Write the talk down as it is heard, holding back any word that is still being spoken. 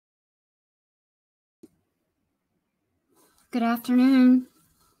Good afternoon.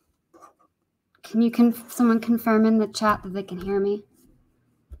 Can someone confirm in the chat that they can hear me?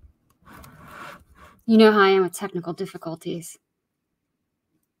 You know how I am with technical difficulties.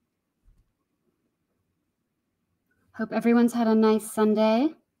 Hope everyone's had a nice Sunday.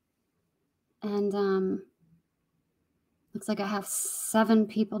 And looks like I have 7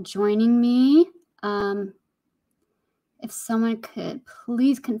 people joining me. If someone could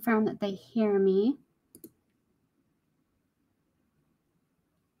please confirm that they hear me,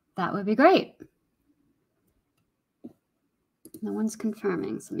 that would be great. No one's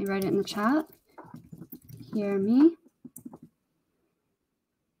confirming, so let me write it in the chat. Hear me.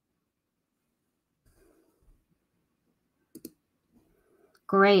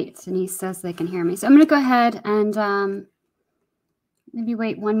 Great. Denise says they can hear me. So I'm going to go ahead and maybe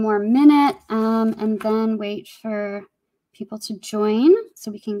wait 1 more minute and then wait for people to join so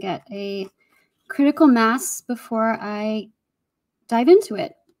we can get a critical mass before I dive into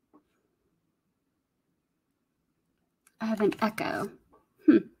it. I have an echo.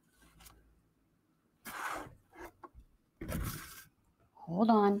 Hold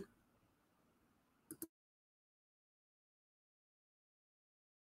on.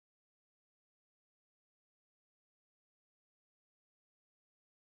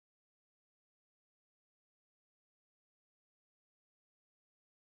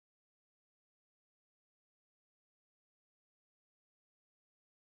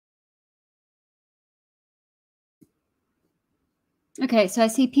 Okay, so I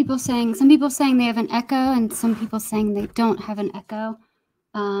see people saying, some people saying they have an echo and some people saying they don't have an echo.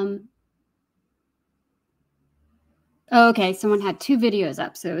 Oh, okay, someone had 2 videos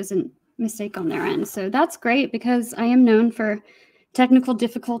up, so it was a mistake on their end. So that's great because I am known for technical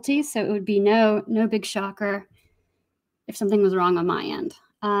difficulties, so it would be no big shocker if something was wrong on my end.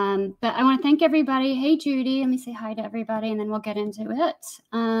 But I want to thank everybody. Hey, Judy, let me say hi to everybody, and then we'll get into it.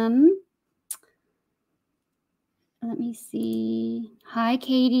 Let me see. Hi,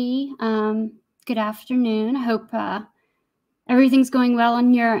 Katie. Good afternoon. I hope everything's going well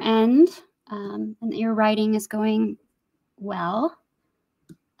on your end and that your writing is going well.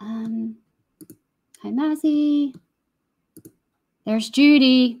 Hi, Mazzy. There's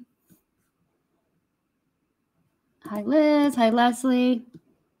Judy. Hi, Liz. Hi, Leslie.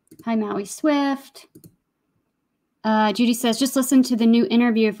 Hi, Maui Swift. Judy says, just listen to the new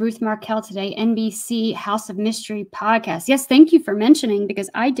interview of Ruth Markel today, NBC House of Mystery podcast. Yes, thank you for mentioning because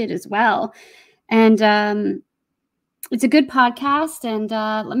I did as well. And it's a good podcast. And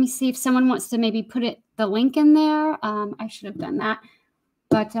let me see if someone wants to maybe put the link in there. I should have done that.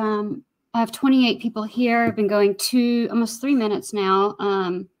 But I have 28 people here. I've been going almost 3 minutes now.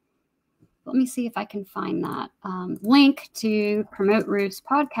 Let me see if I can find that link to promote Ruth's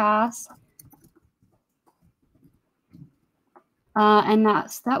podcast. And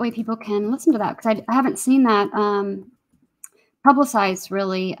that way people can listen to that because I haven't seen that publicized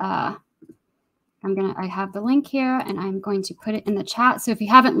really. I have the link here and I'm going to put it in the chat. So if you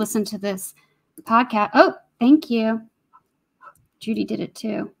haven't listened to this podcast, oh, thank you. Judy did it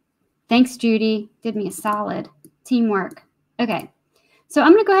too. Thanks, Judy. Did me a solid. Teamwork. Okay. So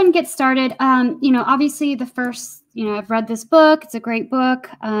I'm going to go ahead and get started. Obviously the first, I've read this book. It's a great book.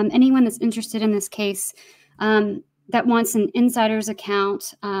 Anyone that's interested in this case, that wants an insider's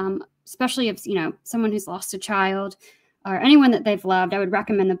account, especially if, someone who's lost a child or anyone that they've loved, I would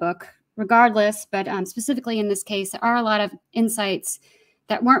recommend the book regardless. But specifically in this case, there are a lot of insights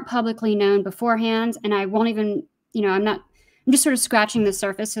that weren't publicly known beforehand. And I won't even, I'm just sort of scratching the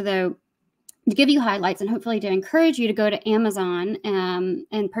surface. So though, to give you highlights and hopefully to encourage you to go to Amazon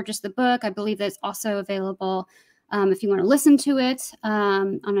and purchase the book. I believe that it's also available if you want to listen to it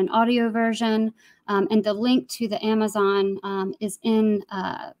on an audio version. And the link to the Amazon is in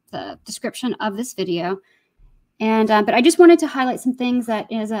the description of this video. And but I just wanted to highlight some things that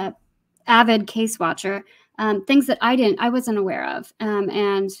as a avid case watcher, things that I wasn't aware of,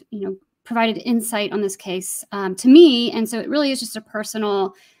 and provided insight on this case to me. And so it really is just a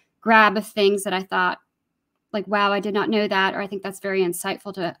personal grab of things that I thought, like, wow, I did not know that, or I think that's very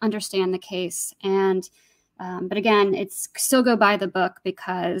insightful to understand the case. And but again, it's still go by the book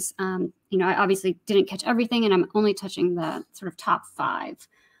because, I obviously didn't catch everything and I'm only touching the sort of top 5.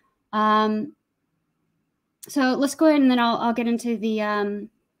 So let's go ahead and then I'll get into the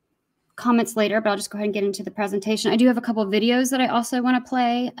comments later, but I'll just go ahead and get into the presentation. I do have a couple of videos that I also want to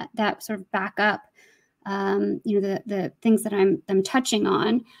play that sort of back up, the things that I'm touching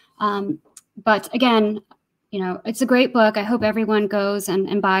on. But again, it's a great book. I hope everyone goes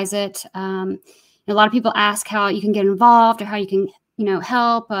and buys it. A lot of people ask how you can get involved or how you can,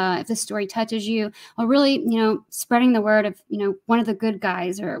 help, if this story touches you, or really, spreading the word of, one of the good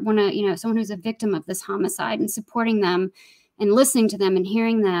guys, or someone who's a victim of this homicide, and supporting them and listening to them and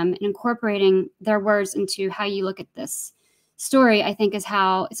hearing them and incorporating their words into how you look at this story, I think it's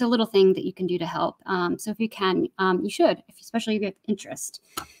a little thing that you can do to help. So if you can, you should, especially if you have interest.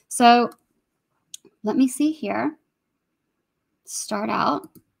 So let me see here. Start out.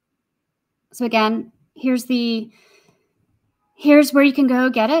 So again, here's where you can go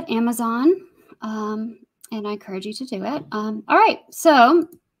get it, Amazon. And I encourage you to do it. All right. So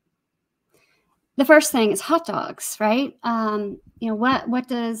the first thing is hot dogs, right? What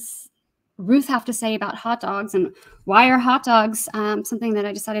does Ruth have to say about hot dogs, and why are hot dogs something that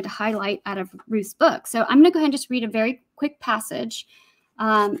I decided to highlight out of Ruth's book? So I'm going to go ahead and just read a very quick passage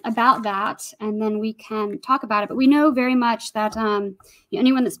about that, and then we can talk about it. But we know very much that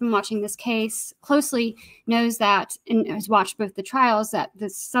anyone that's been watching this case closely knows that, and has watched both the trials, that the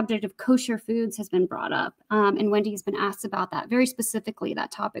subject of kosher foods has been brought up. And Wendy has been asked about that, very specifically,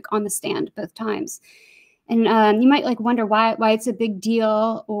 that topic, on the stand both times. And you might wonder why it's a big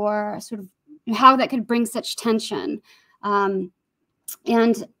deal, or sort of how that could bring such tension. And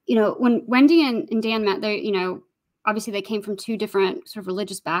when Wendy and Dan met, they obviously they came from two different sort of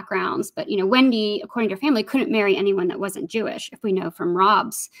religious backgrounds, but Wendy, according to her family, couldn't marry anyone that wasn't Jewish, if we know from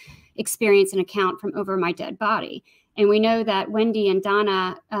Rob's experience and account from Over My Dead Body. And we know that Wendy and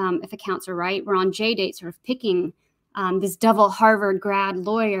Donna, if accounts are right, were on J-date, sort of picking this double Harvard grad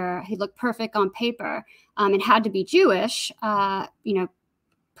lawyer. He looked perfect on paper, and had to be Jewish,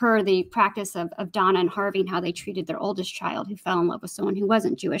 per the practice of Donna and Harvey, and how they treated their oldest child who fell in love with someone who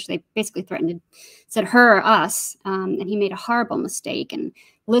wasn't Jewish. They basically said her or us, and he made a horrible mistake, and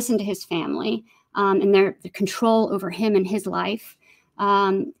listened to his family and their control over him and his life,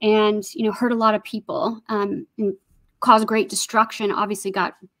 and hurt a lot of people, and caused great destruction. Obviously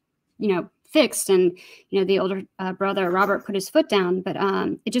got fixed, and the older brother Robert put his foot down, but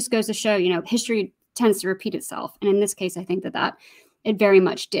it just goes to show history tends to repeat itself, and in this case I think that it very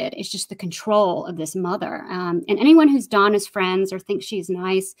much did. It's just the control of this mother. And anyone who's Donna's friends or thinks she's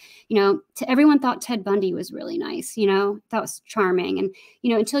nice, everyone thought Ted Bundy was really nice, that was charming. And,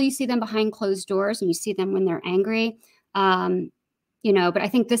 until you see them behind closed doors and you see them when they're angry, but I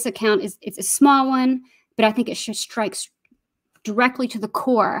think this account it's a small one, but I think it just strikes directly to the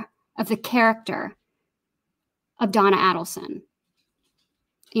core of the character of Donna Adelson,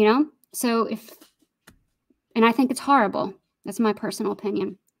 so and I think it's horrible. That's my personal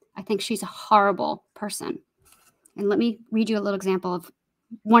opinion. I think she's a horrible person. And let me read you a little example of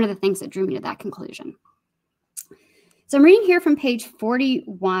one of the things that drew me to that conclusion. So I'm reading here from page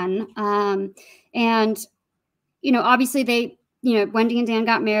 41. And, obviously they, Wendy and Dan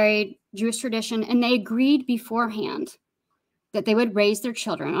got married, Jewish tradition, and they agreed beforehand that they would raise their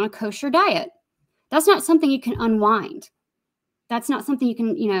children on a kosher diet. That's not something you can unwind. That's not something you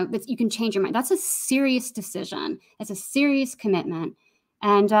can, that you can change your mind. That's a serious decision. It's a serious commitment.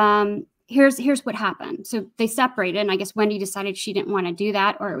 And here's what happened. So they separated, and I guess Wendy decided she didn't want to do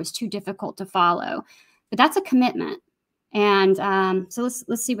that, or it was too difficult to follow. But that's a commitment. And so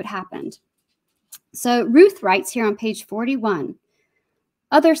let's see what happened. So Ruth writes here on page 41,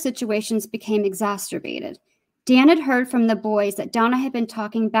 other situations became exacerbated. Dan had heard from the boys that Donna had been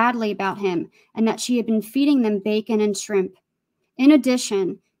talking badly about him, and that she had been feeding them bacon and shrimp. In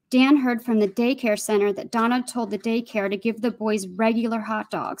addition, Dan heard from the daycare center that Donna told the daycare to give the boys regular hot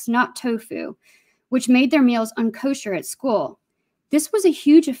dogs, not tofu, which made their meals unkosher at school. This was a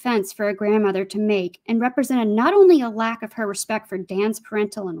huge offense for a grandmother to make, and represented not only a lack of her respect for Dan's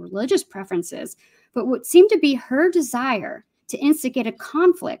parental and religious preferences, but what seemed to be her desire to instigate a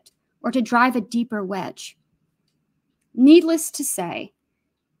conflict or to drive a deeper wedge. Needless to say,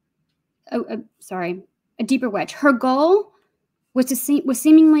 a deeper wedge. Her goal was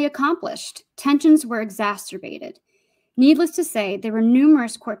seemingly accomplished. Tensions were exacerbated. Needless to say, there were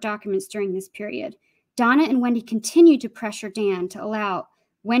numerous court documents during this period. Donna and Wendy continued to pressure Dan to allow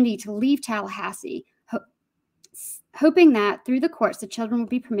Wendy to leave Tallahassee, hoping that through the courts, the children would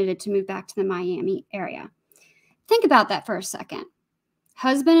be permitted to move back to the Miami area. Think about that for a second.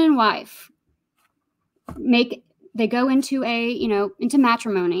 Husband and wife they go into into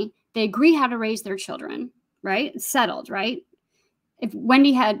matrimony. They agree how to raise their children, right? It's settled, right? If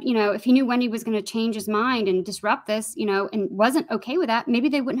Wendy had, if he knew Wendy was going to change his mind and disrupt this, and wasn't okay with that, maybe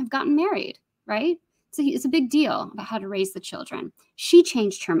they wouldn't have gotten married, right? So it's a big deal about how to raise the children. She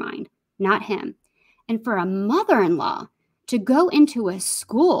changed her mind, not him. And for a mother-in-law to go into a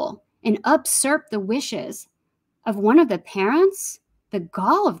school and usurp the wishes of one of the parents, the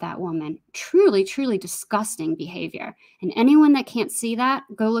gall of that woman, truly, truly disgusting behavior. And anyone that can't see that,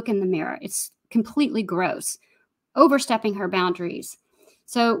 go look in the mirror. It's completely gross, overstepping her boundaries.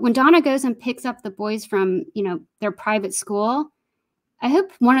 So when Donna goes and picks up the boys from, their private school, I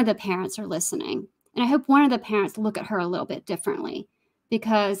hope one of the parents are listening. And I hope one of the parents look at her a little bit differently.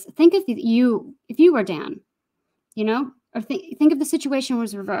 Because think if you were Dan, or think if the situation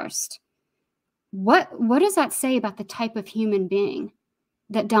was reversed. What does that say about the type of human being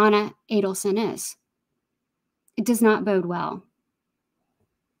that Donna Adelson is? It does not bode well.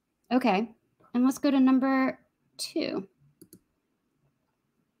 Okay, and let's go to number 2.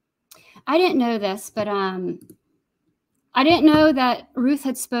 I didn't know this, but I didn't know that Ruth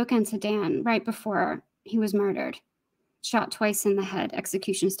had spoken to Dan right before he was murdered. Shot twice in the head,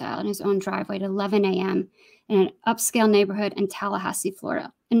 execution style, in his own driveway at 11 a.m. in an upscale neighborhood in Tallahassee,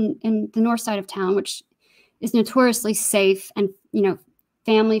 Florida, in the north side of town, which is notoriously safe and,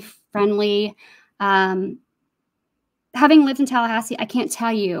 family friendly. Having lived in Tallahassee, I can't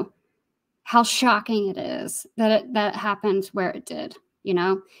tell you how shocking it is that it happened where it did,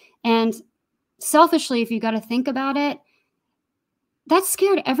 And selfishly, if you got to think about it, that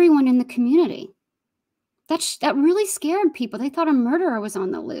scared everyone in the community. That really scared people. They thought a murderer was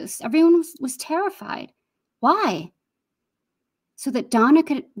on the loose. Everyone was terrified. Why? So that Donna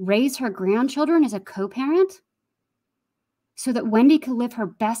could raise her grandchildren as a co-parent? So that Wendy could live her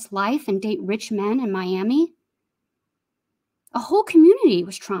best life and date rich men in Miami? A whole community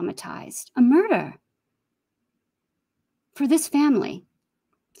was traumatized. A murder. For this family.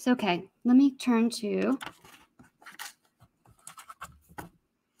 It's okay. Let me turn to...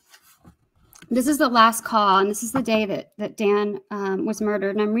 This is the last call, and this is the day that Dan was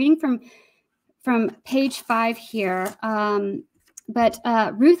murdered. And I'm reading from page 5 here. But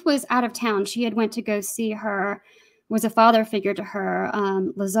Ruth was out of town. She had went to go see was a father figure to her,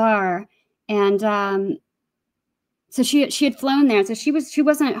 Lazar. And so she had flown there. So she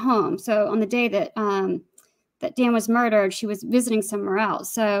wasn't at home. So on the day that Dan was murdered, she was visiting somewhere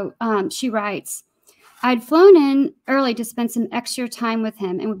else. So she writes, I'd flown in early to spend some extra time with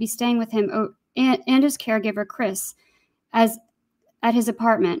him and would be staying with him and his caregiver, Chris, at his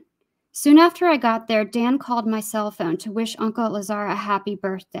apartment. Soon after I got there, Dan called my cell phone to wish Uncle Lazar a happy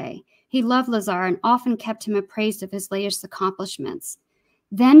birthday. He loved Lazar and often kept him appraised of his latest accomplishments.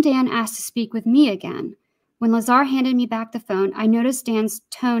 Then Dan asked to speak with me again. When Lazar handed me back the phone, I noticed Dan's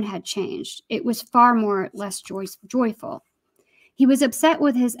tone had changed. It was far less joyful. He was upset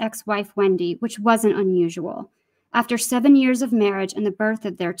with his ex-wife, Wendy, which wasn't unusual. After 7 years of marriage and the birth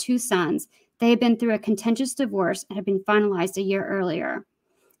of their 2 sons, they had been through a contentious divorce and had been finalized a year earlier.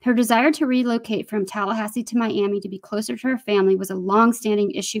 Her desire to relocate from Tallahassee to Miami to be closer to her family was a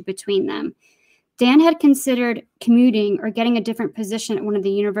long-standing issue between them. Dan had considered commuting or getting a different position at one of the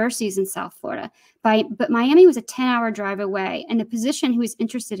universities in South Florida, but Miami was a 10-hour drive away, and the position he was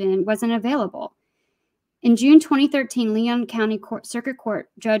interested in wasn't available. In June 2013, Leon County Circuit Court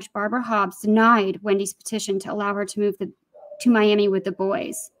Judge Barbara Hobbs denied Wendy's petition to allow her to move to Miami with the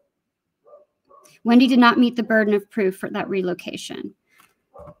boys. Wendy did not meet the burden of proof for that relocation.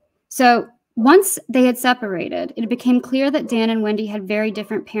 So once they had separated, it became clear that Dan and Wendy had very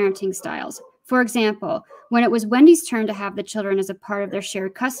different parenting styles. For example, when it was Wendy's turn to have the children as a part of their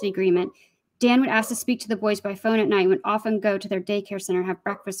shared custody agreement, Dan would ask to speak to the boys by phone at night and would often go to their daycare center and have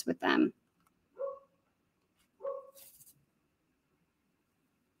breakfast with them.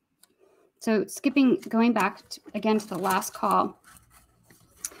 So going back again to the last call.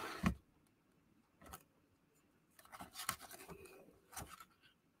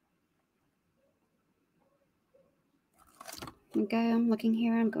 Okay, I'm looking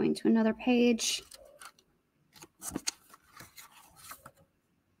here. I'm going to another page.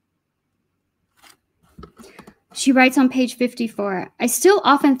 She writes on page 54, I still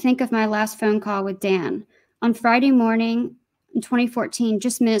often think of my last phone call with Dan. On Friday morning in 2014,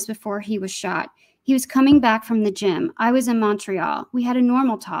 just minutes before he was shot, he was coming back from the gym. I was in Montreal. We had a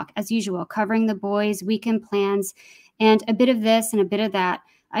normal talk, as usual, covering the boys' weekend plans and a bit of this and a bit of that.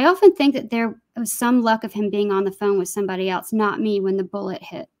 I often think that there was some luck of him being on the phone with somebody else, not me, when the bullet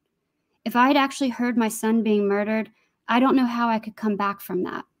hit. If I had actually heard my son being murdered, I don't know how I could come back from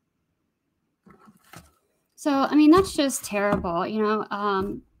that. So, I mean, that's just terrible.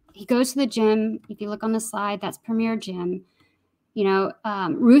 He goes to the gym. If you look on the slide, that's Premier Gym.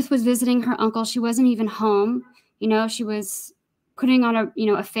 Ruth was visiting her uncle. She wasn't even home. She was putting on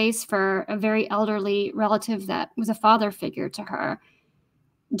a face for a very elderly relative that was a father figure to her.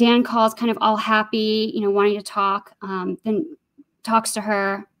 Dan calls kind of all happy, wanting to talk, then talks to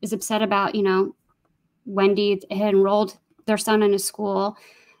her, is upset about, Wendy had enrolled their son in a school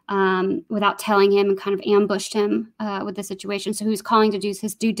without telling him, and kind of ambushed him with the situation. So he was calling to do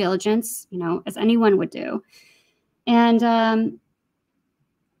his due diligence, as anyone would do. And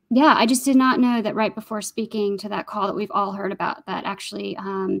yeah, I just did not know that right before speaking to that call that we've all heard about, that actually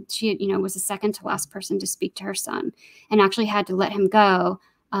she, was the second to last person to speak to her son, and actually had to let him go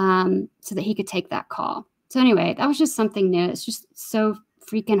so that he could take that call. So anyway, that was just something new. It's just so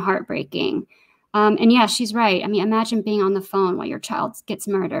freaking heartbreaking. And yeah, she's right. I mean, imagine being on the phone while your child gets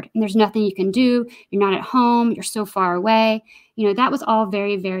murdered and there's nothing you can do. You're not at home. You're so far away. That was all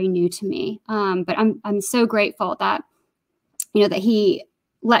very, very new to me. But I'm so grateful that, that he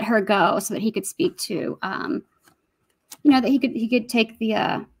let her go so that he could speak to, that he could take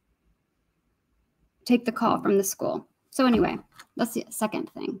the call from the school. So anyway, that's the second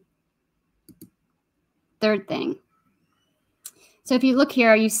thing. Third thing. So if you look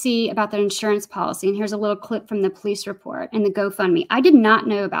here, you see about the insurance policy, and here's a little clip from the police report and the GoFundMe. I did not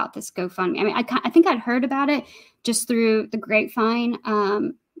know about this GoFundMe. I mean, I think I'd heard about it just through the grapevine,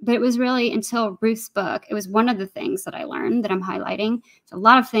 but it was really until Ruth's book. It was one of the things that I learned that I'm highlighting. There's a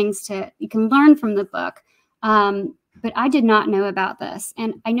lot of things you can learn from the book, but I did not know about this.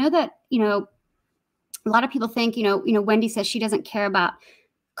 And I know that, a lot of people think, Wendy says she doesn't care about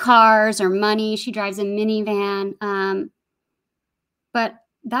cars or money. She drives a minivan. But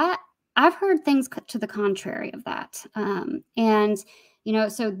that I've heard things to the contrary of that. And,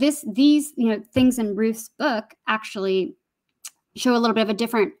 so these, things in Ruth's book actually show a little bit of a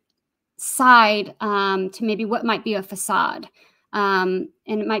different side to maybe what might be a facade. And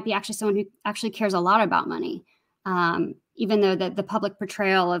it might be actually someone who actually cares a lot about money. Even though the public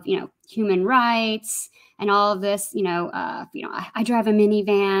portrayal of, human rights and all of this, I drive a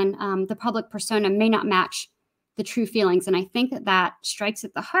minivan, the public persona may not match the true feelings. And I think that strikes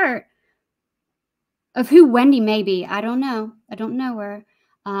at the heart of who Wendy may be. I don't know her.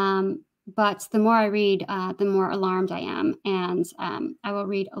 But the more I read, the more alarmed I am. And I will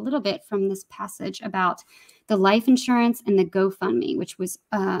read a little bit from this passage about the life insurance and the GoFundMe, which was,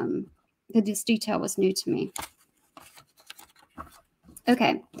 this detail was new to me.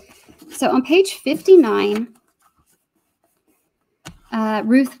 Okay, so on page 59,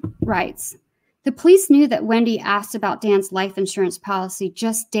 Ruth writes, "The police knew that Wendy asked about Dan's life insurance policy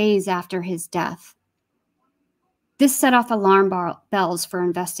just days after his death. This set off alarm bells for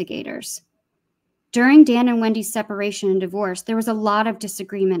investigators. During Dan and Wendy's separation and divorce, there was a lot of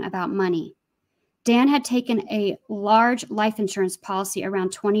disagreement about money. Dan had taken a large life insurance policy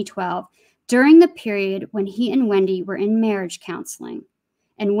around 2012 during the period when he and Wendy were in marriage counseling,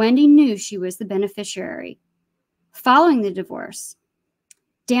 and Wendy knew she was the beneficiary. Following the divorce,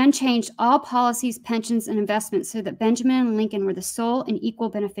 Dan changed all policies, pensions, and investments so that Benjamin and Lincoln were the sole and equal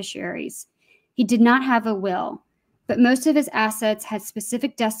beneficiaries. He did not have a will, but most of his assets had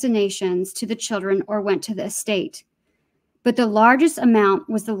specific destinations to the children or went to the estate. But the largest amount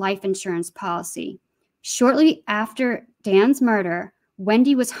was the life insurance policy. Shortly after Dan's murder,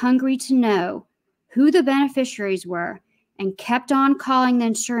 Wendy was hungry to know who the beneficiaries were and kept on calling the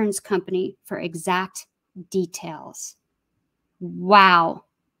insurance company for exact details." Wow.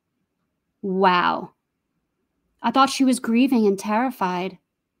 Wow. I thought she was grieving and terrified.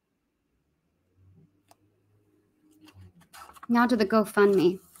 Now to the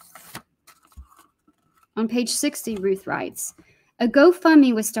GoFundMe. On page 60, Ruth writes, "A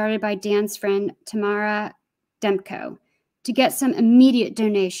GoFundMe was started by Dan's friend Tamara Demko to get some immediate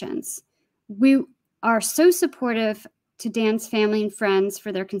donations. We are so supportive to Dan's family and friends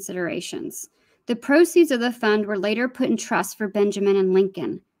for their considerations. The proceeds of the fund were later put in trust for Benjamin and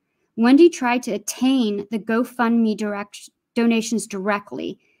Lincoln. Wendy tried to attain the GoFundMe donations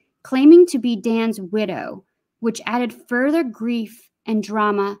directly, claiming to be Dan's widow, which added further grief and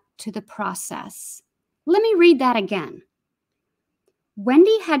drama to the process." Let me read that again.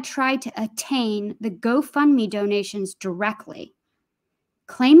 Wendy had tried to attain the GoFundMe donations directly,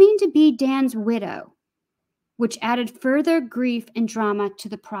 claiming to be Dan's widow, which added further grief and drama to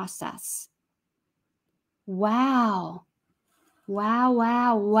the process. Wow. Wow,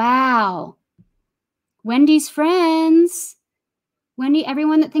 wow, wow. Wendy's friends. Wendy,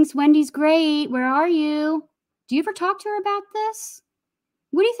 everyone that thinks Wendy's great, where are you? Do you ever talk to her about this?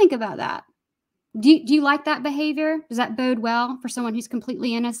 What do you think about that? Do you like that behavior? Does that bode well for someone who's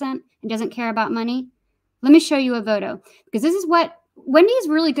completely innocent and doesn't care about money? Let me show you a photo, because this is what Wendy is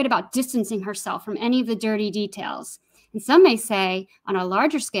really good about, distancing herself from any of the dirty details. And some may say on a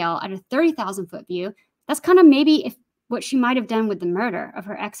larger scale, at a 30,000-foot view, that's kind of maybe what she might have done with the murder of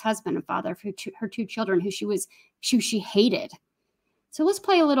her ex-husband and father of her two children, who she hated. So let's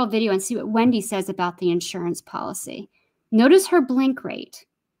play a little video and see what Wendy says about the insurance policy. Notice her blink rate.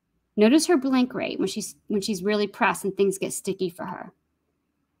 Notice her blink rate when she's really pressed and things get sticky for her.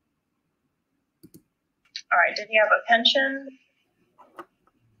 All right. Did he have a pension?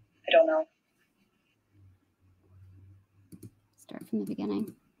 I don't know. Start from the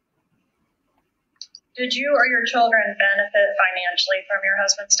beginning. Did you or your children benefit financially from your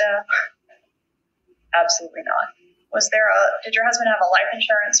husband's death? Absolutely not. Did your husband have a life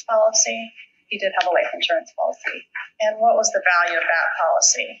insurance policy? He did have a life insurance policy. And what was the value of that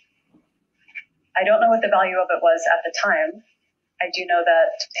policy? I don't know what the value of it was at the time. I do know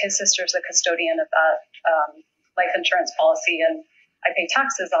that his sister's the custodian of that life insurance policy, and I pay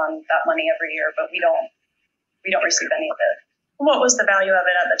taxes on that money every year, but we don't receive any of it. What was the value of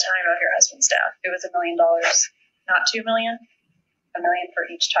it at the time of your husband's death? It was $1 million, not $2 million. $1 million for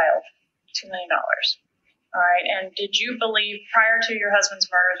each child. $2 million. All right. And did you believe prior to your husband's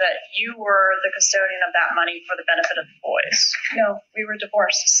murder that you were the custodian of that money for the benefit of the boys? No, we were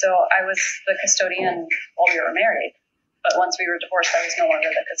divorced. So I was the custodian while we were married. But once we were divorced, I was no longer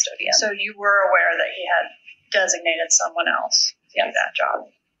the custodian. So you were aware that he had designated someone else to do that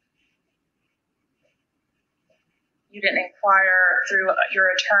job? You didn't inquire through your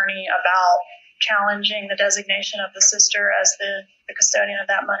attorney about challenging the designation of the sister as the custodian of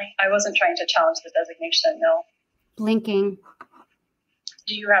that money? I wasn't trying to challenge the designation, no. Blinking.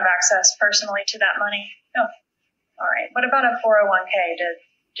 Do you have access personally to that money? No. All right. What about a 401k?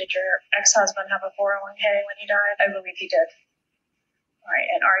 Did your ex-husband have a 401k when he died? I believe he did. All right.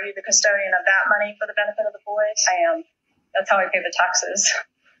 And are you the custodian of that money for the benefit of the boys? I am. That's how I pay the taxes.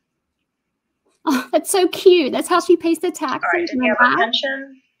 Oh, that's so cute. That's how she pays the taxes. All right. Did he have a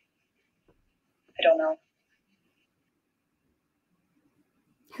pension? I don't know.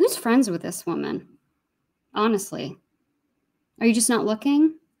 Who's friends with this woman? Honestly. Are you just not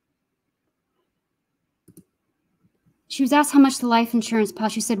looking? She was asked how much the life insurance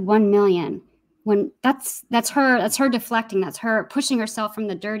policy. She said 1 million. When that's her deflecting. That's her pushing herself from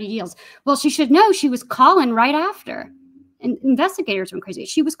the dirty deals. Well, she should know she was calling right after. And investigators went crazy.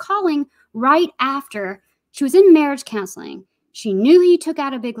 She was calling right after. She was in marriage counseling. She knew he took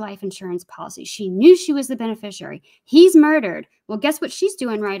out a big life insurance policy. She knew she was the beneficiary. He's murdered. Well, guess what she's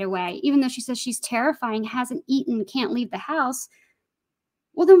doing right away? Even though she says she's terrifying, hasn't eaten, can't leave the house.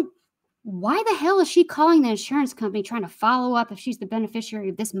 Well, then why the hell is she calling the insurance company trying to follow up if she's the beneficiary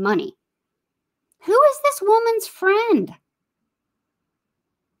of this money? Who is this woman's friend?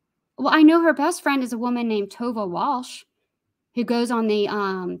 Well, I know her best friend is a woman named Tova Walsh, who goes on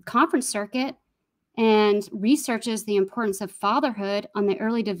the conference circuit and researches the importance of fatherhood on the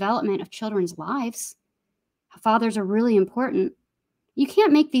early development of children's lives. Fathers are really important. You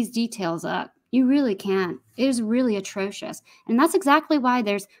can't make these details up. You really can't. It is really atrocious. And that's exactly why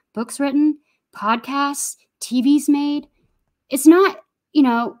there's books written, podcasts, TVs made. It's not,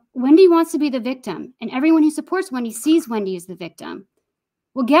 Wendy wants to be the victim, and everyone who supports Wendy sees Wendy as the victim.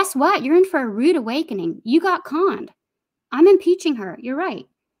 Well, guess what? You're in for a rude awakening. You got conned. I'm impeaching her. You're right.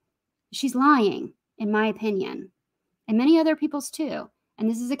 She's lying, in my opinion, and many other people's too. And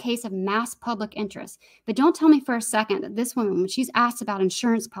this is a case of mass public interest. But don't tell me for a second that this woman, when she's asked about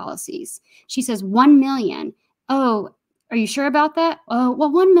insurance policies, she says 1 million. Oh, are you sure about that? Oh,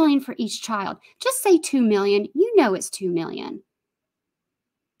 well, 1 million for each child. Just say 2 million. You know it's 2 million.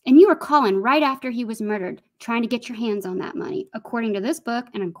 And you were calling right after he was murdered, trying to get your hands on that money, according to this book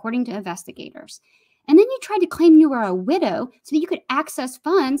and according to investigators. And then you tried to claim you were a widow so that you could access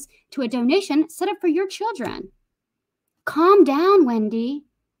funds to a donation set up for your children. Calm down, Wendy.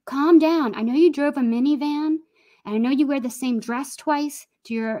 Calm down. I know you drove a minivan, and I know you wear the same dress twice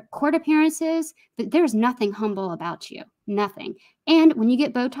to your court appearances, but there's nothing humble about you. Nothing. And when you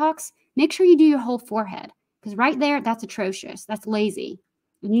get Botox, make sure you do your whole forehead, because right there, that's atrocious. That's lazy.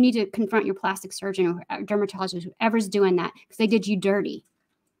 And you need to confront your plastic surgeon or dermatologist, whoever's doing that, because they did you dirty.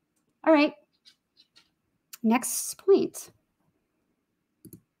 All right. Next point.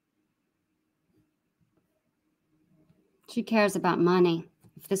 She cares about money.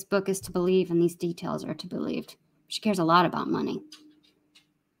 If this book is to believe and these details are to be believed, she cares a lot about money.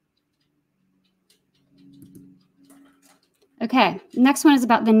 Okay, next one is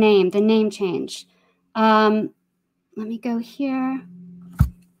about the name change. Let me go here.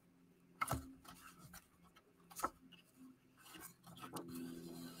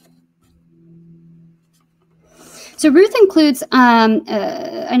 So Ruth includes, and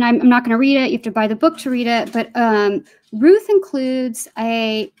I'm not going to read it. You have to buy the book to read it. But Ruth includes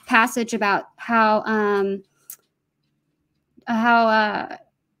a passage about how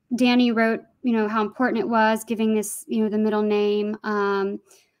Danny wrote, how important it was giving this, the middle name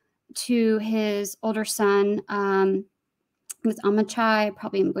to his older son. It's Amachai.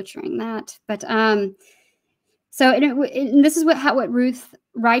 Probably am butchering that. But so and this is what Ruth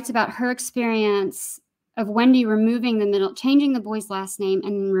writes about her experience of Wendy removing changing the boy's last name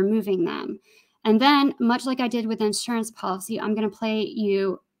and removing them. And then, much like I did with the insurance policy, I'm going to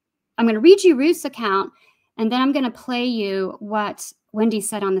read you Ruth's account, and then I'm going to play you what Wendy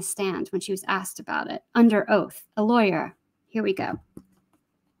said on the stand when she was asked about it under oath, a lawyer. Here we go.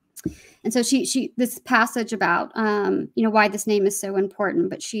 And so she this passage about why this name is so important,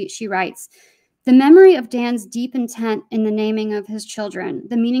 but she writes, the memory of Dan's deep intent in the naming of his children,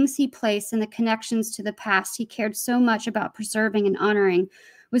 the meanings he placed, and the connections to the past he cared so much about preserving and honoring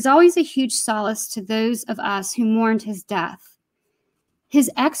was always a huge solace to those of us who mourned his death.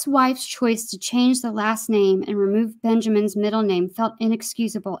 His ex-wife's choice to change the last name and remove Benjamin's middle name felt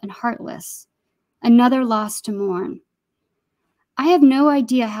inexcusable and heartless. Another loss to mourn. I have no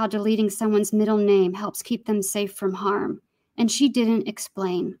idea how deleting someone's middle name helps keep them safe from harm, and she didn't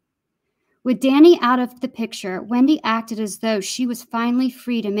explain. With Danny out of the picture, Wendy acted as though she was finally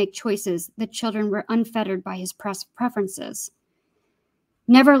free to make choices that children were unfettered by his preferences.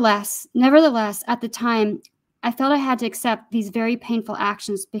 Nevertheless, at the time, I felt I had to accept these very painful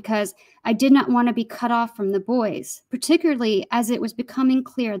actions because I did not want to be cut off from the boys, particularly as it was becoming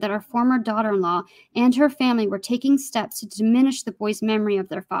clear that our former daughter-in-law and her family were taking steps to diminish the boys' memory of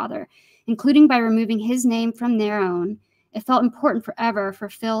their father, including by removing his name from their own. It felt important forever for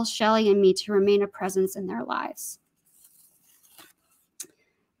Phil, Shelley, and me to remain a presence in their lives.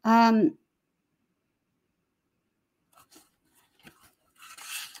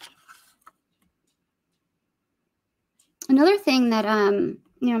 Another thing that, I'm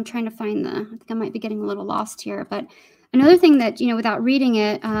trying to find I think I might be getting a little lost here, but another thing that, without reading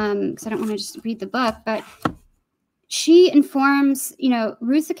it, because I don't want to just read the book, but she informs,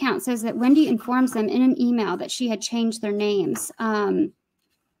 Ruth's account says that Wendy informs them in an email that she had changed their names. Right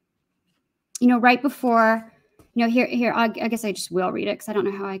before, here, I guess I just will read it because I don't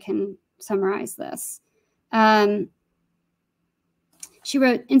know how I can summarize this. She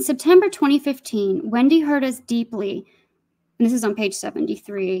wrote, in September 2015, Wendy hurt us deeply. And this is on page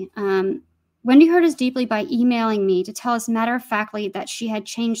 73. Wendy hurt us deeply by emailing me to tell us matter-of-factly that she had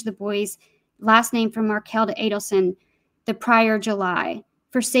changed the boy's last name from Markel to Adelson the prior July.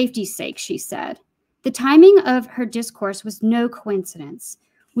 For safety's sake, she said. The timing of her discourse was no coincidence.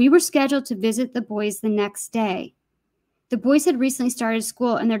 We were scheduled to visit the boys the next day. The boys had recently started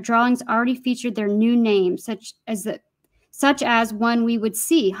school, and their drawings already featured their new names, such as one we would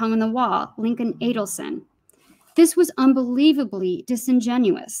see hung on the wall, Lincoln Adelson. This was unbelievably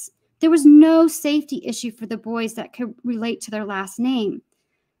disingenuous. There was no safety issue for the boys that could relate to their last name.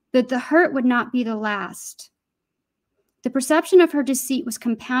 But the hurt would not be the last. The perception of her deceit was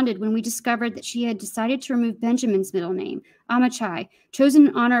compounded when we discovered that she had decided to remove Benjamin's middle name, Amachai, chosen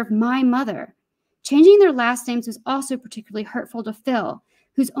in honor of my mother. Changing their last names was also particularly hurtful to Phil,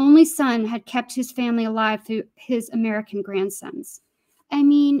 whose only son had kept his family alive through his American grandsons. I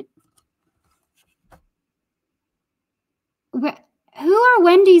mean, who are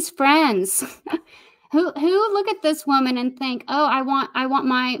Wendy's friends? who look at this woman and think, oh, I want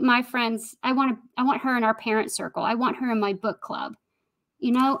my friends, I want her in our parent circle. I want her in my book club.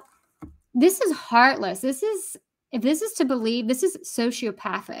 This is heartless. If this is to believe, this is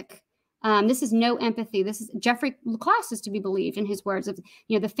sociopathic. This is no empathy. This is Jeffrey LaClasse is to be believed in his words of,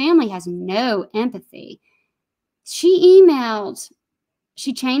 the family has no empathy. She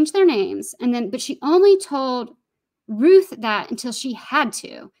changed their names, but she only told Ruth that until she had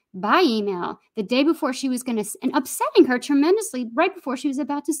to by email the day before she was going to, and upsetting her tremendously right before she was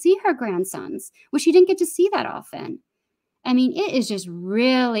about to see her grandsons, which she didn't get to see that often. I mean, it is just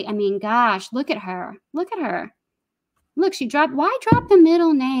really, gosh, look at her. Look at her. Look, why drop the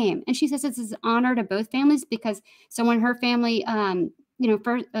middle name? And she says this is an honor to both families because someone in her family,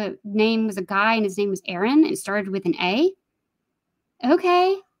 first name was a guy and his name was Aaron and it started with an A.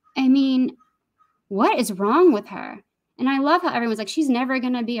 Okay. What is wrong with her? And I love how everyone's like, she's never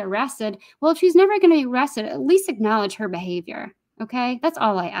going to be arrested. Well, if she's never going to be arrested, at least acknowledge her behavior. Okay. That's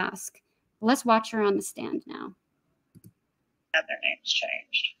all I ask. Let's watch her on the stand now. Had their names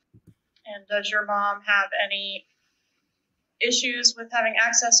changed. And does your mom have any issues with having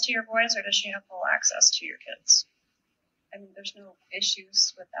access to your boys, or does she have full access to your kids? There's no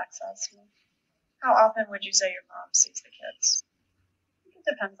issues with access. How often would you say your mom sees the kids? It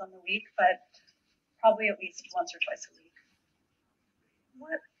depends on the week, but probably at least once or twice a week.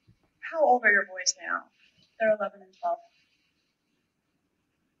 How old are your boys now? They're 11 and 12.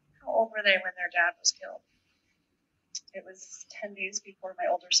 How old were they when their dad was killed? It was 10 days before my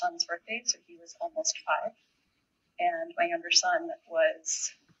older son's birthday, so he was almost 5. and my younger son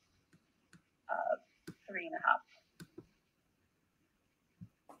was 3.5.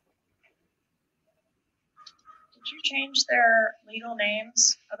 Did you change their legal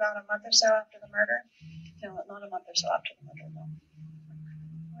names about a month or so after the murder? No, not a month or so after the murder, no.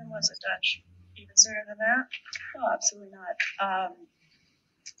 When was it, Dutch? Even sooner than that? No, absolutely not.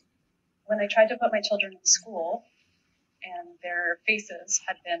 When I tried to put my children in school and their faces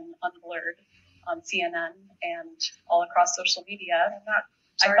had been unblurred on CNN and all across social media, I'm not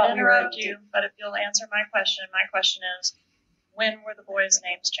sorry to interrupt you, but if you'll answer my question is, when were the boys'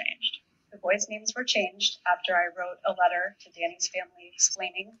 names changed? The boys' names were changed after I wrote a letter to Danny's family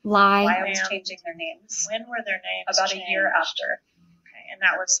explaining why I was changing their names. When were their names About changed? A year after. Okay, and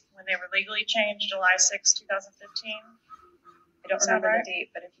that was when they were legally changed, July 6, 2015? I don't remember the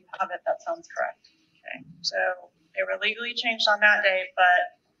date, but if you have it, that sounds correct. Okay, so they were legally changed on that date,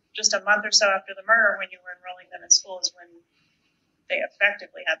 but just a month or so after the murder, when you were enrolling them in school, is when they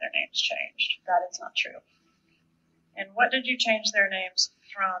effectively had their names changed. That is not true. And what did you change their names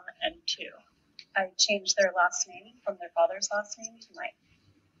from and to? I changed their last name from their father's last name to mine.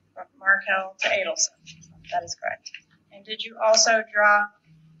 From Markel to Adelson. That is correct. And did you also drop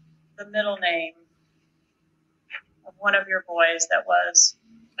the middle name of one of your boys that was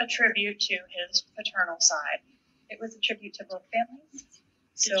a tribute to his paternal side? It was a tribute to both families.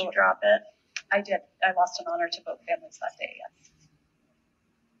 Did you drop it? I did. I lost an honor to both families that day, yes.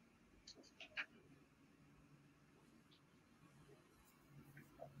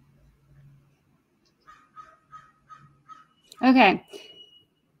 Okay.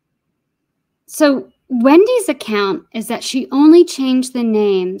 So Wendy's account is that she only changed the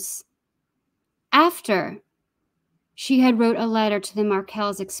names after she had wrote a letter to the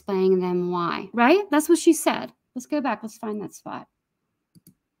Markel'S explaining them why, right? That's what she said. Let's go back. Let's find that spot.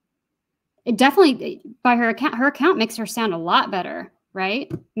 It definitely, by her account makes her sound a lot better,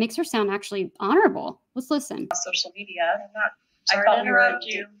 right? Makes her sound actually honorable. Let's listen. Social media. I'm not sorry to interrupt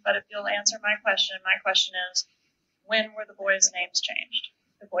you, but if you'll answer my question is, when were the boys' names changed?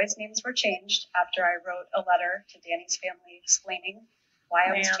 The boys' names were changed after I wrote a letter to Danny's family explaining why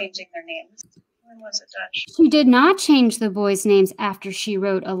I was changing their names. When was it, Dutch? She did not change the boys' names after she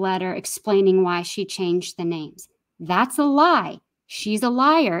wrote a letter explaining why she changed the names. That's a lie. She's a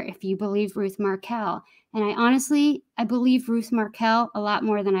liar if you believe Ruth Markel. And I believe Ruth Markel a lot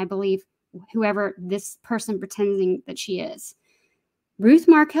more than I believe whoever this person pretending that she is. Ruth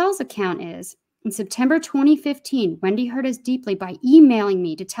Markel's account is, in September 2015, Wendy hurt us deeply by emailing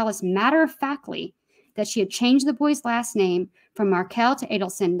me to tell us matter-of-factly that she had changed the boy's last name from Markel to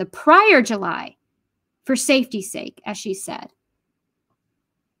Adelson the prior July for safety's sake, as she said.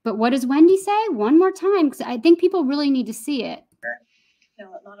 But what does Wendy say? One more time, because I think people really need to see it.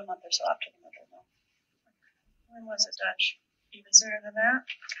 No, not a month or so after the murder, no. When was it, Dutch? Even sooner than that?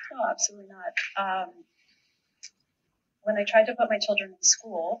 No, absolutely not. When I tried to put my children in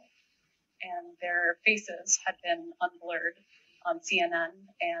school and their faces had been unblurred on CNN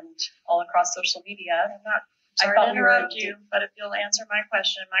and all across social media, I'm not sorry to interrupt you, but if you'll answer my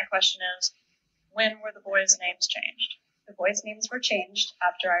question is, when were the boys' names changed? The boys' names were changed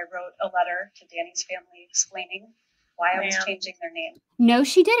after I wrote a letter to Danny's family explaining why I was changing their name. No,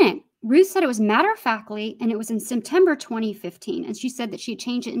 she didn't. Ruth said it was matter-of-factly, and it was in September 2015, and she said that she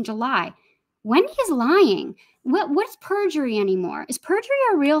changed it in July. Wendy is lying. What's perjury anymore? Is perjury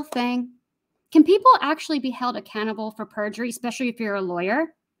a real thing? Can people actually be held accountable for perjury, especially if you're a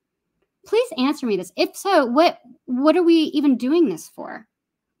lawyer? Please answer me this. If so, what are we even doing this for?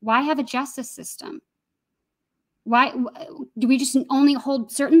 Why have a justice system? Why do we just only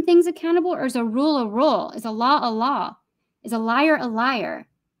hold certain things accountable, or is a rule a rule? Is a law a law? Is a liar a liar?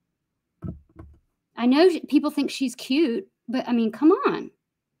 I know people think she's cute, but I mean, come on.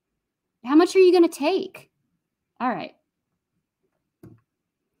 How much are you going to take? All right.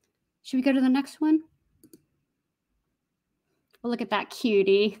 Should we go to the next one? Well, look at that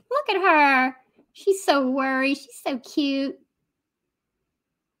cutie. Look at her. She's so worried. She's so cute.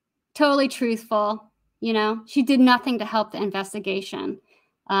 Totally truthful. You know, she did nothing to help the investigation.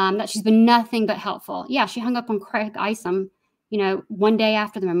 That she's been nothing but helpful. Yeah, she hung up on Craig Isom, you know, one day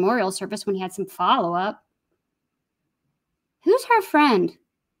after the memorial service when he had some follow-up. Who's her friend?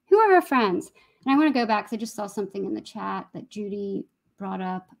 Who are her friends? And I want to go back because I just saw something in the chat that Judy brought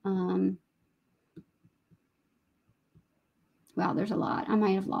up. Wow, there's a lot. I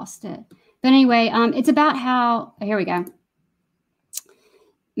might have lost it. But anyway, it's about how, here we go.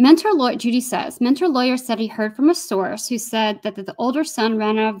 Mentor lawyer, Judy says, mentor lawyer said he heard from a source who said that the older son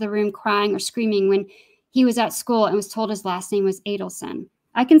ran out of the room crying or screaming when he was at school and was told his last name was Adelson.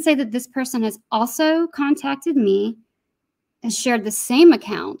 I can say that this person has also contacted me, has shared the same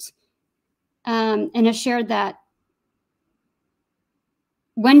account, and has shared that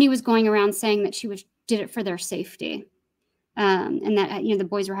Wendy was going around saying that she did it for their safety, and that the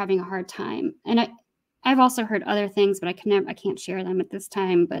boys were having a hard time. And I've also heard other things, but I can't share them at this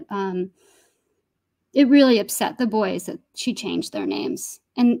time. But it really upset the boys that she changed their names,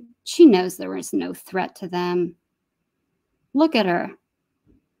 and she knows there was no threat to them. Look at her.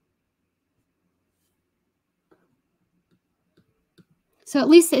 So at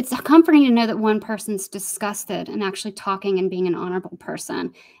least it's comforting to know that one person's disgusted and actually talking and being an honorable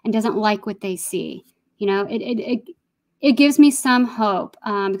person and doesn't like what they see. It gives me some hope,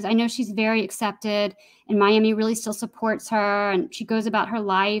 because I know she's very accepted, and Miami really still supports her, and she goes about her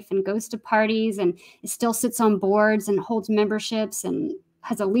life and goes to parties and still sits on boards and holds memberships and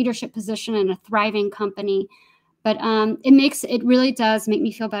has a leadership position in a thriving company. But it really does make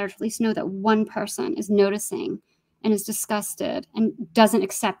me feel better to at least know that one person is noticing and is disgusted and doesn't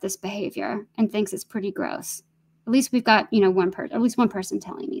accept this behavior and thinks it's pretty gross. At least we've got, at least one person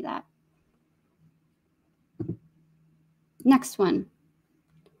telling me that. Next one.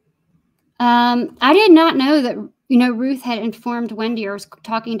 I did not know that, Ruth had informed Wendy or was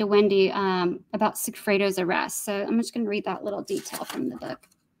talking to Wendy about Sigfredo's arrest. So I'm just going to read that little detail from the book.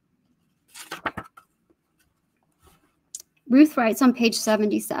 Ruth writes on page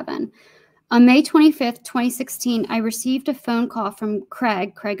 77, on May 25th, 2016, I received a phone call from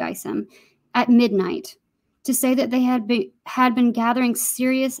Craig Isom, at midnight to say that they had been gathering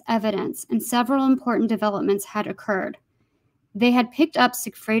serious evidence and several important developments had occurred. They had picked up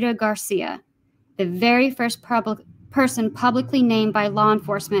Sigfredo Garcia, the very first person publicly named by law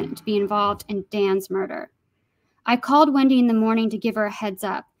enforcement to be involved in Dan's murder. I called Wendy in the morning to give her a heads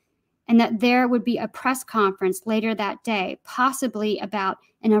up, and that there would be a press conference later that day, possibly about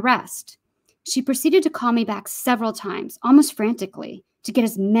an arrest. She proceeded to call me back several times, almost frantically, to get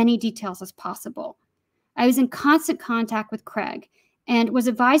as many details as possible. I was in constant contact with Craig and was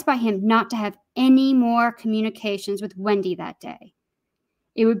advised by him not to have any more communications with Wendy that day.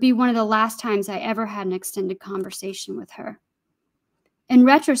 It would be one of the last times I ever had an extended conversation with her. In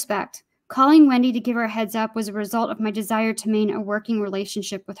retrospect, calling Wendy to give her a heads up was a result of my desire to maintain a working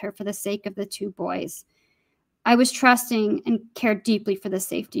relationship with her for the sake of the two boys. I was trusting and cared deeply for the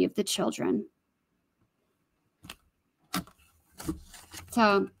safety of the children.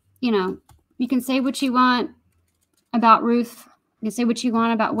 So, you can say what you want about Ruth. You can say what you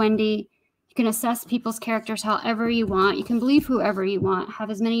want about Wendy. You can assess people's characters however you want. You can believe whoever you want, have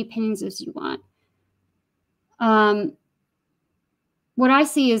as many opinions as you want. What I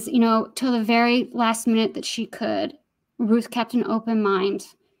see is, till the very last minute that she could, Ruth kept an open mind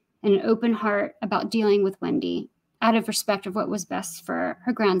and an open heart about dealing with Wendy out of respect of what was best for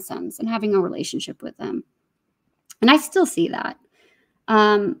her grandsons and having a relationship with them. And I still see that.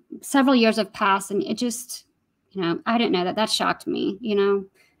 Several years have passed, and it just, I didn't know that. That shocked me,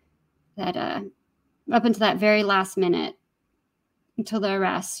 that up until that very last minute, until the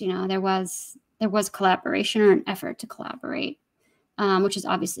arrest, there was collaboration or an effort to collaborate, which is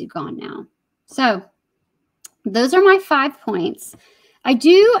obviously gone now. So those are my 5 points. I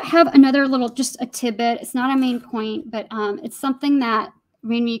do have another just a tidbit. It's not a main point, but it's something that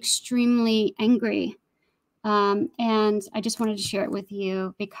made me extremely angry. And I just wanted to share it with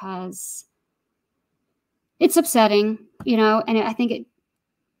you because it's upsetting, and I think it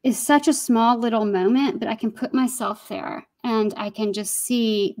is such a small little moment, but I can put myself there and I can just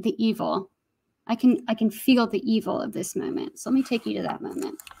see the evil. I can feel the evil of this moment. So let me take you to that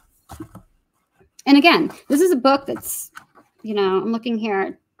moment. And again, this is a book that's, I'm looking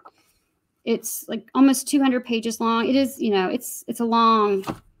here. It's like almost 200 pages long. It is, it's a long.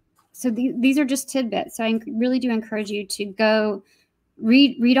 So these are just tidbits. So I really do encourage you to go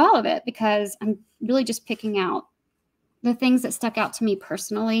read all of it, because I'm really just picking out the things that stuck out to me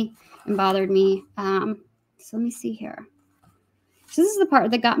personally and bothered me. So let me see here. So this is the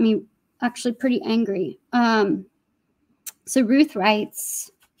part that got me actually pretty angry. So Ruth writes,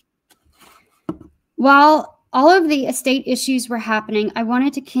 while all of the estate issues were happening, I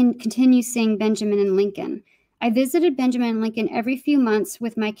wanted to continue seeing Benjamin and Lincoln. I visited Benjamin and Lincoln every few months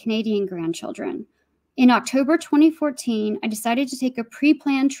with my Canadian grandchildren. In October 2014, I decided to take a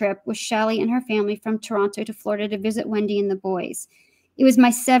pre-planned trip with Shelley and her family from Toronto to Florida to visit Wendy and the boys. It was my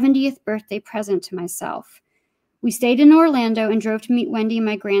 70th birthday present to myself. We stayed in Orlando and drove to meet Wendy and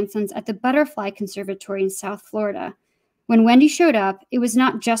my grandsons at the Butterfly Conservatory in South Florida. When Wendy showed up, it was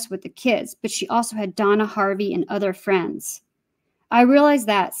not just with the kids, but she also had Donna, Harvey, and other friends. I realized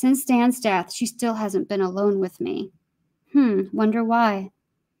that since Dan's death, she still hasn't been alone with me. Wonder why.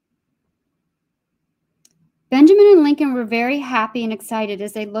 Benjamin and Lincoln were very happy and excited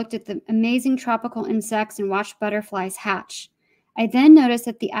as they looked at the amazing tropical insects and watched butterflies hatch. I then noticed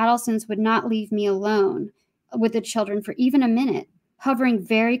that the Adelsons would not leave me alone with the children for even a minute, hovering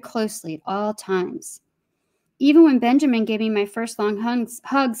very closely at all times. Even when Benjamin gave me my first long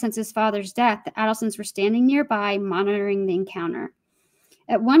hug since his father's death, the Adelsons were standing nearby, monitoring the encounter.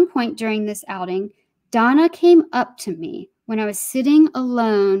 At one point during this outing, Donna came up to me when I was sitting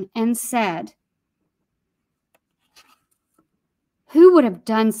alone and said, "Who would have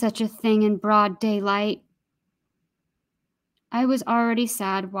done such a thing in broad daylight?" I was already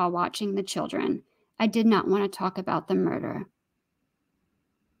sad while watching the children. I did not want to talk about the murder.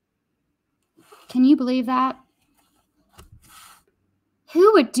 Can you believe that?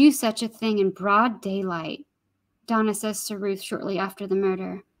 Who would do such a thing in broad daylight? Donna says to Ruth shortly after the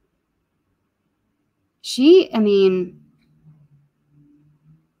murder.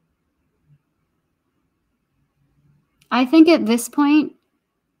 I think at this point,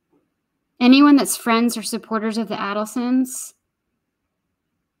 anyone that's friends or supporters of the Adelsons,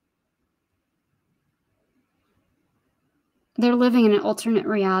 they're living in an alternate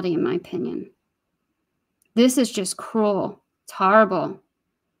reality, in my opinion. This is just cruel. It's horrible.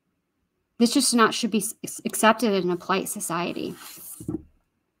 This just should be accepted in a polite society.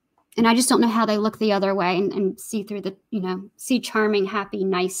 And I just don't know how they look the other way and see through see charming, happy,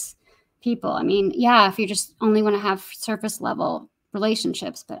 nice people. I mean, yeah, if you just only want to have surface level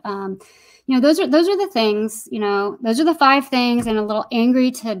relationships, but those are the things. Those are the 5 things and a little angry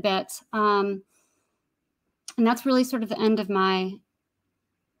tidbit. And that's really sort of the end of my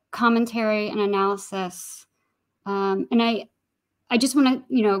commentary and analysis. And I just want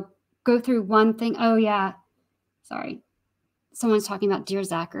to go through one thing. Oh yeah, sorry. Someone's talking about Dear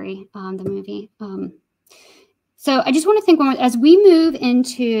Zachary, the movie. So I just want to think as we move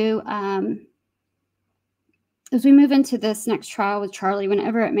into this next trial with Charlie,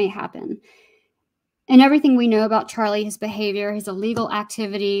 whenever it may happen, and everything we know about Charlie, his behavior, his illegal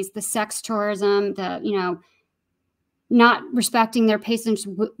activities, the sex tourism, the not respecting their patients'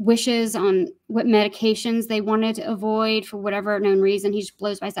 wishes on what medications they wanted to avoid for whatever known reason. He just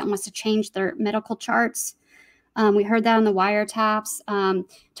blows by that and wants to change their medical charts. We heard that on the wiretaps,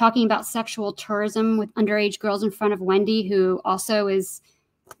 talking about sexual tourism with underage girls in front of Wendy, who also is,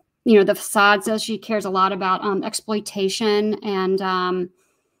 the facade says she cares a lot about exploitation and,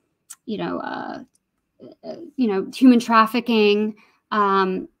 human trafficking,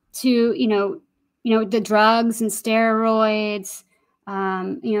 to, the drugs and steroids.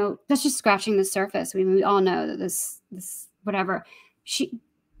 That's just scratching the surface. We all know that this whatever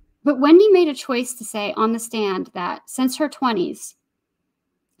But Wendy made a choice to say on the stand that since her 20s,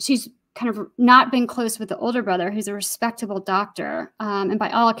 she's kind of not been close with the older brother, who's a respectable doctor. And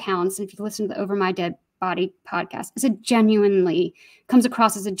by all accounts, if you listen to the Over My Dead Body podcast, comes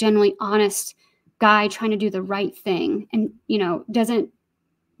across as a genuinely honest guy trying to do the right thing and,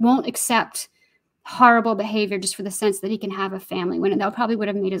 won't accept horrible behavior just for the sense that he can have a family, when that probably would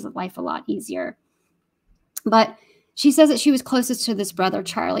have made his life a lot easier. But she says that she was closest to this brother,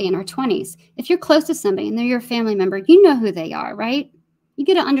 Charlie, in her 20s. If you're close to somebody and they're your family member, you know who they are, right? You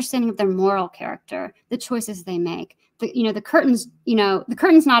get an understanding of their moral character, the choices they make. The curtain's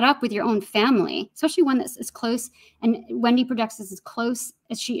not up with your own family, especially one that's as close. And Wendy projects as close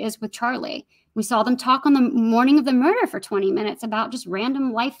as she is with Charlie. We saw them talk on the morning of the murder for 20 minutes about just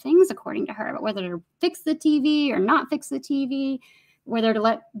random life things, according to her, about whether to fix the TV or not fix the TV, whether to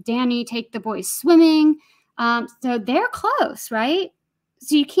let Danny take the boys swimming. So they're close, right?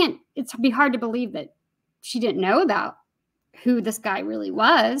 So it'd be hard to believe that she didn't know about who this guy really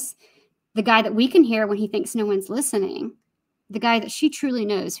was, the guy that we can hear when he thinks no one's listening, the guy that she truly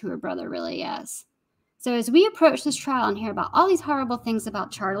knows who her brother really is. So as we approach this trial and hear about all these horrible things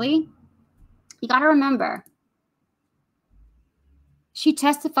about Charlie, you got to remember, she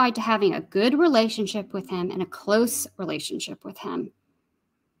testified to having a good relationship with him and a close relationship with him.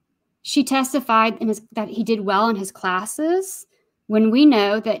 She testified that he did well in his classes, when we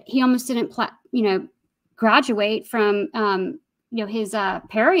know that he almost didn't, graduate from, his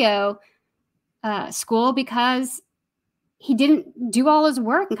Perio school because he didn't do all his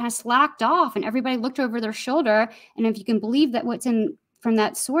work and kind of slacked off, and everybody looked over their shoulder. And if you can believe that what's in from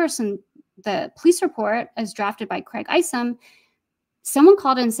that source and the police report as drafted by Craig Isom, someone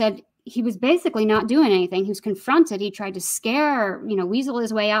called in and said he was basically not doing anything. He was confronted. He tried to weasel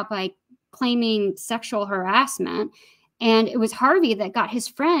his way out by claiming sexual harassment. And it was Harvey that got his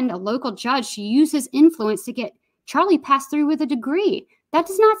friend, a local judge, to use his influence to get Charlie passed through with a degree. That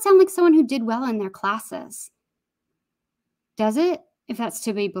does not sound like someone who did well in their classes. Does it? If that's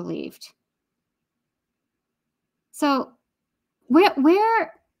to be believed. So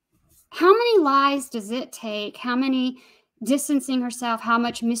how many lies does it take? How many distancing herself? How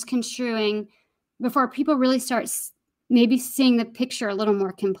much misconstruing before people really start maybe seeing the picture a little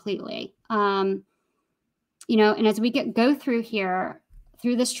more completely? You know, and as we go through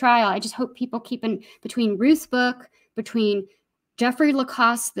this trial, I just hope people keep in between Ruth's book, between Jeffrey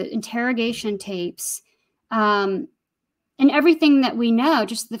Lacoste, the interrogation tapes, and everything that we know,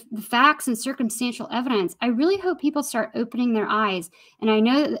 just the facts and circumstantial evidence. I really hope people start opening their eyes. And I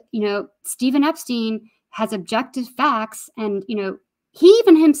know that, you know, Stephen Epstein has objective facts, and, you know, he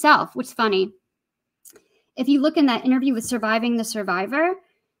even himself, which is funny, if you look in that interview with Surviving the Survivor,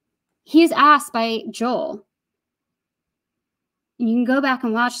 he is asked by Joel, and you can go back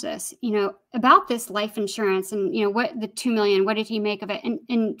and watch this, you know, about this life insurance and, you know, what the $2 million, what did he make of it?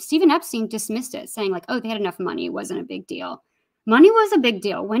 And Stephen Epstein dismissed it, saying like, oh, they had enough money. It wasn't a big deal. Money was a big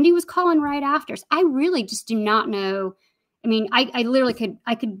deal. Wendy was calling right after. So I really just do not know. I mean, I literally could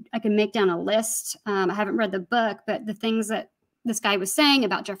make down a list. I haven't read the book, but the things that this guy was saying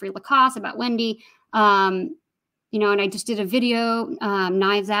about Jeffrey Lacoste, about Wendy, you know, and I just did a video,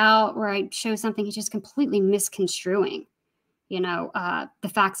 Knives Out, where I show something he's just completely misconstruing, you know, the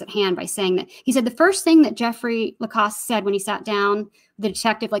facts at hand by saying that he said the first thing that Jeffrey Lacoste said when he sat down with the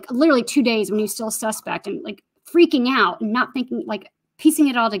detective, like literally 2 days when he was still a suspect and like freaking out and not thinking, like piecing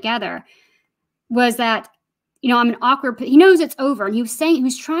it all together, was that, you know, I'm an awkward, he knows it's over. And he was saying, he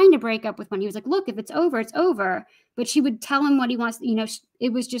was trying to break up with Wendy. He was like, look, if it's over, it's over. But she would tell him what he wants. You know,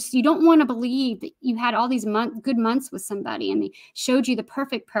 it was just, you don't want to believe that you had all these good months with somebody and they showed you the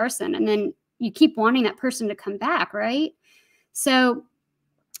perfect person. And then you keep wanting that person to come back, right? So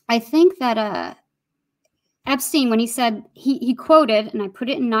I think that Epstein, when he said, he quoted, and I put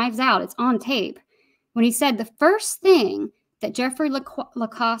it in Knives Out, it's on tape, when he said the first thing that Jeffrey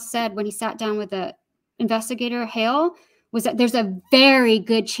Lacoste said when he sat down with the investigator, Hale, was that there's a very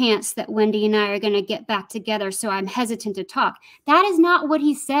good chance that Wendy and I are going to get back together, so I'm hesitant to talk. That is not what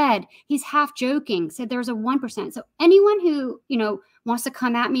he said. He's half joking, said there's a 1%. So anyone who, you know, wants to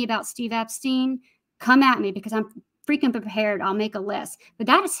come at me about Steve Epstein, come at me, because I'm freaking prepared. I'll make a list. But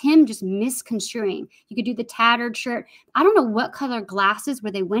that is him just misconstruing. You could do the tattered shirt. I don't know what color glasses, were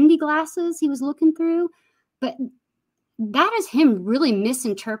they Wendy glasses he was looking through? But that is him really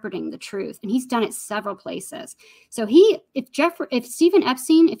misinterpreting the truth. And he's done it several places. So if Stephen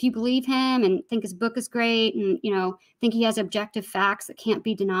Epstein, if you believe him and think his book is great and, you know, think he has objective facts that can't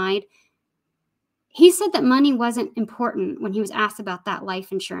be denied, he said that money wasn't important when he was asked about that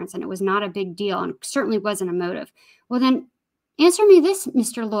life insurance, and it was not a big deal and certainly wasn't a motive. Well, then answer me this,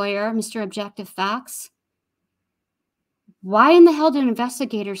 Mr. Lawyer, Mr. Objective Facts. Why in the hell did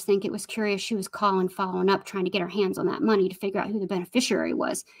investigators think it was curious she was following up, trying to get her hands on that money to figure out who the beneficiary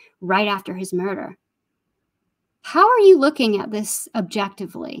was right after his murder? How are you looking at this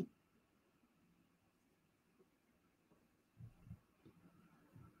objectively?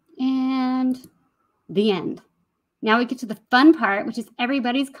 And the end. Now we get to the fun part, which is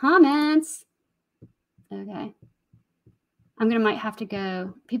everybody's comments. Okay. Might have to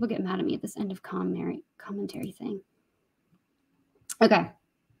go. People get mad at me at this end of commentary thing. Okay.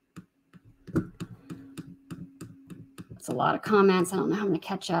 It's a lot of comments. I don't know how I'm going to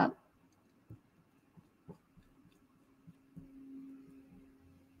catch up.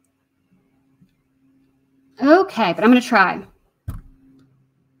 Okay, but I'm going to try.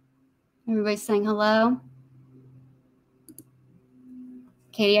 Everybody's saying hello.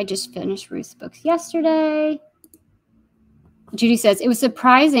 Katie, I just finished Ruth's books yesterday. Judy says, it was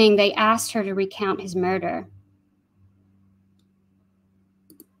surprising they asked her to recount his murder.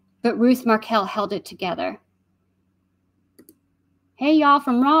 But Ruth Markel held it together. Hey, y'all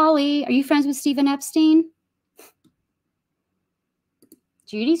from Raleigh. Are you friends with Stephen Epstein?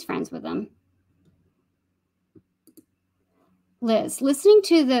 Judy's friends with him. Liz, listening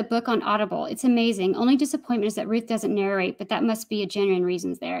to the book on Audible, it's amazing. Only disappointment is that Ruth doesn't narrate, but that must be a genuine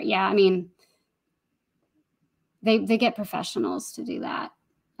reasons there. Yeah, I mean, they get professionals to do that.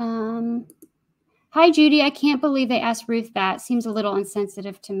 Hi, Judy. I can't believe they asked Ruth that. Seems a little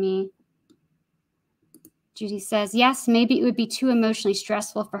insensitive to me. Judy says, yes, maybe it would be too emotionally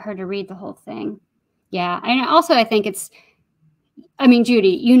stressful for her to read the whole thing. Yeah. And also, I think it's, I mean, Judy,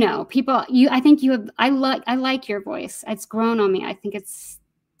 you know, people, I think you have, I like your voice. It's grown on me. I think it's,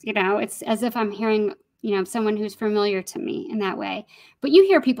 you know, it's as if I'm hearing, you know, someone who's familiar to me in that way. But you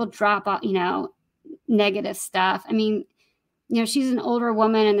hear people drop out, you know, negative stuff. I mean, you know, she's an older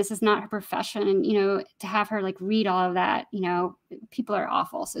woman and this is not her profession. And, you know, to have her like read all of that, you know, people are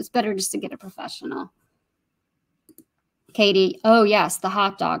awful. So it's better just to get a professional. Katie, oh yes, the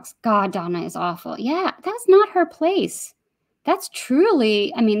hot dogs. God, Donna is awful. Yeah, that's not her place. That's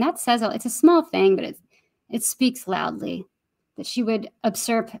truly, I mean, that says, it's a small thing, but it speaks loudly that she would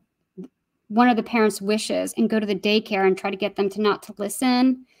usurp one of the parents' wishes and go to the daycare and try to get them to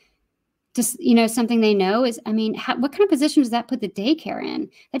listen. Just, something they know is, I mean, what kind of position does that put the daycare in?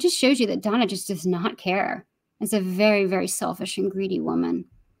 That just shows you that Donna just does not care. It's a very, very selfish and greedy woman.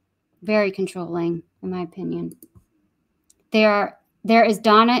 Very controlling, in my opinion. There is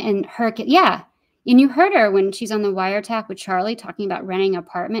Donna and her kid. Yeah. And you heard her when she's on the wiretap with Charlie talking about renting an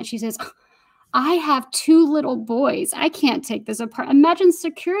apartment. She says, I have 2 little boys. I can't take this apart. Imagine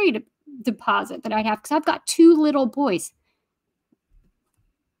security deposit that I'd have because I've got 2 little boys.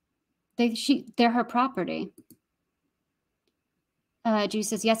 They're her property. Judy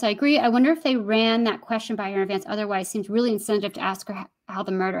says, yes, I agree. I wonder if they ran that question by her in advance. Otherwise, it seems really insensitive to ask her how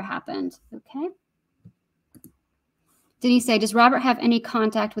the murder happened. Okay. Denise say, does Robert have any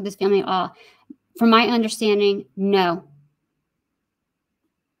contact with his family at all? From my understanding, no.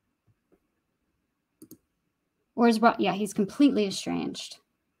 Or is Rob, yeah, he's completely estranged.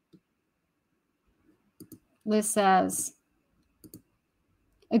 Liz says,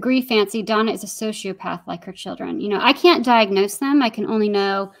 agree, Fancy. Donna is a sociopath like her children. I can't diagnose them. I can only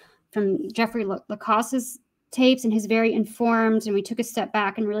know from Jeffrey Lacosse's tapes and his very informed, and we took a step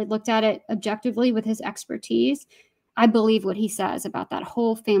back and really looked at it objectively with his expertise. I believe what he says about that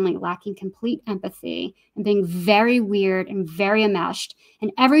whole family lacking complete empathy and being very weird and very enmeshed.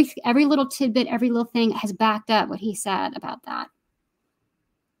 And every little tidbit, every little thing has backed up what he said about that.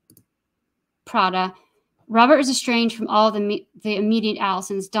 Prada. Robert is estranged from all the immediate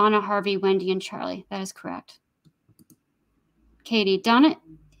Allisons, Donna, Harvey, Wendy, and Charlie. That is correct. Katie. Donna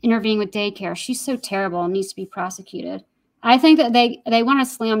intervening with daycare. She's so terrible and needs to be prosecuted. I think that they want to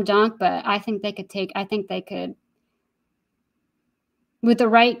slam dunk, but I think they could with the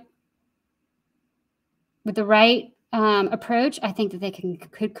right approach, I think that they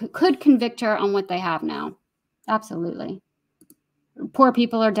could convict her on what they have now. Absolutely. Poor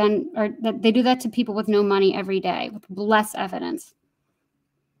people they do that to people with no money every day with less evidence.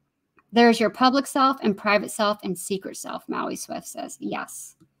 There's your public self and private self and secret self, Maui Swift says.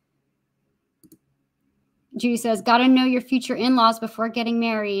 Yes. Judy says, got to know your future in-laws before getting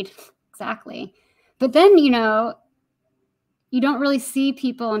married. Exactly. But then, you don't really see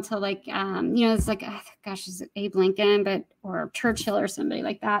people until it's like, oh, gosh, is it Abe Lincoln, or Churchill or somebody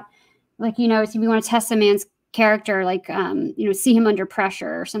like that. Like, if you want to test a man's character, see him under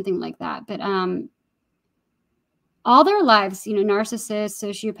pressure or something like that. But all their lives, narcissists,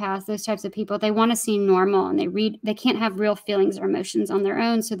 sociopaths, those types of people, they want to seem normal and they can't have real feelings or emotions on their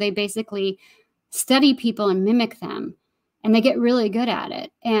own. So they basically study people and mimic them, and they get really good at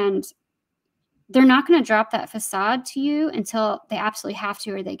it. And they're not going to drop that facade to you until they absolutely have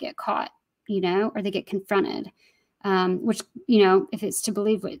to, or they get caught, or they get confronted, which, if it's to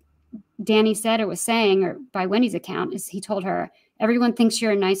believe what Danny said or was saying, or by Wendy's account, is he told her, everyone thinks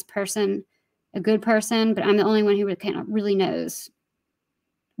you're a nice person, a good person, but I'm the only one who really knows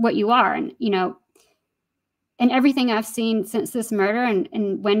what you are. And, and everything I've seen since this murder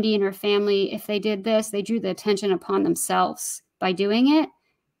and Wendy and her family, if they did this, they drew the attention upon themselves by doing it,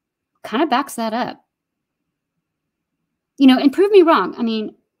 kind of backs that up. And prove me wrong. I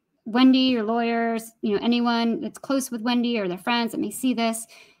mean, Wendy or lawyers, anyone that's close with Wendy or their friends that may see this,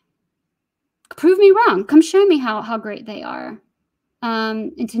 prove me wrong. Come show me how great they are.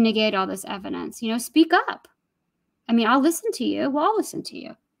 And to negate all this evidence, speak up. I mean, I'll listen to you. We'll all listen to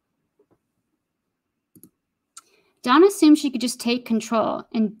you. Donna assumed she could just take control,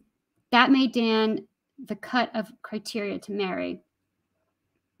 and that made Dan the cut of criteria to marry.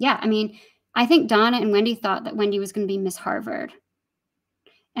 Yeah, I mean, I think Donna and Wendy thought that Wendy was going to be Miss Harvard.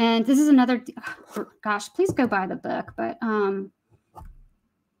 And this is another, gosh, please go buy the book. But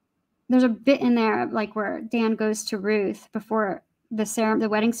there's a bit in there where Dan goes to Ruth before the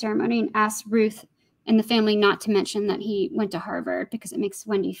wedding ceremony and asks Ruth and the family not to mention that he went to Harvard because it makes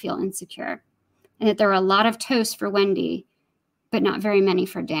Wendy feel insecure. And that there were a lot of toasts for Wendy, but not very many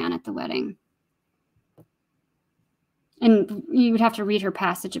for Dan at the wedding. And you would have to read her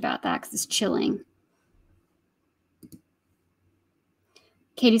passage about that because it's chilling.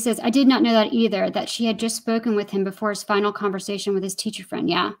 Katie says, I did not know that either, that she had just spoken with him before his final conversation with his teacher friend.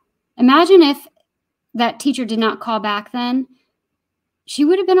 Yeah. Imagine if that teacher did not call back then. She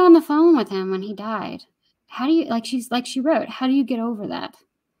would have been on the phone with him when he died. How do you, she wrote, how do you get over that?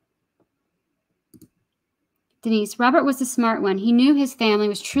 Denise, Robert was the smart one. He knew his family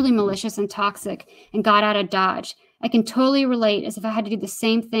was truly malicious and toxic and got out of Dodge. I can totally relate, as if I had to do the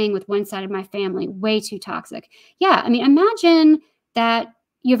same thing with one side of my family. Way too toxic. Yeah, I mean, imagine that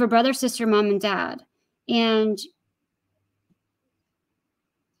you have a brother, sister, mom, and dad, and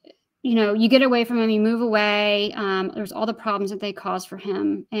you know, you get away from him, you move away. There's all the problems that they caused for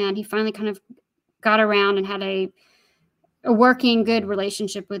him. And he finally kind of got around and had a working, good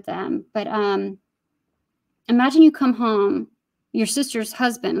relationship with them. But imagine you come home, your sister's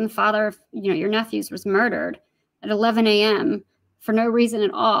husband and the father of, you know, your nephews was murdered at 11 a.m. for no reason at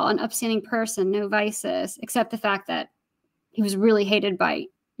all, an upstanding person, no vices, except the fact that he was really hated by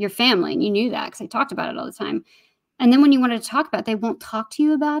your family. And you knew that because they talked about it all the time. And then when you wanted to talk about it, they won't talk to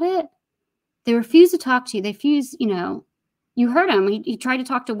you about it. They refuse to talk to you. They refuse, you know, you heard him. He tried to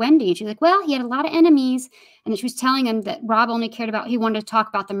talk to Wendy. And she's like, well, he had a lot of enemies. And then she was telling him that Rob only cared about, he wanted to talk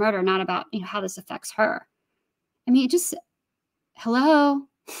about the murder, not about, you know, how this affects her. I mean, it just, hello,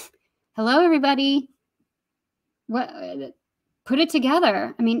 everybody. What, put it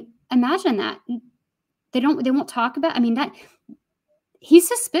together. I mean, imagine that. They won't talk about, I mean, that he's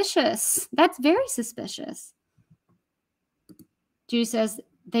suspicious. That's very suspicious. Judy says,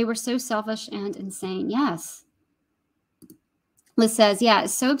 they were so selfish and insane. Yes. Liz says, yeah,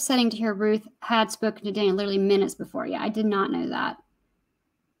 it's so upsetting to hear Ruth had spoken to Daniel literally minutes before. Yeah, I did not know that.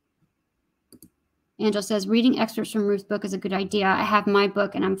 Angela says, reading excerpts from Ruth's book is a good idea. I have my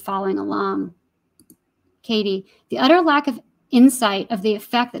book and I'm following along. Katie, the utter lack of insight of the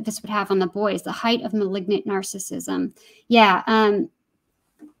effect that this would have on the boys, the height of malignant narcissism. Yeah,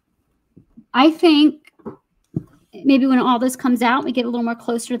 I think maybe when all this comes out, we get a little more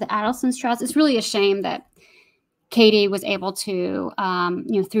closer to the Adelson's trials. It's really a shame that Katie was able to, you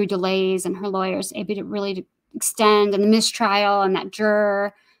know, through delays and her lawyers, able to really extend, and the mistrial and that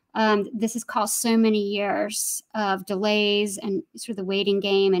juror. This has caused so many years of delays and sort of the waiting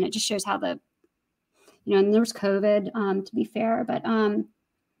game. And it just shows how the, you know, and there was COVID, to be fair, but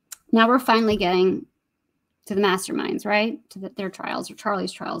now we're finally getting to the masterminds, right? To their trials, or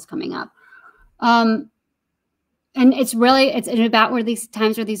Charlie's trials coming up. And it's really, it's about where these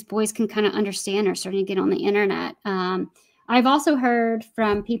times where these boys can kind of understand or starting to get on the internet. I've also heard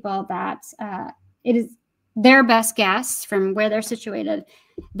from people that it is their best guess from where they're situated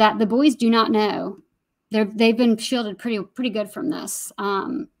that the boys do not know. They've been shielded pretty good from this,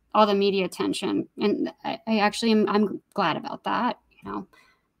 all the media attention. And I actually I'm glad about that. You know,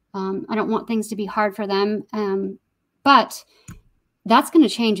 I don't want things to be hard for them, but that's going to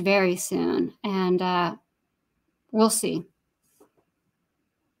change very soon, and we'll see.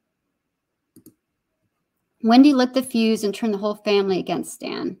 Wendy lit the fuse and turned the whole family against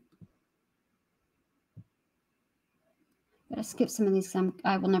Stan. Gotta skip some of these.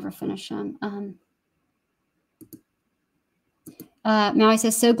 I will never finish them. Maui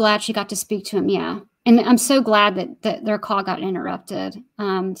says, so glad she got to speak to him. Yeah. And I'm so glad that their call got interrupted.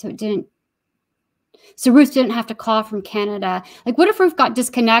 So Ruth didn't have to call from Canada. Like, what if Ruth got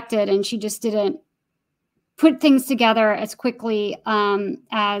disconnected and she just didn't put things together as quickly or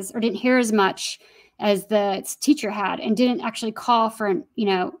didn't hear as much as the teacher had, and didn't actually call for an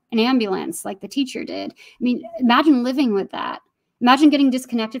ambulance like the teacher did. I mean, imagine living with that. Imagine getting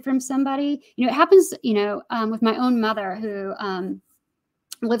disconnected from somebody. You know, it happens, with my own mother, who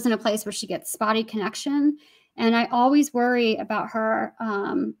lives in a place where she gets spotty connection. And I always worry about her,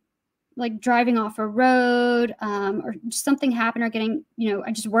 like driving off a road or something happen, or getting,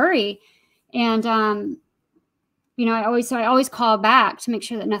 I just worry. And, I always call back to make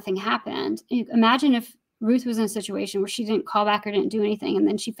sure that nothing happened. Imagine if Ruth was in a situation where she didn't call back or didn't do anything, and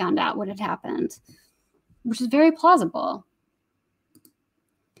then she found out what had happened, which is very plausible.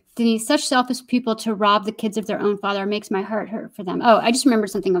 Denise, such selfish people to rob the kids of their own father makes my heart hurt for them. Oh, I just remembered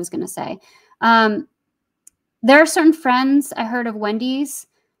something I was going to say. There are certain friends I heard of Wendy's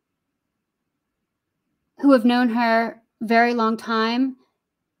who have known her very long time.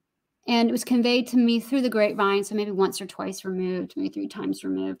 And it was conveyed to me through the grapevine, so maybe once or twice removed, maybe 3 times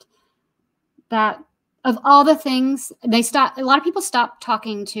removed, that of all the things, a lot of people stopped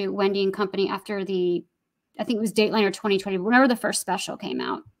talking to Wendy and company after I think it was Dateline or 2020, whenever the first special came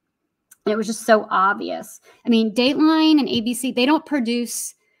out. And it was just so obvious. I mean, Dateline and ABC, they don't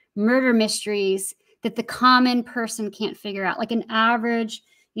produce murder mysteries that the common person can't figure out. Like an average,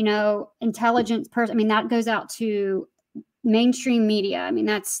 intelligent person. I mean, that goes out to mainstream media. I mean,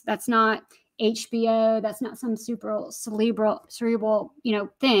 that's not HBO. That's not some super cerebral,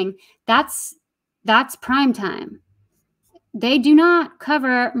 thing. That's prime time. They do not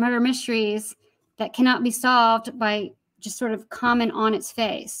cover murder mysteries that cannot be solved by just sort of comment on its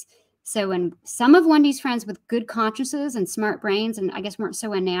face. So when some of Wendy's friends with good consciences and smart brains, and I guess weren't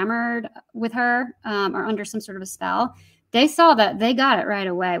so enamored with her or under some sort of a spell, they saw that they got it right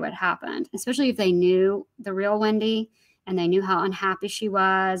away what happened, especially if they knew the real Wendy and they knew how unhappy she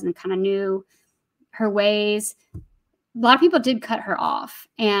was and kind of knew her ways. A lot of people did cut her off.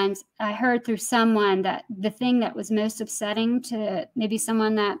 And I heard through someone that the thing that was most upsetting to maybe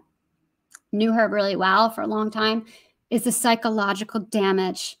someone that knew her really well for a long time is the psychological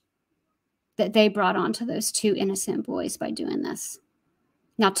damage that they brought onto those two innocent boys by doing this.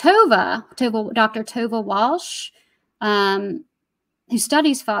 Now, Dr. Tova Walsh, who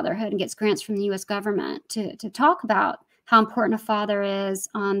studies fatherhood and gets grants from the U.S. government to talk about how important a father is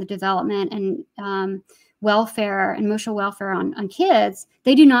on the development and welfare and emotional welfare on kids,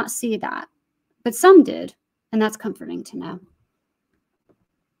 they do not see that. But some did, and that's comforting to know.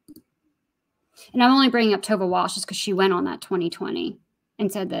 And I'm only bringing up Tova Walsh just because she went on that 2020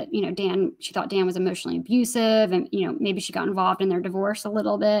 and said that, she thought Dan was emotionally abusive and, maybe she got involved in their divorce a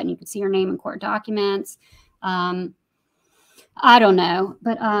little bit and you could see her name in court documents. I don't know,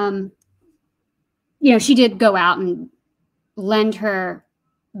 but, she did go out and lend her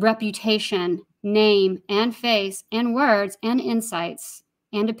reputation, name and face and words and insights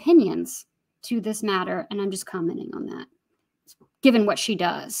and opinions to this matter. And I'm just commenting on that, given what she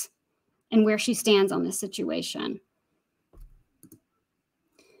does and where she stands on this situation.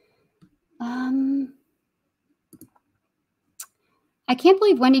 I can't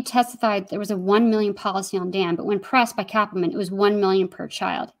believe Wendy testified there was a 1 million policy on Dan, but when pressed by Kappelman, it was 1 million per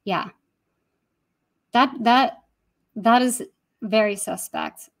child. Yeah. That is very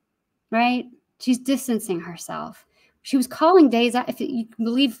suspect, right? She's distancing herself. She was calling days out, if you can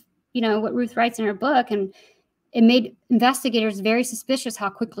believe, what Ruth writes in her book, and it made investigators very suspicious how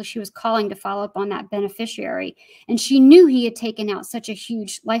quickly she was calling to follow up on that beneficiary. And she knew he had taken out such a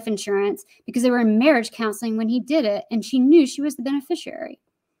huge life insurance because they were in marriage counseling when he did it, and she knew she was the beneficiary.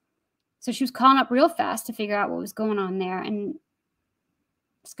 So she was calling up real fast to figure out what was going on there, and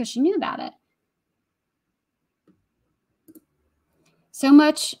it's because she knew about it. So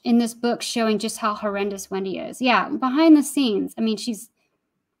much in this book showing just how horrendous Wendy is. Yeah, behind the scenes. I mean, she's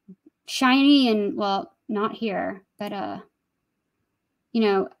shiny and, well, not here, but, I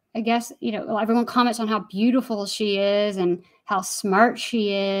guess, everyone comments on how beautiful she is and how smart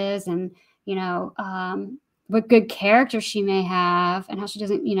she is and, what good character she may have and how she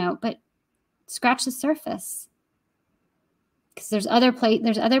doesn't, but scratch the surface. Because there's other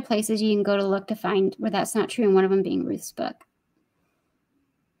places you can go to look to find where that's not true, and one of them being Ruth's book.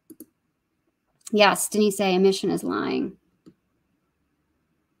 Yes, Denise say omission is lying.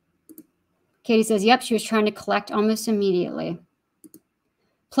 Katie says, yep, she was trying to collect almost immediately.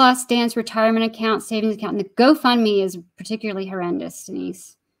 Plus, Dan's retirement account, savings account, and the GoFundMe is particularly horrendous,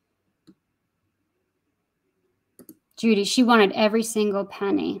 Denise. Judy, she wanted every single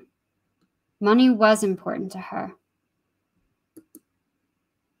penny. Money was important to her.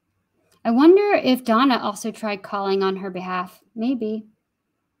 I wonder if Donna also tried calling on her behalf. Maybe.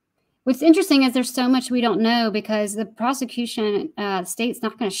 What's interesting is there's so much we don't know because the prosecution state's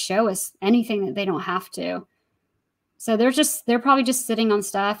not going to show us anything that they don't have to. So they're probably just sitting on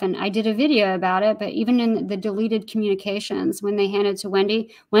stuff. And I did a video about it, but even in the deleted communications, when they handed to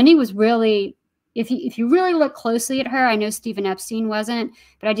Wendy, Wendy was really, if you really look closely at her, I know Stephen Epstein wasn't,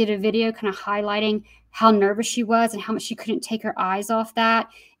 but I did a video kind of highlighting how nervous she was and how much she couldn't take her eyes off that.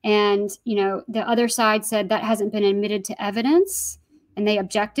 And, the other side said that hasn't been admitted to evidence. And they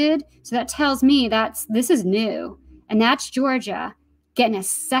objected. So that tells me this is new. And that's Georgia getting a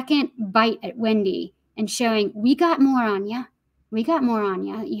second bite at Wendy and showing, we got more on you. We got more on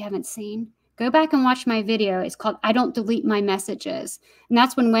you that you haven't seen. Go back and watch my video. It's called I Don't Delete My Messages. And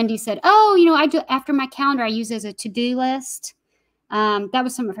that's when Wendy said, oh, after my calendar, I use it as a to-do list. That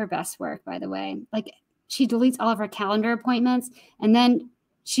was some of her best work, by the way. Like, she deletes all of her calendar appointments. And then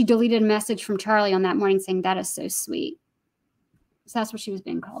she deleted a message from Charlie on that morning saying, that is so sweet. So that's what she was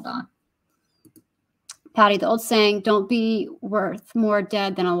being called on. Patty, the old saying, don't be worth more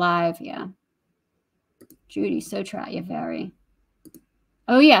dead than alive. Yeah. Judy, so try you very.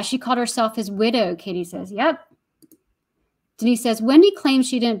 Oh, yeah. She called herself his widow, Katie says. Yep. Denise says, Wendy claims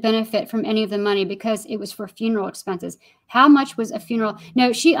she didn't benefit from any of the money because it was for funeral expenses. How much was a funeral?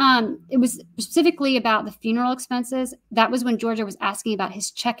 No, it was specifically about the funeral expenses. That was when Georgia was asking about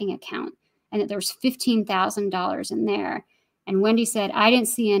his checking account and that there was $15,000 in there. And Wendy said, we didn't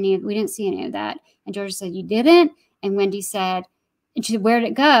see any of that. And Georgia said, you didn't? And Wendy said, and she said, where'd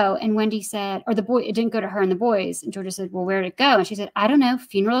it go? And Wendy said, it didn't go to her and the boys. And Georgia said, well, where'd it go? And she said, I don't know,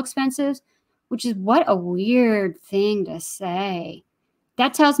 funeral expenses, which is what a weird thing to say.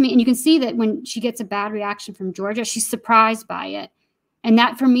 that tells me, and you can see that when she gets a bad reaction from Georgia, she's surprised by it. And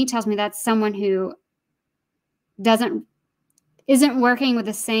that for me tells me that's someone who isn't working with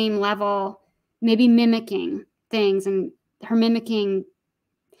the same level, maybe mimicking things, and her mimicking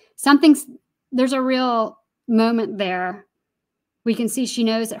something's, there's a real moment there. We can see she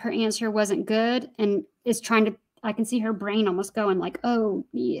knows that her answer wasn't good and is trying to, I can see her brain almost going like, oh,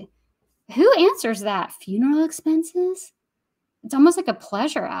 yeah. Who answers that? Funeral expenses? It's almost like a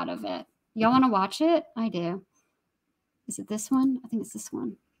pleasure out of it. Y'all want to watch it? I do. Is it this one? I think it's this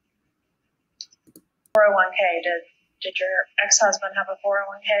one. 401k. Did your ex-husband have a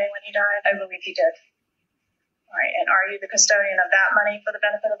 401k when he died? I believe he did. All right. And are you the custodian of that money for the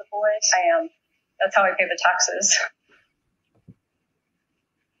benefit of the boys? I am. That's how I pay the taxes.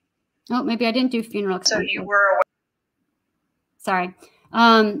 Oh, maybe I didn't do funeral expenses. So you were aware. Sorry.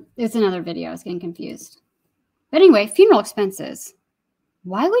 It's another video. I was getting confused. But anyway, funeral expenses.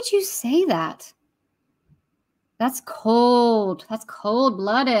 Why would you say that? That's cold. That's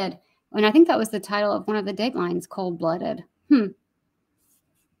cold-blooded. And I think that was the title of one of the Datelines, Cold-Blooded.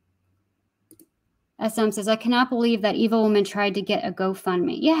 SM says, I cannot believe that evil woman tried to get a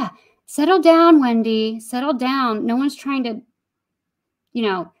GoFundMe. Yeah, settle down, Wendy. Settle down. No one's trying to,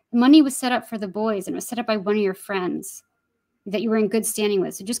 money was set up for the boys, and it was set up by one of your friends that you were in good standing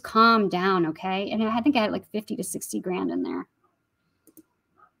with. So just calm down, okay? And I think I had like 50 to 60 grand in there.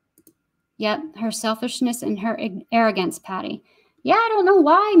 Yep, her selfishness and her arrogance, Patty. Yeah, I don't know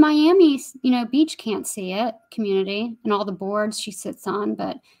why Miami, Beach can't see it, community, and all the boards she sits on,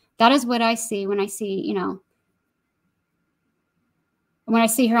 but that is what I see when I see, when I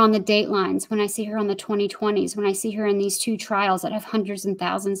see her on the Datelines, when I see her on the 2020s, when I see her in these 2 trials that have hundreds and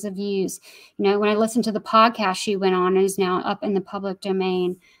thousands of views, when I listen to the podcast she went on and is now up in the public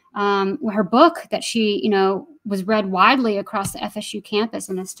domain, her book that she, was read widely across the FSU campus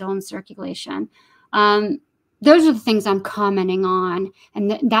and is still in circulation. Those are the things I'm commenting on.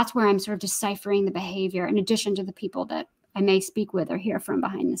 And that's where I'm sort of deciphering the behavior in addition to the people that I may speak with or hear from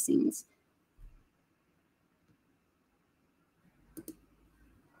behind the scenes.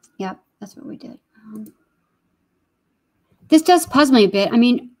 Yep, that's what we did. This does puzzle me a bit. I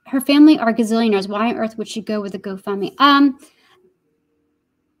mean, her family are gazillionaires. Why on earth would she go with a GoFundMe?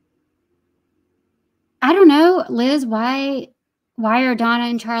 I don't know, Liz, why are Donna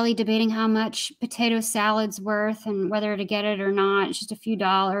and Charlie debating how much potato salad's worth and whether to get it or not? It's just a few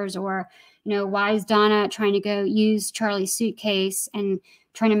dollars. Or, why is Donna trying to go use Charlie's suitcase and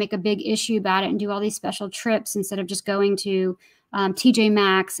trying to make a big issue about it and do all these special trips instead of just going to TJ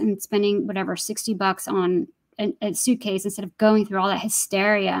Maxx and spending whatever, $60 on a suitcase instead of going through all that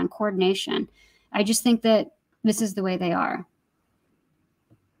hysteria and coordination? I just think that this is the way they are.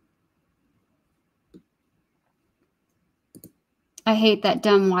 I hate that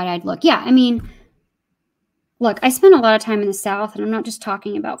dumb wide-eyed look. Yeah, I mean, look, I spent a lot of time in the South, and I'm not just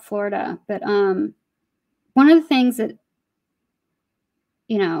talking about Florida, but one of the things that,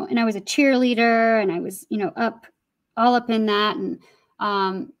 and I was a cheerleader, and I was, all up in that, and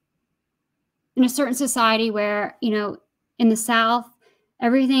in a certain society where, in the South,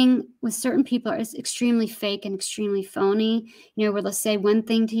 everything with certain people is extremely fake and extremely phony, where they'll say one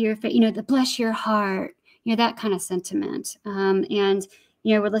thing to your face, the bless your heart, that kind of sentiment. And,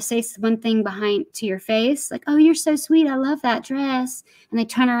 where they'll say one thing behind to your face, like, oh, you're so sweet. I love that dress. And they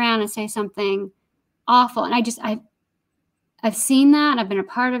turn around and say something awful. And I've seen that. And I've been a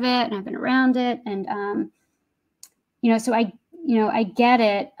part of it and I've been around it. And, so I get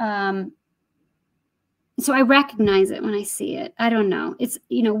it. So I recognize it when I see it. I don't know. It's,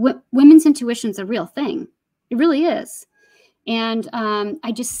 women's intuition is a real thing. It really is. And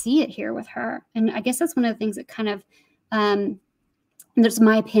I just see it here with her. And I guess that's one of the things that kind of, that's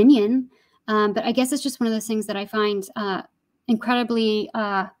my opinion. But I guess it's just one of those things that I find incredibly,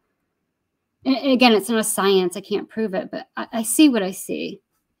 and again, it's not a science. I can't prove it, but I see what I see.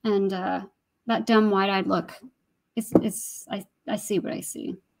 And that dumb wide-eyed look, I see what I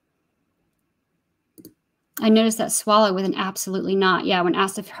see. I noticed that swallow with an absolutely not. Yeah, when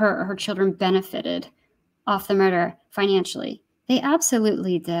asked if her or her children benefited off the murder financially. They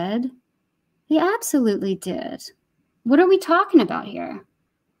absolutely did. They absolutely did. What are we talking about here?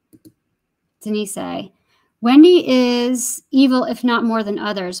 Denise, Wendy is evil, if not more than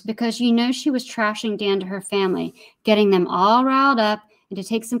others, because she was trashing Dan to her family, getting them all riled up and to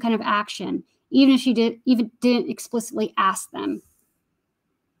take some kind of action, even if she didn't explicitly ask them.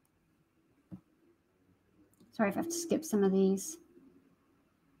 Sorry if I have to skip some of these.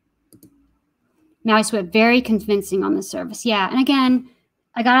 Now I sweat very convincing on the surface. Yeah, and again,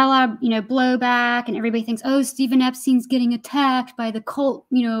 I got a lot of, blowback, and everybody thinks, oh, Stephen Epstein's getting attacked by the cult,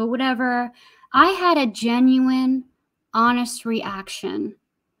 whatever. I had a genuine, honest reaction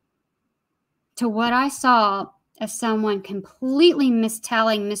to what I saw as someone completely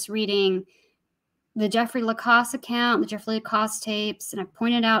misreading the Jeffrey Lacoste account, the Jeffrey Lacoste tapes, and I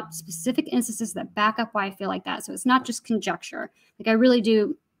pointed out specific instances that back up why I feel like that. So it's not just conjecture. Like, I really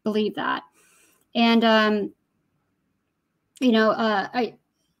do believe that. And,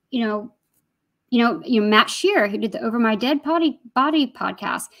 Matt Shearer, who did the Over My Dead Body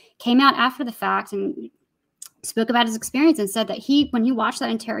podcast, came out after the fact and spoke about his experience and said that when he watched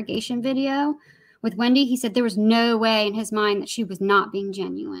that interrogation video with Wendy, he said there was no way in his mind that she was not being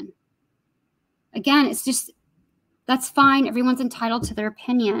genuine. Again, it's just, that's fine. Everyone's entitled to their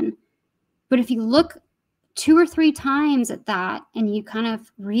opinion. But if you look 2 or 3 times at that and you kind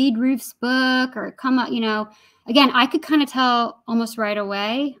of read Ruth's book or come up, again, I could kind of tell almost right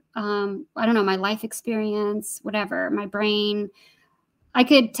away. I don't know, my life experience, whatever, my brain, I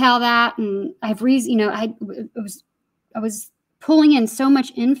could tell that. And I've reason, I was pulling in so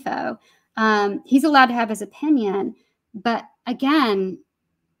much info. He's allowed to have his opinion, but again,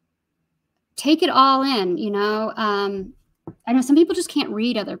 take it all in, I know some people just can't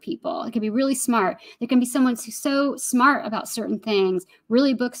read other people. It can be really smart. There can be someone who's so smart about certain things,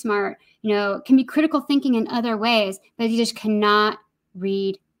 really book smart, can be critical thinking in other ways, but you just cannot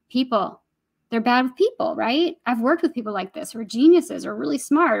read people. They're bad with people, right? I've worked with people like this who are geniuses or really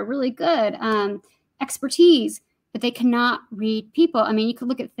smart or really good, expertise, but they cannot read people. I mean, you could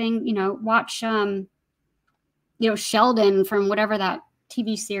look at things, watch, Sheldon from whatever that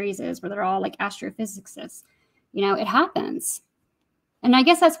TV series is where they're all like astrophysicists. It happens. And I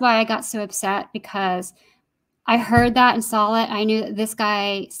guess that's why I got so upset, because I heard that and saw it. I knew that this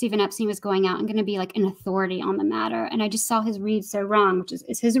guy, Stephen Epstein, was going out and going to be like an authority on the matter. And I just saw his read so wrong, which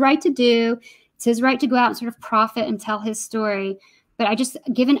is his right to do. It's his right to go out and sort of profit and tell his story. But I just,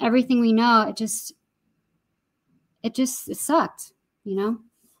 given everything we know, it sucked,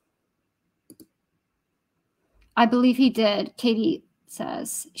 I believe he did. Katie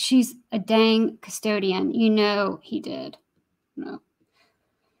says she's a dang custodian. He did. No.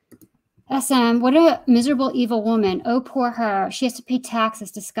 SM, what a miserable, evil woman. Oh, poor her. She has to pay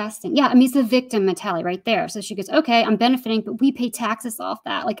taxes. Disgusting. Yeah, I mean, it's the victim mentality right there. So she goes, okay, I'm benefiting, but we pay taxes off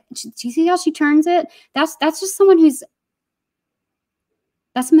that. Like, do you see how she turns it? That's just someone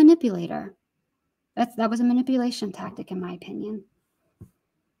that's a manipulator. That was a manipulation tactic, in my opinion.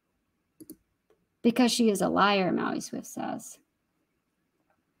 Because she is a liar, Maui Swift says.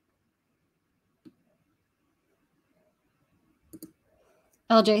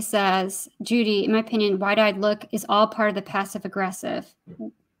 LJ says, Judy, in my opinion, wide-eyed look is all part of the passive-aggressive.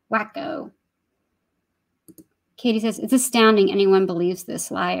 Wacko. Katie says, it's astounding anyone believes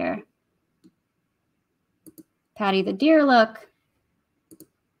this liar. Patty, the deer look.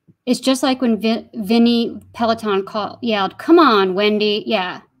 It's just like when Vinny Peloton yelled, come on, Wendy.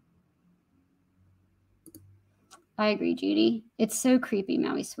 Yeah. I agree, Judy. It's so creepy,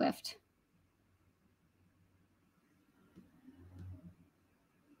 Maui Swift.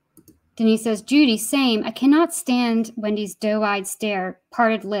 Denise says, Judy, same. I cannot stand Wendy's doe-eyed stare,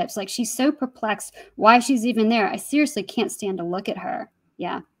 parted lips. Like, she's so perplexed why she's even there. I seriously can't stand to look at her.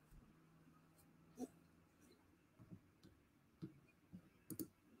 Yeah.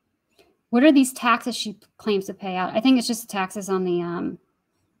 What are these taxes she claims to pay out? I think it's just taxes on the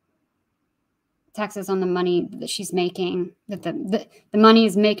money that she's making. That the money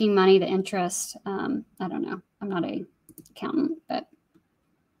is making money, the interest. I don't know. I'm not an accountant, but.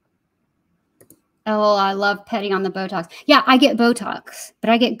 Oh, I love petting on the Botox. Yeah, I get Botox, but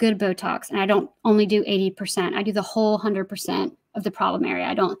I get good Botox, and I don't only do 80%. I do the whole 100% of the problem area.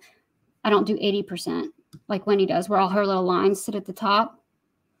 I don't do 80% like Wendy does, where all her little lines sit at the top.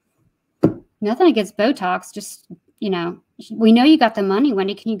 Nothing against Botox, just, we know you got the money,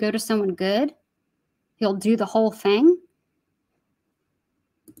 Wendy. Can you go to someone good? He'll do the whole thing.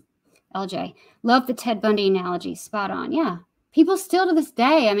 LJ, love the Ted Bundy analogy. Spot on. Yeah. People still to this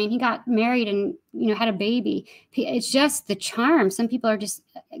day, I mean, he got married and, had a baby. It's just the charm. Some people are just,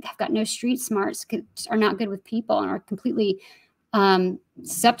 have got no street smarts, are not good with people, and are completely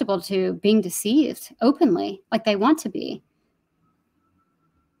susceptible to being deceived openly, like they want to be.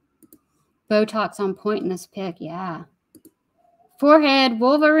 Botox on point in this pic, yeah. Forehead,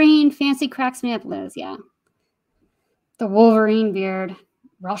 Wolverine, fancy cracks me up, Liz, yeah. The Wolverine beard,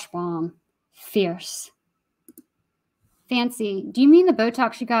 Rush Bomb, fierce. Fancy. Do you mean the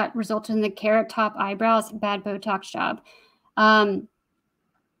Botox she got resulted in the carrot top eyebrows? Bad Botox job. I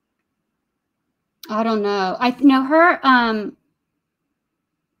don't know. I know her.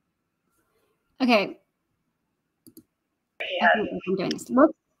 Okay. He had I'm doing this.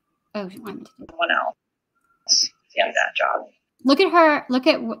 Look. Oh, she wanted me to do someone else do that job. Look at her. Look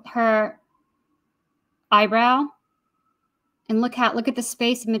at her eyebrow, and look at the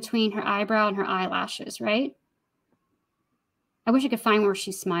space in between her eyebrow and her eyelashes. Right. I wish I could find where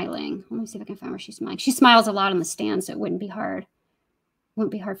she's smiling. Let me see if I can find where she's smiling. She smiles a lot on the stand, so it wouldn't be hard. It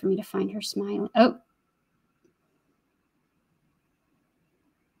wouldn't be hard for me to find her smiling. Oh.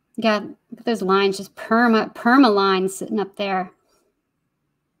 Yeah, look at those lines, just perma lines sitting up there.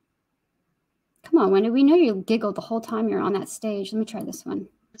 Come on, Wendy, we know you giggled the whole time you're on that stage. Let me try this one.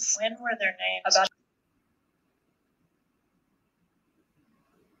 When were their names?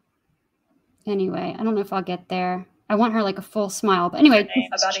 Anyway, I don't know if I'll get there. I want her like a full smile, but anyway.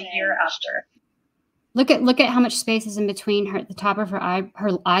 About a year after. Look at how much space is in between her, the top of her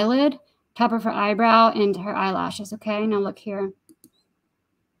eyelid, top of her eyebrow, and her eyelashes. Okay, now look here.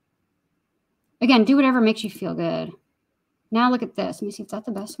 Again, do whatever makes you feel good. Now look at this. Let me see if that's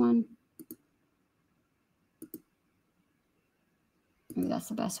the best one. Maybe that's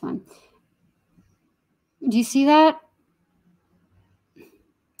the best one. Do you see that?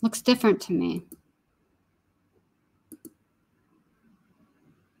 Looks different to me.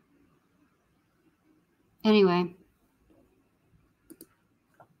 Anyway.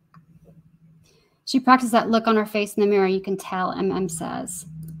 She practiced that look on her face in the mirror. You can tell, MM says.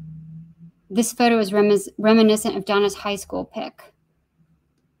 This photo is reminiscent of Donna's high school pic.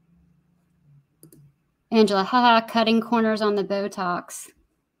 Angela, haha, cutting corners on the Botox.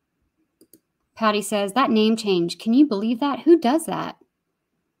 Patty says, that name change. Can you believe that? Who does that?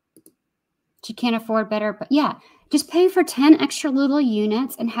 She can't afford better, but yeah, just pay for 10 extra little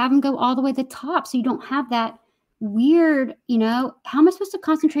units and have them go all the way to the top so you don't have that weird, you know, how am I supposed to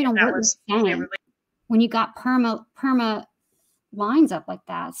concentrate on what you're saying when you got perma lines up like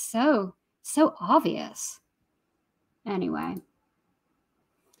that? So obvious. Anyway.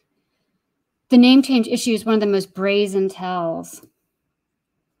 The name change issue is one of the most brazen tells.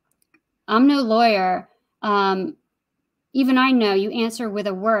 I'm no lawyer. Even I know you answer with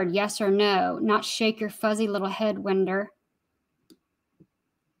a word, yes or no, not shake your fuzzy little head, Winder.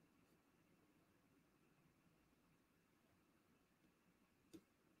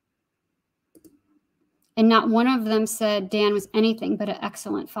 And not one of them said Dan was anything but an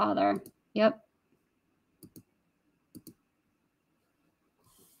excellent father. Yep.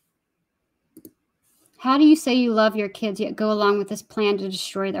 How do you say you love your kids yet go along with this plan to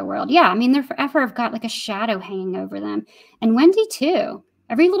destroy their world? Yeah, I mean, they're forever have got like a shadow hanging over them. And Wendy too.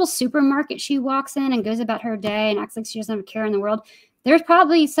 Every little supermarket she walks in and goes about her day and acts like she doesn't have a care in the world, there's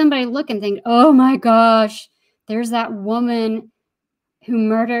probably somebody looking thinking, oh my gosh, there's that woman who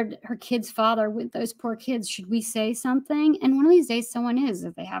murdered her kid's father with those poor kids. Should we say something? And one of these days someone is,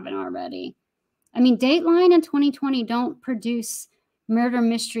 if they haven't already. I mean, Dateline in 2020 don't produce murder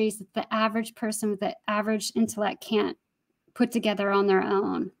mysteries that the average person with the average intellect can't put together on their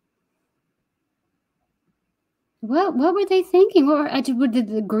own. What were they thinking? Did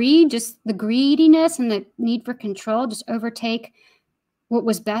the greed, just the greediness and the need for control just overtake what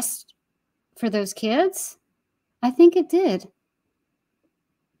was best for those kids? I think it did.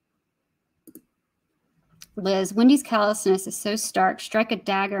 Liz, Wendy's callousness is so stark. Strike a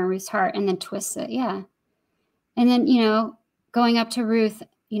dagger in Ruth's heart and then twist it. Yeah. And then, you know, going up to Ruth,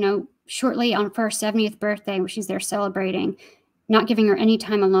 you know, shortly on her 70th birthday, where she's there celebrating, not giving her any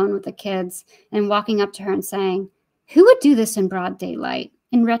time alone with the kids, and walking up to her and saying, who would do this in broad daylight?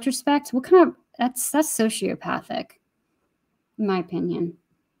 In retrospect, what kind of, that's sociopathic, in my opinion.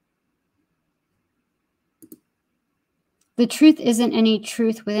 The truth isn't any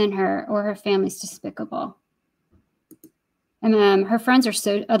truth within her, or her family's despicable. And her friends are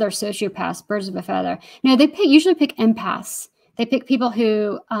other sociopaths, birds of a feather. No, they usually pick empaths. They pick people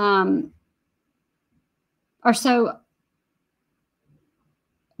who are so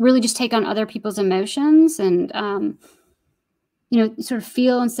really just take on other people's emotions and, you know, sort of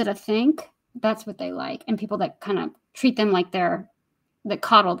feel instead of think. That's what they like. And people that kind of treat them like that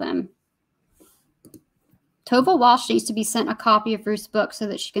coddle them. Tova Walsh needs to be sent a copy of Ruth's book so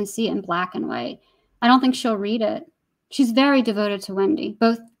that she can see it in black and white. I don't think she'll read it. She's very devoted to Wendy,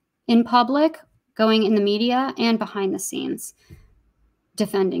 both in public, going in the media, and behind the scenes,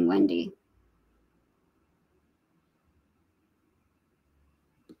 defending Wendy.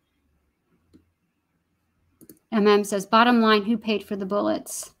 MM says, bottom line, who paid for the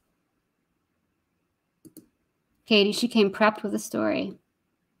bullets? Katie, she came prepped with a story.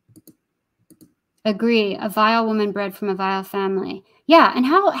 Agree, a vile woman bred from a vile family. Yeah, and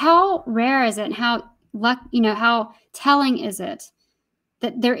how rare is it, and how telling is it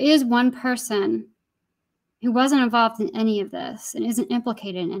that there is one person who wasn't involved in any of this and isn't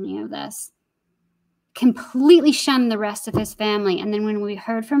implicated in any of this, completely shunned the rest of his family. And then when we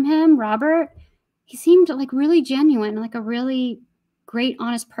heard from him, Robert, he seemed like really genuine, like a really great,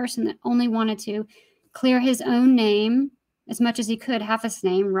 honest person that only wanted to clear his own name as much as he could, half his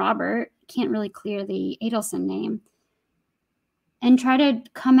name, Robert, can't really clear the Adelson name, and try to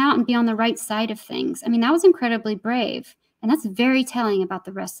come out and be on the right side of things. I mean, that was incredibly brave. And that's very telling about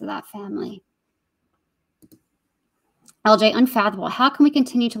the rest of that family. LJ, unfathomable. How can we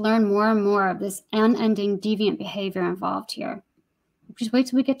continue to learn more and more of this unending deviant behavior involved here? Just wait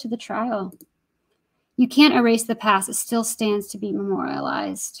till we get to the trial. You can't erase the past. It still stands to be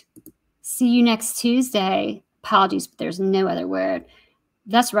memorialized. See you next Tuesday. Apologies, but there's no other word.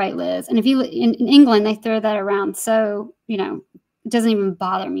 That's right, Liz. And if you in England, they throw that around. So, you know, it doesn't even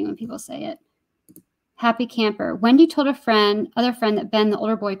bother me when people say it. Happy camper. Wendy told a other friend that Ben, the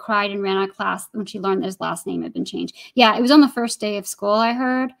older boy, cried and ran out of class when she learned that his last name had been changed. Yeah, it was on the first day of school, I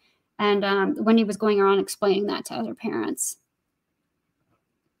heard. And Wendy was going around explaining that to other parents.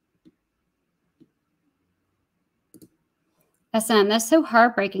 SM, that's so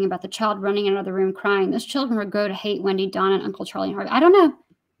heartbreaking about the child running into the room crying. Those children would grow to hate Wendy, Donna, and Uncle Charlie and Harvey. I don't know.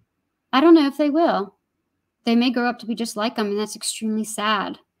 I don't know if they will. They may grow up to be just like them, and that's extremely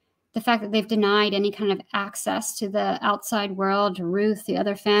sad. The fact that they've denied any kind of access to the outside world, to Ruth, the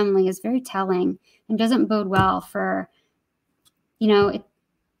other family, is very telling and doesn't bode well for, you know,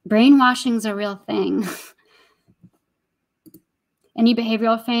 brainwashing's a real thing. Any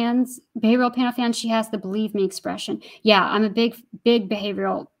behavioral panel fans, she has the believe me expression. Yeah, I'm a big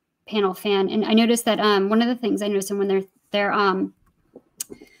behavioral panel fan. And I noticed that one of the things I noticed when they're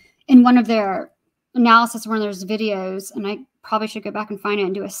in one of their analysis, when there's videos, and I probably should go back and find it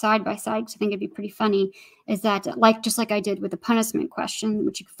and do a side-by-side because I think it'd be pretty funny, is that just like I did with the punishment question,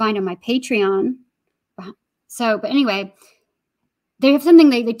 which you can find on my Patreon. So, but anyway, they have something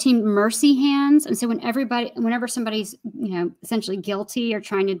they team mercy hands. And so whenever somebody's, you know, essentially guilty or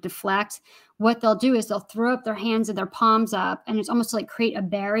trying to deflect, what they'll do is they'll throw up their hands and their palms up, and it's almost like create a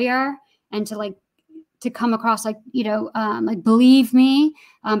barrier and to come across like, you know, like believe me,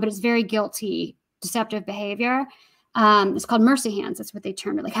 but it's very guilty, deceptive behavior. It's called mercy hands. That's what they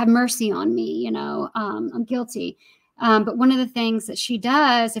term it. Like, have mercy on me, you know, I'm guilty. But one of the things that she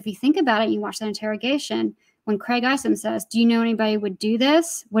does, if you think about it, you watch that interrogation, when Craig Isom says, do you know anybody who would do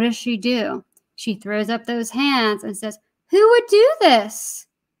this? What does she do? She throws up those hands and says, who would do this?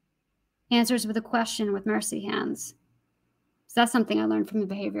 Answers with a question with mercy hands. So that's something I learned from the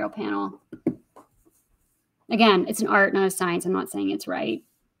behavioral panel. Again, it's an art, not a science. I'm not saying it's right.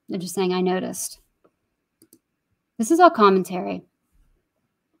 I'm just saying I noticed. This is all commentary.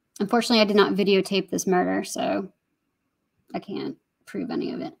 Unfortunately, I did not videotape this murder, so I can't prove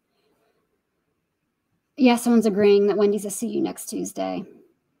any of it. Yeah, someone's agreeing that Wendy's a see you next Tuesday.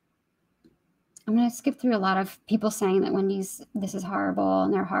 I'm going to skip through a lot of people saying that Wendy's, this is horrible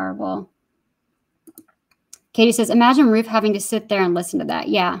and they're horrible. Katie says, imagine Ruth having to sit there and listen to that.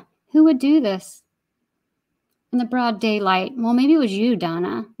 Yeah, who would do this? In the broad daylight. Well, maybe it was you,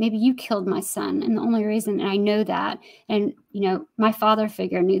 Donna. Maybe you killed my son. And the only reason, and I know that, and, you know, my father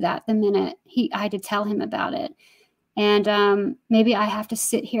figure knew that the minute I had to tell him about it. And maybe I have to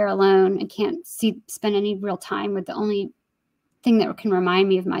sit here alone and can't spend any real time with the only thing that can remind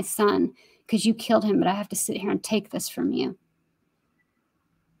me of my son, because you killed him, but I have to sit here and take this from you.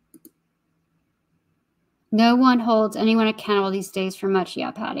 No one holds anyone accountable these days for much.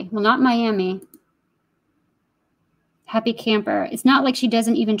 Yeah, Patty. Well, not Miami. Happy camper. It's not like she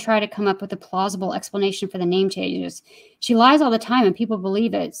doesn't even try to come up with a plausible explanation for the name changes. She lies all the time and people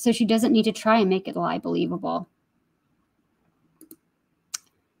believe it, so she doesn't need to try and make it lie believable.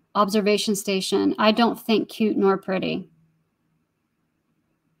 Observation station. I don't think cute nor pretty.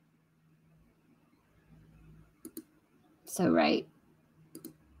 So right.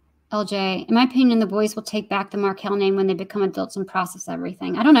 LJ, in my opinion, the boys will take back the Markel name when they become adults and process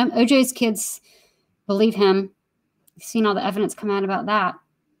everything. I don't know. OJ's kids believe him. You've seen all the evidence come out about that.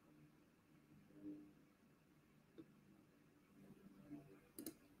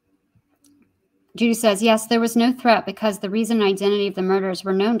 Judy says, yes, there was no threat because the reason and identity of the murderers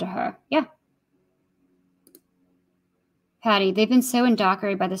were known to her. Yeah. Patty, they've been so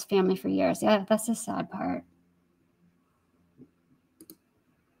indoctrinated by this family for years. Yeah, that's the sad part.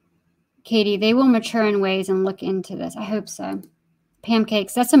 Katie, they will mature in ways and look into this. I hope so.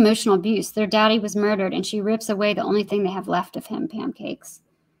 Pancakes, that's emotional abuse. Their daddy was murdered, and she rips away the only thing they have left of him, Pancakes.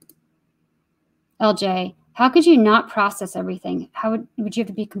 LJ, how could you not process everything? How would you have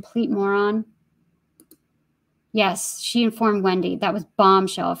to be a complete moron? Yes, she informed Wendy. That was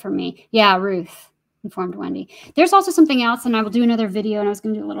bombshell for me. Yeah, Ruth informed Wendy. There's also something else, and I will do another video, and I was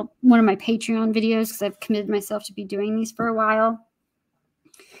going to do one of my Patreon videos because I've committed myself to be doing these for a while.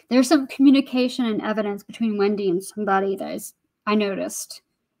 There's some communication and evidence between Wendy and somebody that I noticed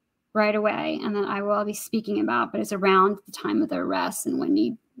right away, and then I will be speaking about, but it's around the time of the arrest and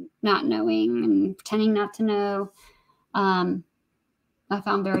Wendy not knowing and pretending not to know. I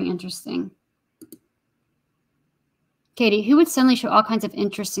found very interesting. Katie, who would suddenly show all kinds of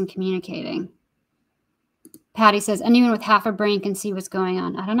interest in communicating? Patty says, anyone with half a brain can see what's going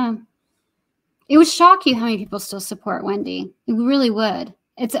on. I don't know. It would shock you how many people still support Wendy. It really would.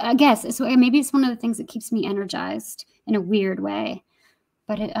 I guess maybe it's one of the things that keeps me energized in a weird way.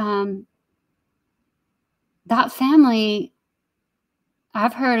 But that family,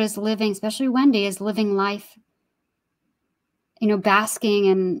 I've heard, is living, especially Wendy, is living life, basking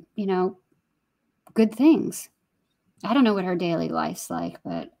in, good things. I don't know what her daily life's like,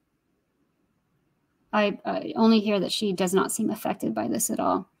 but I only hear that she does not seem affected by this at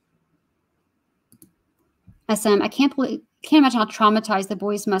all. SM, I can't imagine how traumatized the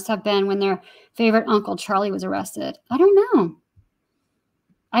boys must have been when their favorite uncle Charlie was arrested. I don't know.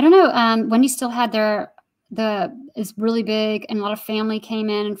 Wendy still had is really big, and a lot of family came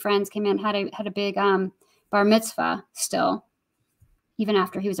in and friends came in, had a big bar mitzvah still, even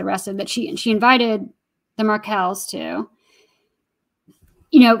after he was arrested, that she invited the Markel'S to.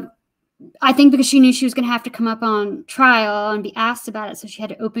 I think because she knew she was going to have to come up on trial and be asked about it, so she had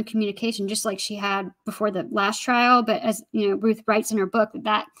to open communication, just like she had before the last trial. But as Ruth writes in her book,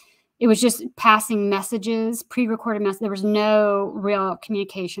 that it was just passing messages, pre-recorded messages. There was no real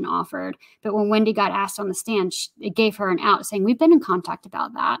communication offered. But when Wendy got asked on the stand, it gave her an out, saying, "We've been in contact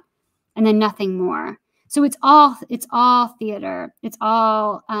about that," and then nothing more. So it's all theater. It's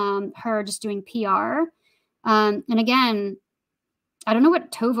all her just doing PR. And again, I don't know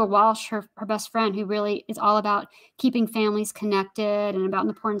what Tova Walsh, her best friend, who really is all about keeping families connected and about the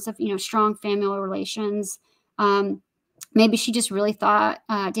importance of, strong familial relations. Maybe she just really thought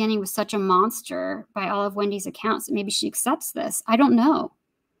Danny was such a monster by all of Wendy's accounts that maybe she accepts this. I don't know.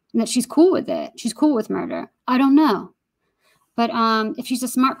 And that she's cool with it. She's cool with murder. I don't know. But if she's a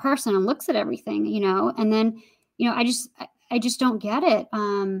smart person and looks at everything, and then, I just don't get it.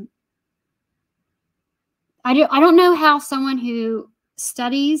 I don't know how someone who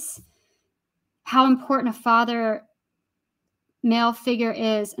studies how important a male figure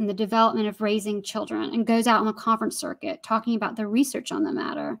is in the development of raising children and goes out on a conference circuit talking about the research on the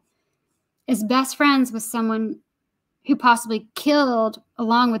matter is best friends with someone who possibly killed,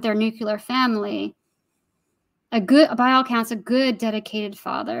 along with their nuclear family, by all accounts, a good, dedicated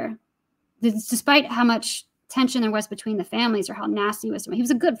father. Despite how much tension there was between the families or how nasty he was to him, he was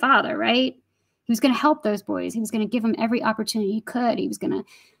a good father, right? He was going to help those boys. He was going to give them every opportunity he could.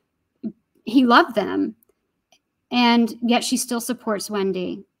 He loved them. And yet she still supports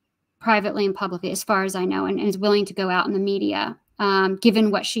Wendy privately and publicly, as far as I know, and is willing to go out in the media,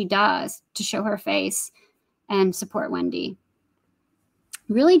 given what she does, to show her face and support Wendy.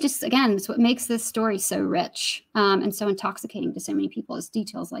 Really just, again, it's what makes this story so rich and so intoxicating to so many people, is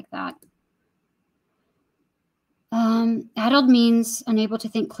details like that. Addled means unable to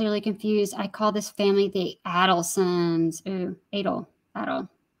think clearly, confused. I call this family the Adelsons. Ooh, Adel.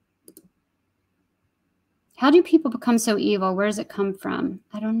 How do people become so evil? Where does it come from?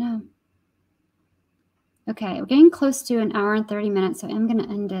 I don't know. Okay, we're getting close to an hour and 30 minutes, so I'm going to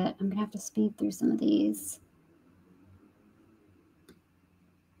end it. I'm going to have to speed through some of these.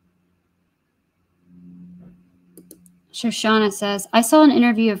 Shoshana says, I saw an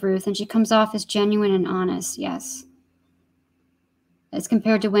interview of Ruth, and she comes off as genuine and honest. Yes. As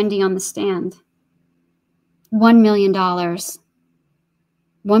compared to Wendy on the stand. $1 million. $1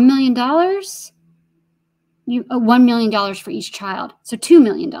 million? $1 million for each child. So $2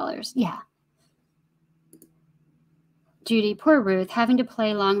 million. Yeah. Judy, poor Ruth, having to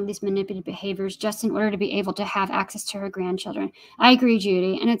play along with these manipulative behaviors just in order to be able to have access to her grandchildren. I agree,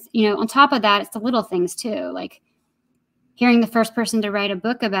 Judy. And it's, on top of that, it's the little things too. Like hearing the first person to write a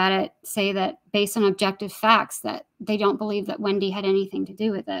book about it say that based on objective facts that they don't believe that Wendy had anything to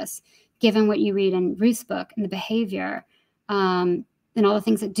do with this, given what you read in Ruth's book and the behavior and all the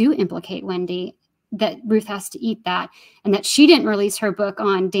things that do implicate Wendy, that Ruth has to eat that, and that she didn't release her book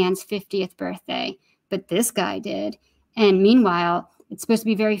on Dan's 50th birthday, but this guy did. And meanwhile, it's supposed to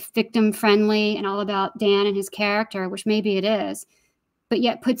be very victim friendly and all about Dan and his character, which maybe it is, but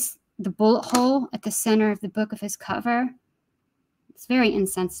yet puts the bullet hole at the center of the book of his cover. It's very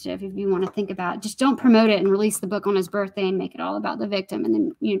insensitive if you want to think about it. Just don't promote it and release the book on his birthday and make it all about the victim and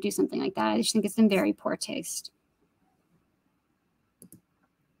then, do something like that. I just think it's in very poor taste.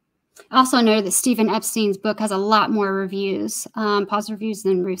 I also noted that Stephen Epstein's book has a lot more reviews, positive reviews,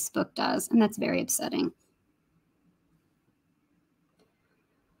 than Ruth's book does, and that's very upsetting.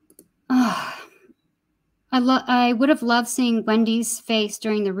 I would have loved seeing Wendy's face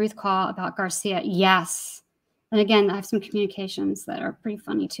during the Ruth call about Garcia. Yes. And again, I have some communications that are pretty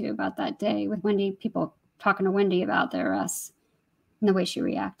funny too about that day with Wendy, people talking to Wendy about their arrests and the way she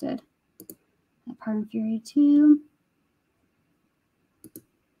reacted. That part infuriated too.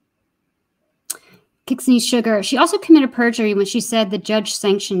 Kixney Sugar. She also committed perjury when she said the judge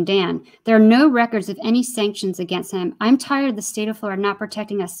sanctioned Dan. There are no records of any sanctions against him. I'm tired of the state of Florida not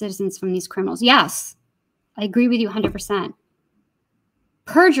protecting us citizens from these criminals. Yes, I agree with you 100%.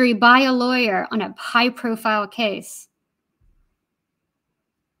 Perjury by a lawyer on a high-profile case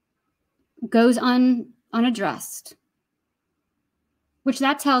goes unaddressed, which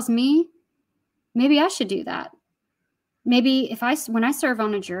that tells me maybe I should do that. Maybe when I serve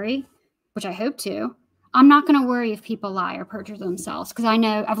on a jury, which I hope to, I'm not going to worry if people lie or perjure themselves, because I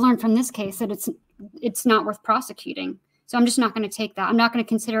know I've learned from this case that it's not worth prosecuting. So I'm just not going to take that. I'm not going to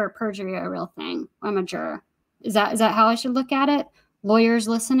consider perjury a real thing. I'm a juror. Is that how I should look at it? Lawyers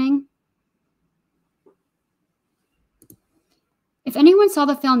listening? If anyone saw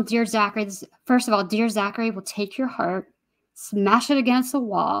the film Dear Zachary, first of all, Dear Zachary will take your heart, smash it against the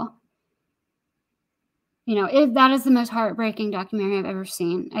wall. You know, that is the most heartbreaking documentary I've ever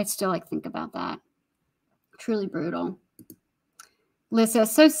seen. I still think about that. Truly brutal. Lisa,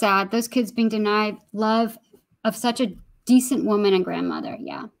 so sad. Those kids being denied love of such a decent woman and grandmother.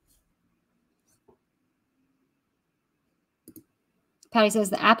 Yeah. Patty says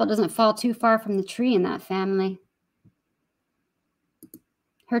the apple doesn't fall too far from the tree in that family.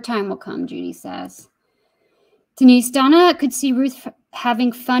 Her time will come, Judy says. Denise, Donna could see Ruth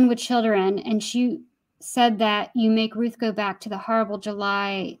having fun with children, and she said that you make Ruth go back to the horrible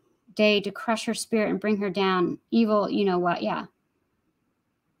July day to crush her spirit and bring her down. Evil, you know what? Yeah.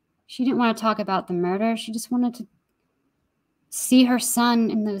 She didn't want to talk about the murder. She just wanted to see her son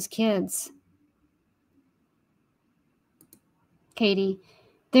and those kids. Katie,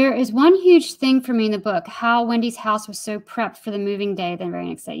 there is one huge thing for me in the book, how Wendy's house was so prepped for the moving day the very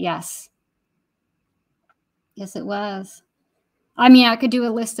next day. Yes. Yes, it was. I mean, I could do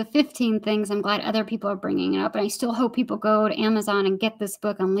a list of 15 things. I'm glad other people are bringing it up, and I still hope people go to Amazon and get this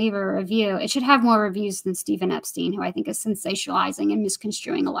book and leave a review. It should have more reviews than Stephen Epstein, who I think is sensationalizing and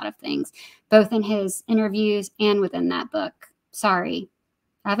misconstruing a lot of things, both in his interviews and within that book. Sorry.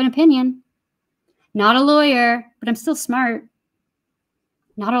 I have an opinion. Not a lawyer, but I'm still smart.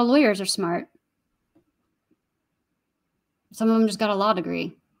 Not all lawyers are smart. Some of them just got a law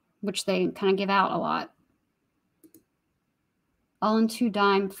degree, which they kind of give out a lot. All in two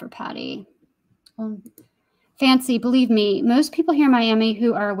dime for Patty. Fancy, believe me, most people here in Miami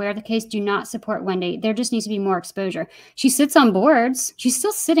who are aware of the case do not support Wendy. There just needs to be more exposure. She sits on boards. She's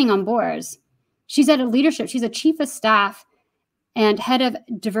still sitting on boards. She's at a leadership. She's a chief of staff and head of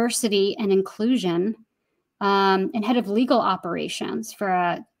diversity and inclusion, and head of legal operations for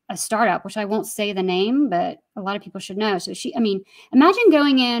a startup, which I won't say the name, but a lot of people should know. So imagine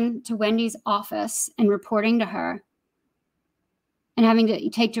going in to Wendy's office and reporting to her and having to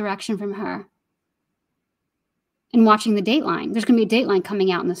take direction from her and watching the Dateline. There's going to be a Dateline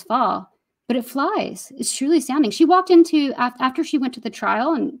coming out in this fall, but it flies. It's truly astounding. She walked into, after she went to the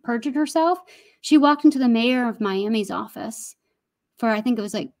trial and perjured herself, she walked into the mayor of Miami's office for, I think it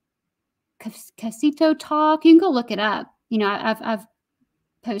was Casito Talk. You can go look it up. You know, I've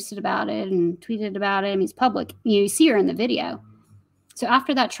posted about it and tweeted about it. I mean, it's public. You see her in the video. So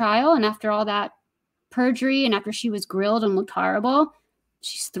after that trial and after all that perjury and after she was grilled and looked horrible,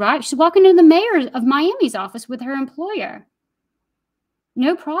 she's thrived. She's walking into the mayor of Miami's office with her employer.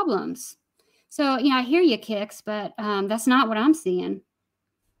 No problems. So, you know, I hear you, Kix, but that's not what I'm seeing.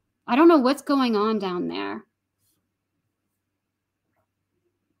 I don't know what's going on down there.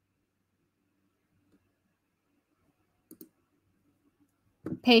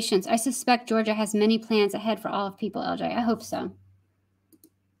 Patience. I suspect Georgia has many plans ahead for all of people, LJ. I hope so.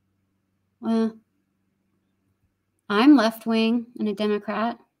 Well, I'm left-wing and a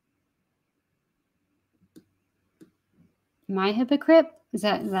Democrat. Am I a hypocrite? Does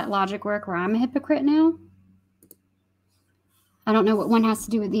that logic work where I'm a hypocrite now? I don't know what one has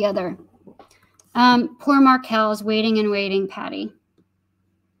to do with the other. Poor Markel'S waiting and waiting, Patty.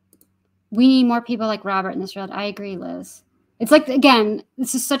 We need more people like Robert in this world. I agree, Liz. It's like, again,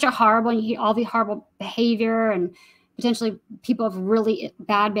 this is such a horrible, you hear all the horrible behavior and potentially people of really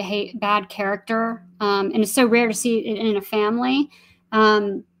bad character. And it's so rare to see it in a family.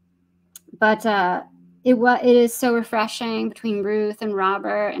 But it is so refreshing between Ruth and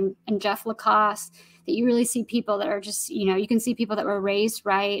Robert and Jeff Lacoste that you really see people that are just, you can see people that were raised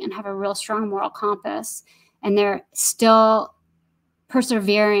right and have a real strong moral compass, and they're still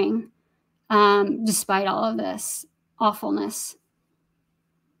persevering despite all of this awfulness.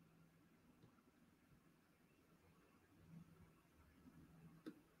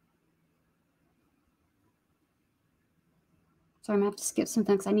 So I'm gonna have to skip some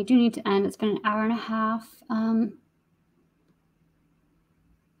things. I do need to end. It's been an hour and a half.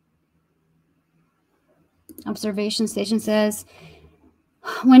 Observation station says,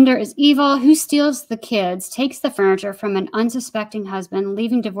 Winder is evil. Who steals the kids, takes the furniture from an unsuspecting husband,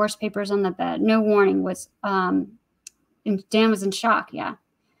 leaving divorce papers on the bed. No warning. And Dan was in shock. Yeah.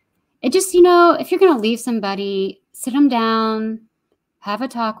 It just, if you're going to leave somebody, sit them down, have a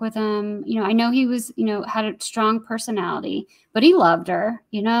talk with them. I know he was, had a strong personality, but he loved her,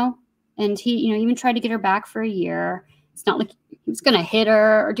 and he, even tried to get her back for a year. It's not like he was going to hit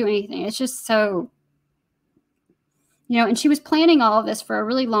her or do anything. It's just so, and she was planning all of this for a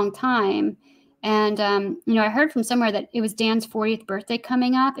really long time. And, I heard from somewhere that it was Dan's 40th birthday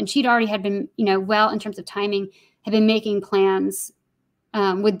coming up, and she'd already had been, well, in terms of timing, had been making plans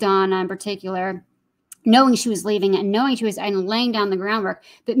with Donna in particular, knowing she was leaving and knowing she was laying down the groundwork.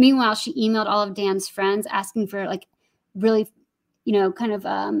 But meanwhile, she emailed all of Dan's friends asking for like really, kind of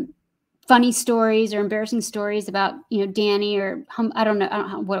funny stories or embarrassing stories about, Danny or I don't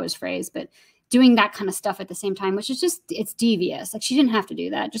know what it was phrased, but doing that kind of stuff at the same time, which is just, it's devious. Like, she didn't have to do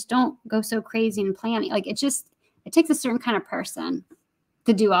that. Just don't go so crazy and planning. Like, it takes a certain kind of person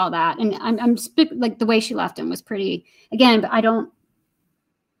to do all that. And I'm like, the way she left him was pretty, again, but I don't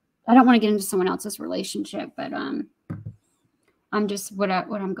want to get into someone else's relationship, but I'm just what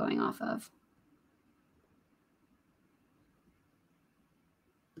I'm going off of.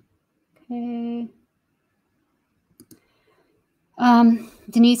 Okay.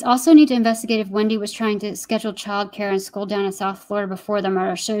 Denise, also need to investigate if Wendy was trying to schedule childcare in school down in South Florida before the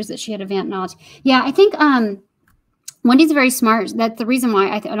murder. Shows that she had advanced knowledge. Yeah, I think Wendy's very smart. That's the reason why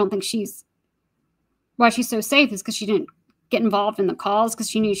I don't think why she's so safe is because she didn't get involved in the calls, because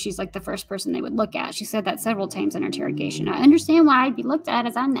she knew she's like the first person they would look at. She said that several times in her interrogation. I understand why I'd be looked at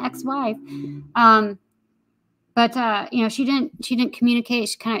as I'm the ex-wife. But she didn't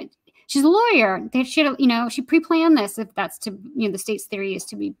communicate. She's a lawyer. She pre-planned this, if that's to, the state's theory is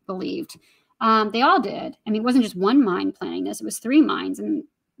to be believed. They all did. I mean, it wasn't just one mind planning this. It was 3 minds,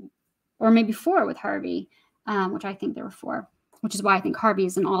 or maybe 4 with Harvey, which I think there were 4, which is why I think Harvey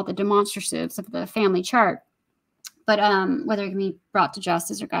is in all the demonstratives of the family chart. But whether it can be brought to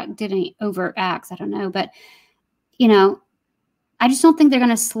justice or did any overt acts, I don't know. But, I just don't think they're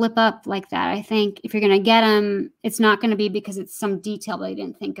going to slip up like that. I think if you're going to get them, it's not going to be because it's some detail they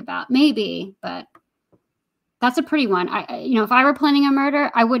didn't think about. Maybe, but that's a pretty one. If I were planning a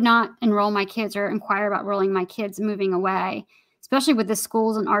murder, I would not enroll my kids or inquire about enrolling my kids moving away, especially with the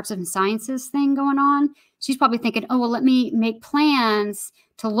schools and arts and sciences thing going on. She's probably thinking, oh, well, let me make plans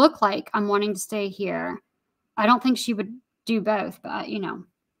to look like I'm wanting to stay here. I don't think she would do both, but,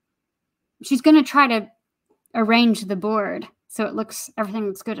 she's going to try to arrange the board so everything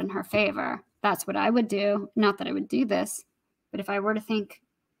looks good in her favor. That's what I would do. Not that I would do this, but if I were to think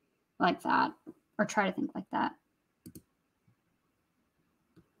like that, or try to think like that.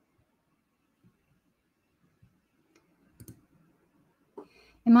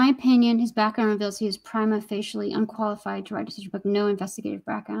 In my opinion, his background reveals he is prima facie unqualified to write a such book, no investigative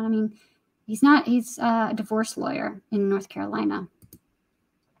background. I mean, he's a divorce lawyer in North Carolina.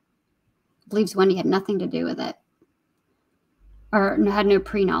 Believes Wendy had nothing to do with it, or had no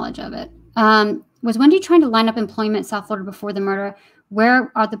pre-knowledge of it. Was Wendy trying to line up employment in South Florida before the murder?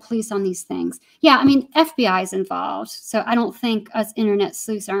 Where are the police on these things? Yeah, I mean, FBI is involved. So I don't think us internet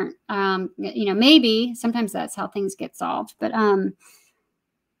sleuths aren't, maybe sometimes that's how things get solved. But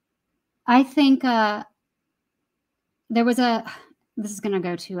I think there was this is going to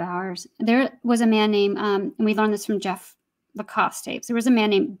go 2 hours. There was a man named, and we learned this from Jeff Lacoste tapes. There was a man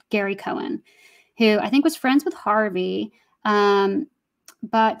named Gary Cohen, who I think was friends with Harvey,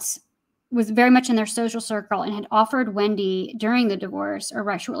 but was very much in their social circle and had offered Wendy during the divorce or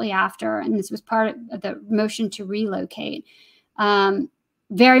right shortly after. And this was part of the motion to relocate.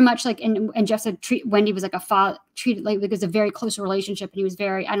 Very much like, and Jeff said, Wendy was like a father, treated like, because a very close relationship. And he was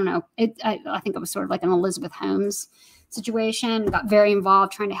very, I don't know, I think it was sort of like an Elizabeth Holmes situation, got very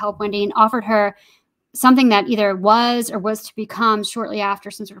involved trying to help Wendy and offered her something that either was or was to become shortly after,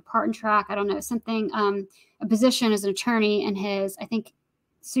 some sort of part track. I don't know, something, a position as an attorney, and I think,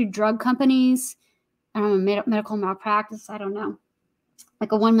 sued drug companies. I don't know, medical malpractice. I don't know,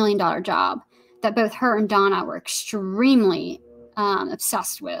 like a $1 million job that both her and Donna were extremely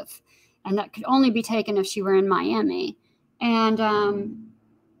obsessed with, and that could only be taken if she were in Miami. And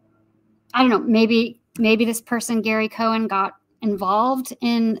I don't know, maybe this person, Gary Cohen, got involved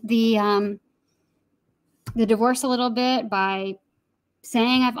in the divorce a little bit by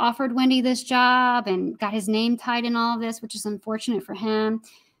saying, I've offered Wendy this job, and got his name tied in all of this, which is unfortunate for him.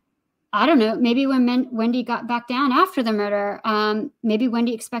 I don't know. Maybe when Wendy got back down after the murder, maybe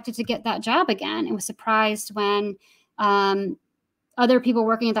Wendy expected to get that job again and was surprised when other people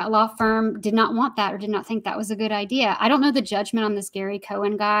working at that law firm did not want that or did not think that was a good idea. I don't know the judgment on this Gary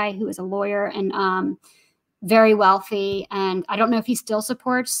Cohen guy, who is a lawyer and very wealthy. And I don't know if he still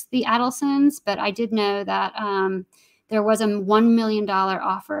supports the Adelsons, but I did know that there was a $1 million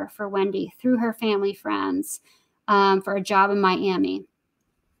offer for Wendy through her family friends for a job in Miami.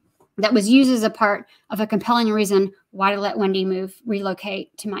 That was used as a part of a compelling reason why to let Wendy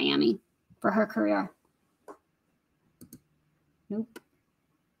relocate to Miami for her career. Nope.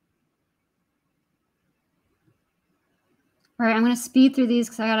 All right, I'm going to speed through these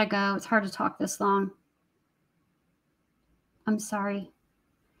because I got to go. It's hard to talk this long. I'm sorry.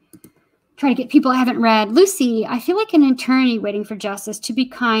 Try to get people I haven't read. Lucy, I feel like an attorney waiting for justice. To be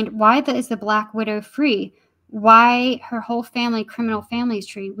kind, why is the Black Widow free? Why her whole family, criminal families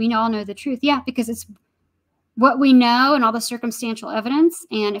tree? We all know the truth. Yeah, because it's what we know and all the circumstantial evidence.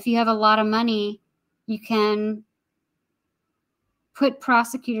 And if you have a lot of money, you can put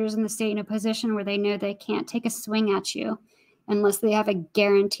prosecutors in the state in a position where they know they can't take a swing at you unless they have a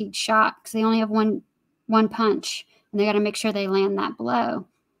guaranteed shot, because they only have one punch, and they got to make sure they land that blow.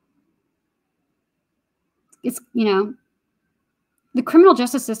 It's, the criminal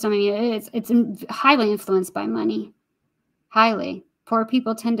justice system, I mean, it's highly influenced by money. Highly. Poor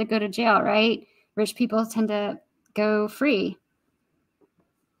people tend to go to jail, right? Rich people tend to go free.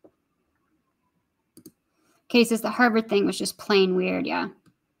 Cases, the Harvard thing was just plain weird, yeah.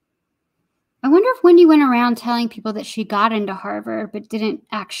 I wonder if Wendy went around telling people that she got into Harvard but didn't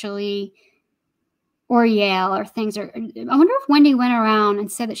actually, or Yale or things. Or I wonder if Wendy went around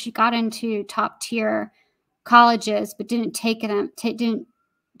and said that she got into top tier colleges but didn't take them,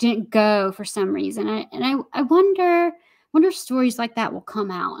 didn't go for some reason. And I wonder if stories like that will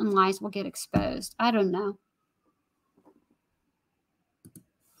come out and lies will get exposed. I don't know.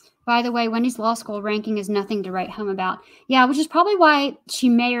 By the way, Wendy's law school ranking is nothing to write home about. Yeah, which is probably why she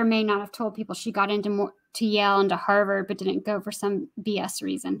may or may not have told people she got into to Yale and to Harvard but didn't go for some BS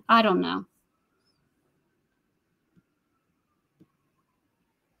reason. I don't know.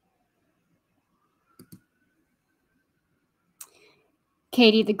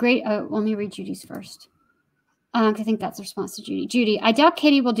 Katie, the great... Oh, let me read Judy's first. I think that's the response to Judy. Judy, I doubt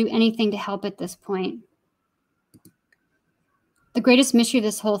Katie will do anything to help at this point. The greatest mystery of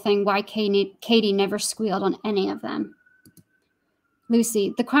this whole thing, why Katie never squealed on any of them.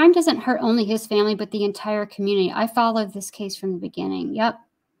 Lucy, the crime doesn't hurt only his family, but the entire community. I followed this case from the beginning. Yep.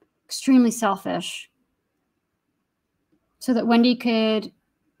 Extremely selfish. So that Wendy could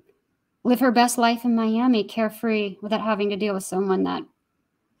live her best life in Miami, carefree, without having to deal with someone that,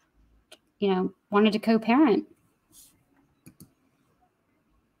 wanted to co-parent.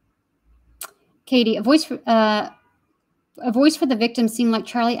 Katie, a voice for the victim seemed like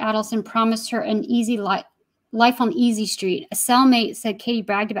Charlie Adelson promised her an easy life on Easy Street. A cellmate said Katie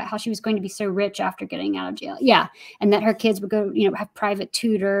bragged about how she was going to be so rich after getting out of jail. Yeah, and that her kids would go, have private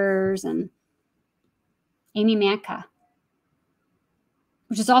tutors. And Amy Manka,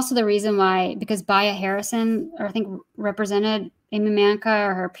 which is also the reason why, because Baya Harrison, or I think represented Amy Manka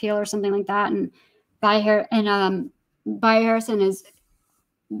or her appeal or something like that, and Baya Harrison is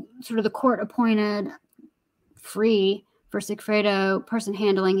sort of the court-appointed free for Sigfredo person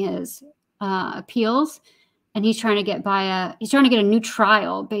handling his appeals, and he's trying to get a new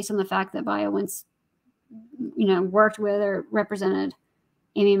trial based on the fact that Baya once, worked with or represented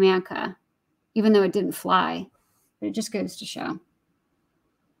Amy Manka, even though it didn't fly. But it just goes to show.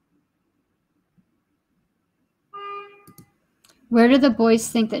 Where do the boys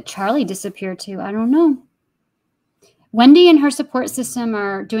think that Charlie disappeared to? I don't know. Wendy and her support system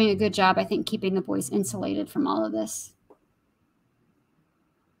are doing a good job, I think, keeping the boys insulated from all of this.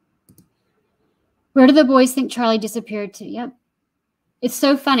 Where do the boys think Charlie disappeared to? Yep. It's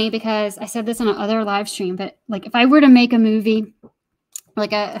so funny because I said this on another live stream, but like if I were to make a movie,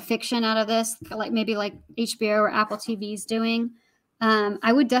 like a fiction out of this, like maybe like HBO or Apple TV is doing,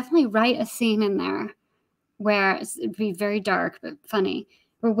 I would definitely write a scene in there where it'd be very dark but funny,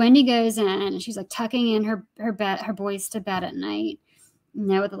 where Wendy goes in and she's like tucking in her boys to bed at night,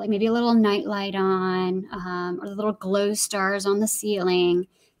 with like maybe a little night light on, or the little glow stars on the ceiling,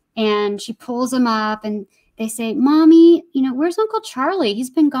 And she pulls him up and they say, Mommy, where's Uncle Charlie? He's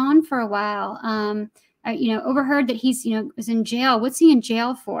been gone for a while. I, overheard that he's, was in jail. What's he in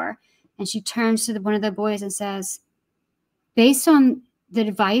jail for? And she turns to one of the boys and says, based on the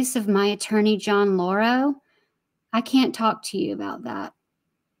advice of my attorney, John Lauro, I can't talk to you about that.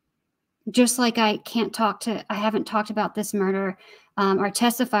 Just like I haven't talked about this murder or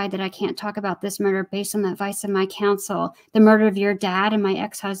testified that I can't talk about this murder based on the advice of my counsel, the murder of your dad and my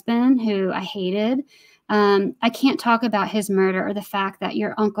ex-husband, who I hated. I can't talk about his murder or the fact that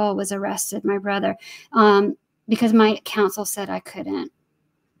your uncle was arrested, my brother, because my counsel said I couldn't.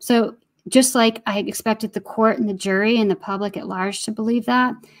 So just like I expected the court and the jury and the public at large to believe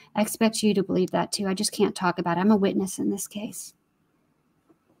that, I expect you to believe that too. I just can't talk about it. I'm a witness in this case.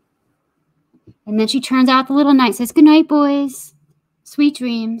 And then she turns out the little knight, says, good night, boys. Sweet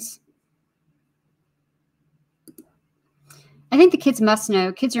dreams. I think the kids must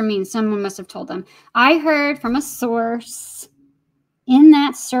know. Kids are mean. Someone must have told them. I heard from a source in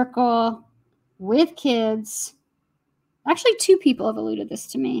that circle with kids. Actually, 2 people have alluded this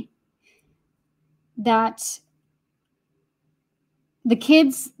to me. That the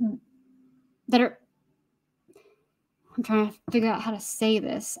kids that are, I'm trying to figure out how to say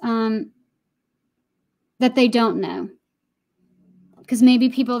this, that they don't know. Because maybe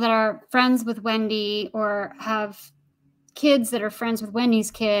people that are friends with Wendy or have kids that are friends with Wendy's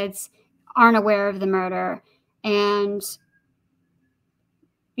kids aren't aware of the murder. And,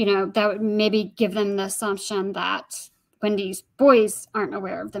 that would maybe give them the assumption that Wendy's boys aren't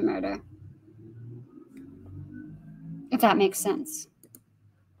aware of the murder. If that makes sense.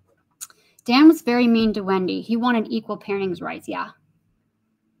 Dan was very mean to Wendy. He wanted equal parenting rights. Yeah.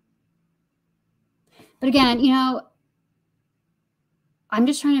 But again, I'm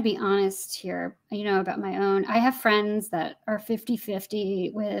just trying to be honest here, about my own. I have friends that are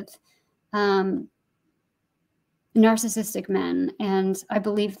 50-50 with narcissistic men, and I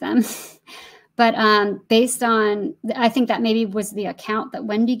believe them. But based on, I think that maybe was the account that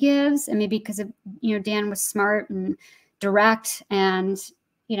Wendy gives, and maybe because of, Dan was smart and direct, and,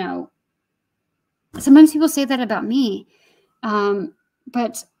 sometimes people say that about me.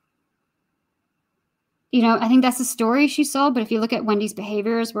 But I think that's the story she saw. But if you look at Wendy's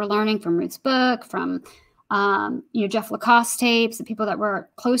behaviors, we're learning from Ruth's book, from, Jeff Lacoste tapes, the people that were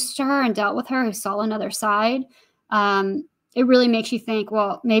close to her and dealt with her who saw another side. It really makes you think,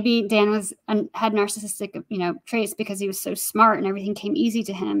 well, maybe Dan had narcissistic, traits because he was so smart and everything came easy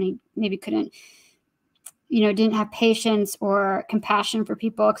to him. He maybe couldn't, didn't have patience or compassion for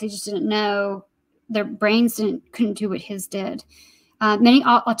people because he just didn't know. Their brains couldn't do what his did. Many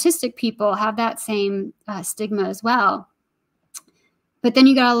autistic people have that same stigma as well. But then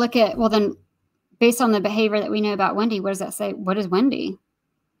you got to look at, well, then based on the behavior that we know about Wendy, what does that say? What is Wendy?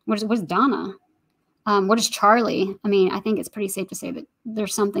 What is Donna? What is Charlie? I mean, I think it's pretty safe to say that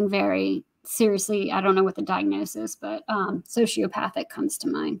there's something very seriously, I don't know what the diagnosis, but sociopathic comes to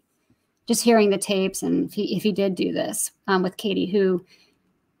mind. Just hearing the tapes, and if he did do this with Katie, who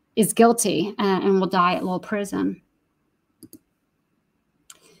is guilty and will die at Lowell prison.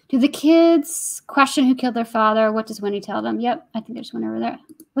 Do the kids question who killed their father? What does Wendy tell them? Yep, I think there's one over there.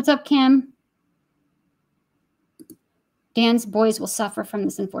 What's up, Kim? Dan's boys will suffer from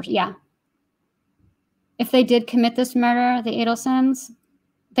this unfortunate. Yeah. If they did commit this murder, the Adelsons,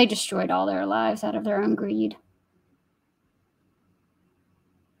 they destroyed all their lives out of their own greed.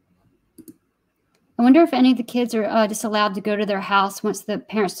 I wonder if any of the kids are just allowed to go to their house once the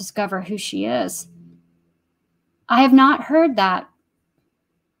parents discover who she is. I have not heard that.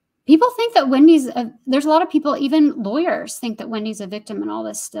 People think that Wendy's, there's a lot of people, even lawyers, think that Wendy's a victim in all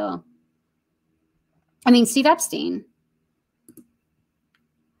this still. I mean, Steve Epstein.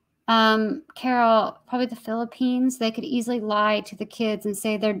 Carol, probably the Philippines, they could easily lie to the kids and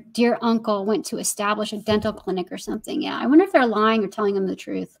say their dear uncle went to establish a dental clinic or something. Yeah, I wonder if they're lying or telling them the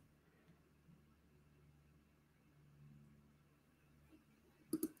truth.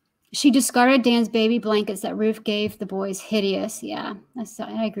 She discarded Dan's baby blankets that Ruth gave the boys. Hideous. Yeah,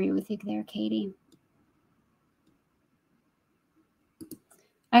 I agree with you there, Katie.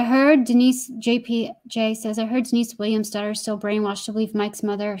 I heard Denise, JPJ says, I heard Denise Williams' daughter is still brainwashed to believe Mike's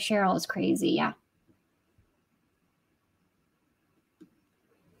mother, Cheryl, is crazy. Yeah.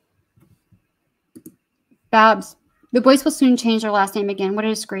 Babs, the boys will soon change their last name again. What a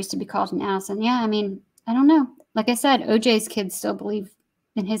disgrace to be called an Allison. Yeah, I mean, I don't know. Like I said, OJ's kids still believe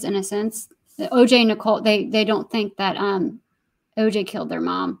in his innocence. OJ and Nicole, they don't think that OJ killed their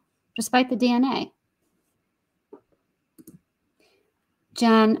mom, despite the DNA.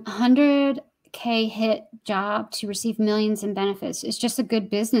 Jen, 100 8K hit job to receive millions in benefits. It's just a good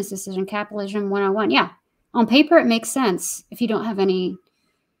business decision. Capitalism 101. Yeah. On paper, it makes sense if you don't have any,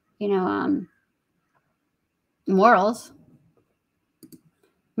 morals.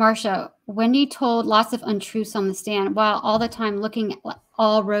 Marsha, Wendy told lots of untruths on the stand while all the time looking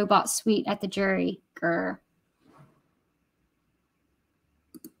all robot sweet at the jury. Grr.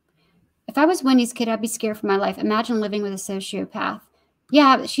 If I was Wendy's kid, I'd be scared for my life. Imagine living with a sociopath.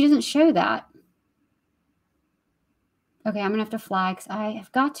 Yeah, but she doesn't show that. Okay, I'm going to have to fly because I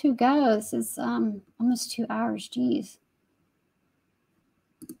have got to go. This is almost 2 hours. Jeez.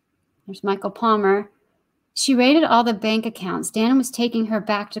 There's Michael Palmer. She raided all the bank accounts. Dan was taking her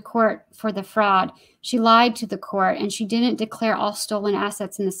back to court for the fraud. She lied to the court, and she didn't declare all stolen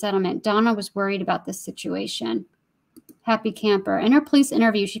assets in the settlement. Donna was worried about this situation. Happy camper. In her police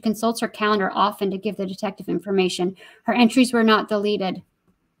interview, she consults her calendar often to give the detective information. Her entries were not deleted.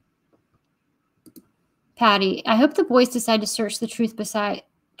 Patty, I hope the boys decide to search the truth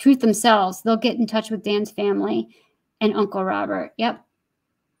themselves. They'll get in touch with Dan's family and Uncle Robert. Yep.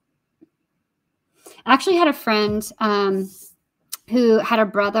 I actually had a friend who had a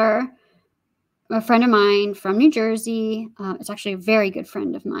brother, a friend of mine from New Jersey. It's actually a very good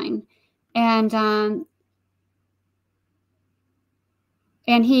friend of mine. And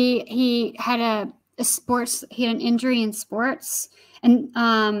he had an injury in sports.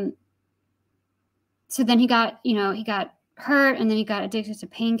 And so then he got hurt, and then he got addicted to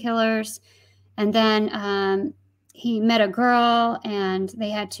painkillers. And then he met a girl, and they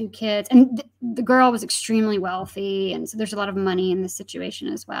had 2 kids. And the girl was extremely wealthy, and so there's a lot of money in this situation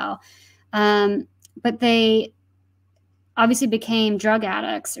as well. But they obviously became drug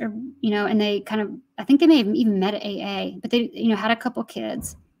addicts, and they kind of, I think they may have even met at AA, but they, had a couple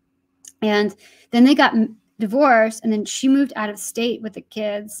kids. And then they got divorced, and then she moved out of state with the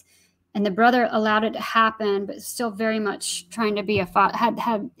kids, and the brother allowed it to happen, but still very much trying to be a father,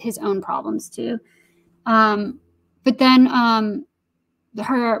 had his own problems too. But then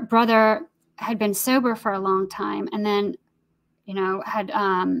her brother had been sober for a long time, and then,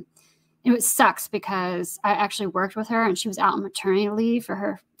 it sucks because I actually worked with her, and she was out on maternity leave for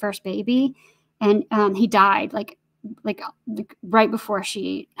her first baby, and he died like right before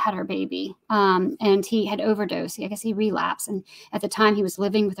she had her baby. And he had overdosed. I guess he relapsed. And at the time he was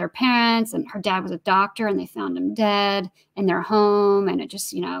living with her parents, and her dad was a doctor, and they found him dead in their home. And it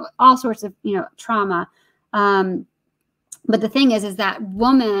just, all sorts of, trauma. But the thing is that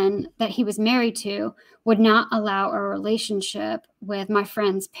woman that he was married to would not allow a relationship with my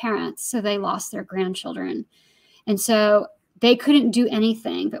friend's parents. So they lost their grandchildren. And so they couldn't do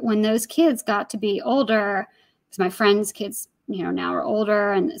anything. But when those kids got to be older, because my friend's kids, now are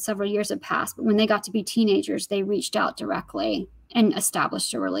older and several years have passed, but when they got to be teenagers, they reached out directly and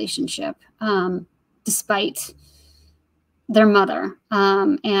established a relationship, despite their mother.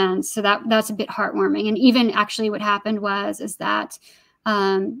 And so that's a bit heartwarming. And even actually what happened is that,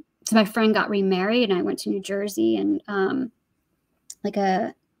 so my friend got remarried, and I went to New Jersey and like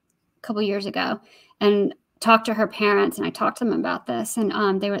a couple years ago, and talked to her parents, and I talked to them about this.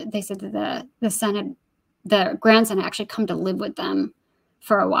 And they said that the grandson had actually come to live with them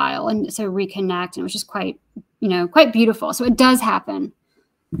for a while, and so reconnect. And it was just quite beautiful. So it does happen.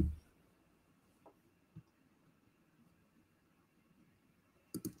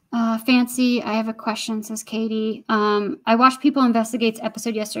 Fancy, I have a question, says Katie. I watched People Investigates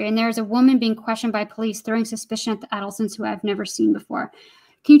episode yesterday, and there's a woman being questioned by police throwing suspicion at the Adelsons, who I've never seen before.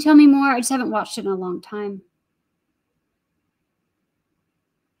 Can you tell me more? I just haven't watched it in a long time.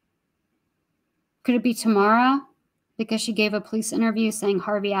 Could it be Tamara? Because she gave a police interview saying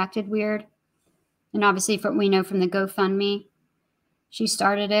Harvey acted weird. And obviously, from we know from the GoFundMe, she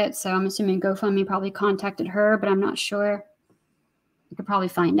started it. So I'm assuming GoFundMe probably contacted her, but I'm not sure. You could probably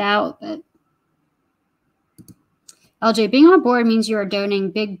find out. But LJ, being on a board means you are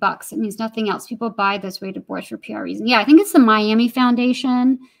donating big bucks. It means nothing else. People buy this way to boards for PR reasons. Yeah, I think it's the Miami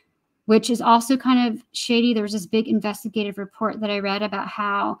Foundation, which is also kind of shady. There was this big investigative report that I read about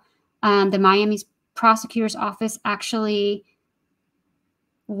how the Miami's prosecutor's office actually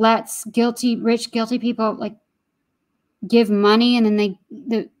lets rich guilty people like give money, and then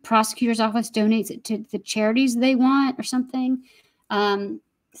the prosecutor's office donates it to the charities they want or something.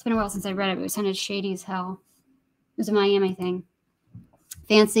 It's been a while since I read it, but it sounded shady as hell. It was a Miami thing.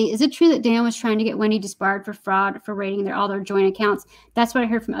 Fancy, is it true that Dan was trying to get Wendy disbarred for fraud for raiding all their joint accounts? That's what I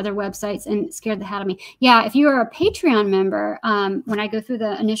heard from other websites, and it scared the hell out of me. Yeah, if you are a Patreon member, when I go through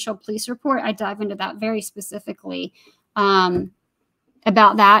the initial police report, I dive into that very specifically.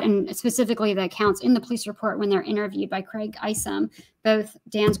 about that, and specifically the accounts in the police report when they're interviewed by Craig Isom, both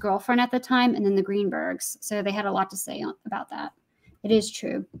Dan's girlfriend at the time and then the Greenbergs. So they had a lot to say about that. It is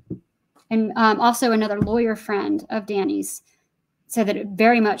true. And also another lawyer friend of Danny's said that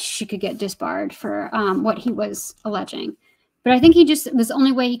very much she could get disbarred for what he was alleging. But I think he just, it was the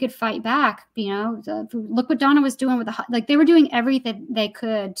only way he could fight back. You know, look what Donna was doing with like they were doing everything they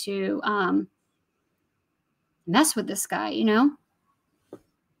could to mess with this guy, you know?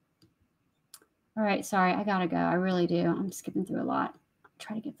 All right, sorry, I gotta go. I really do. I'm skipping through a lot. I'll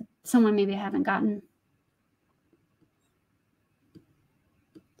try to get someone maybe I haven't gotten.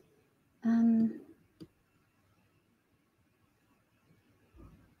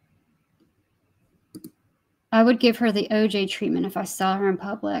 I would give her the OJ treatment if I saw her in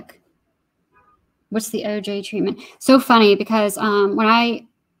public. What's the OJ treatment? So funny because when I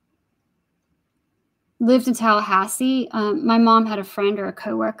lived in Tallahassee, my mom had a friend or a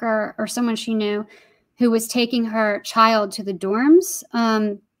coworker or someone she knew who was taking her child to the dorms,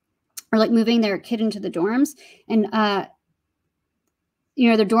 or like moving their kid into the dorms. And, you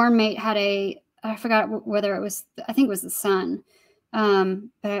know, the dorm mate had I forgot whether it was, I think it was the son. But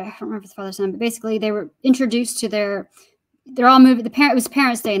I don't remember if it's father son, but basically they were introduced to they're all moving, it was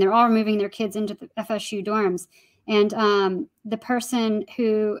Parents' Day, and they're all moving their kids into the FSU dorms. And the person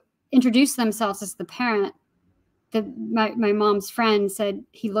who introduced themselves as the parent, my mom's friend said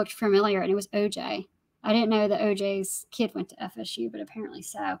he looked familiar, and it was OJ. I didn't know that OJ's kid went to FSU, but apparently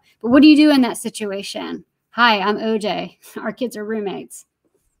so. But what do you do in that situation? Hi, I'm OJ. Our kids are roommates.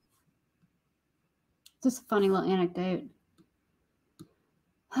 Just a funny little anecdote.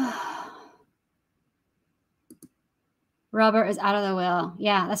 Robert is out of the will.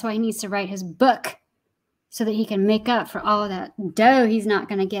 Yeah, that's why he needs to write his book so that he can make up for all of that dough he's not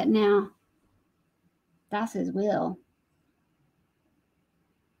going to get now. That's his will.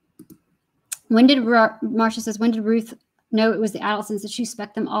 When did Marcia says, when did Ruth know it was the Adelsons? Did she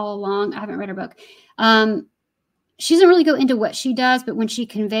suspect them all along? I haven't read her book. She doesn't really go into what she does, but when she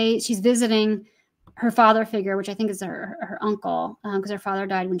conveys, she's visiting her father figure, which I think is her uncle, because her father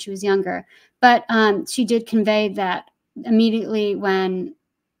died when she was younger. But she did convey that immediately when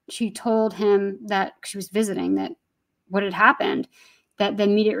she told him that she was visiting, that what had happened, that the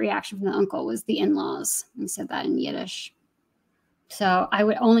immediate reaction from the uncle was the in-laws. He said that in Yiddish. So I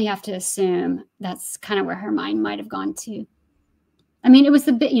would only have to assume that's kind of where her mind might have gone to. I mean, it was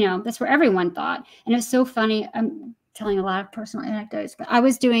the bit, you know, that's where everyone thought. And it was so funny. I'm telling a lot of personal anecdotes, but I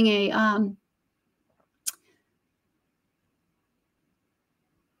was doing a,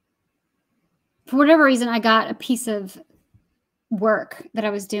 for whatever reason, I got a piece of work that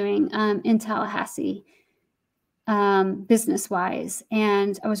I was doing in Tallahassee, business-wise.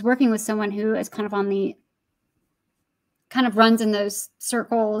 And I was working with someone who is kind of on the, kind of runs in those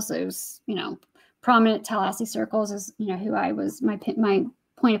circles, those, you know, prominent Tallahassee circles, is, you know, who I was, my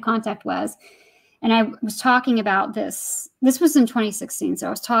point of contact was. And I was talking about this. This was in 2016. So I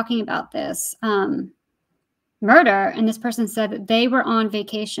was talking about this murder. And this person said that they were on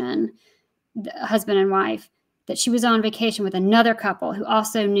vacation, the husband and wife, that she was on vacation with another couple who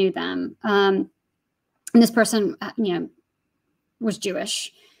also knew them. And this person, you know, was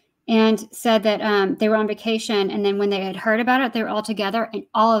Jewish, and said that they were on vacation. And then when they had heard about it, they were all together, and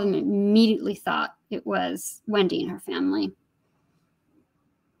all of them immediately thought it was Wendy and her family.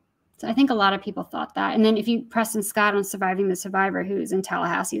 So I think a lot of people thought that. And then if you, Preston Scott on Surviving the Survivor, who's in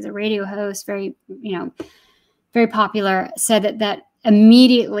Tallahassee, is a radio host, very, you know, very popular, said that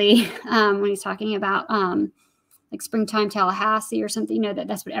immediately when he's talking about like Springtime Tallahassee or something, you know,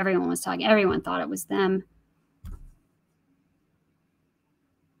 that's what everyone was talking. Everyone thought it was them.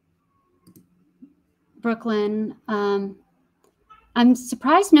 Brooklyn. I'm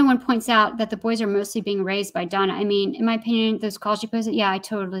surprised no one points out that the boys are mostly being raised by Donna. I mean, in my opinion, those calls she posted, yeah, I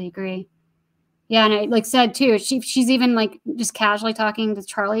totally agree. Yeah, and I like said too, she's even like just casually talking to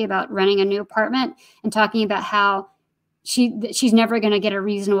Charlie about renting a new apartment and talking about how she's never going to get a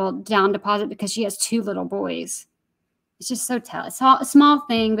reasonable down deposit because she has 2 little boys. It's just so it's a small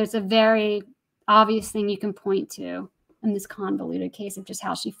thing, but it's a very obvious thing you can point to in this convoluted case of just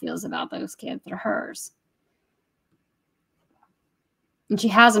how she feels about those kids that are hers. And she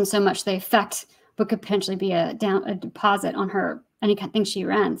has them so much they affect what could potentially be a deposit on her any kind of thing she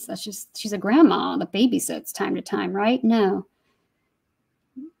rents. That's just, she's a grandma that babysits time to time, right? No.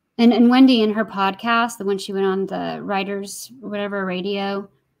 And Wendy in her podcast, the one she went on the writers, whatever radio,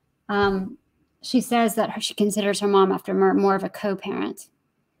 she says that she considers her mom after more of a co-parent,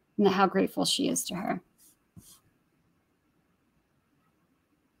 and how grateful she is to her.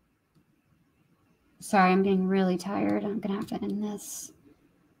 Sorry, I'm getting really tired. I'm going to have to end this.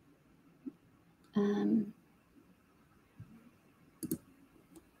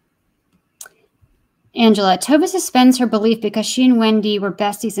 Angela, Tova suspends her belief because she and Wendy were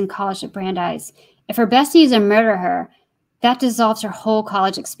besties in college at Brandeis. If her besties and murder her, that dissolves her whole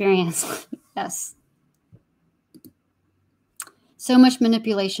college experience. Yes. So much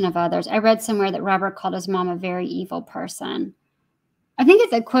manipulation of others. I read somewhere that Robert called his mom a very evil person. I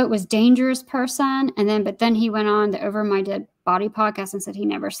think the quote was dangerous person. But then he went on the Over My Dead Body podcast and said he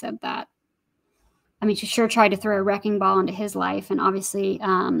never said that. I mean, she sure tried to throw a wrecking ball into his life. And obviously,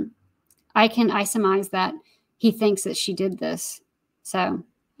 I can surmise that he thinks that she did this. So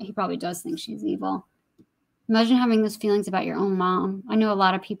he probably does think she's evil. Imagine having those feelings about your own mom. I know a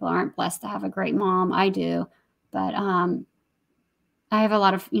lot of people aren't blessed to have a great mom. I do. But I have a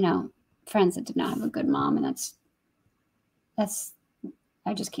lot of, friends that did not have a good mom. And that's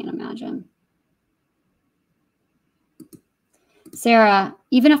I just can't imagine. Sarah,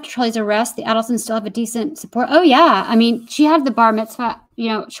 even after Charlie's arrest, the Adelsons still have a decent support. Oh, yeah. I mean, she had the bar mitzvah,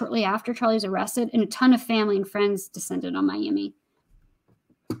 shortly after Charlie's arrested, and a ton of family and friends descended on Miami.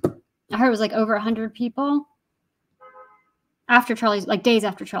 I heard it was like over 100 people after Charlie's, like days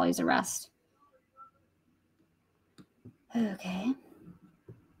after Charlie's arrest. Okay.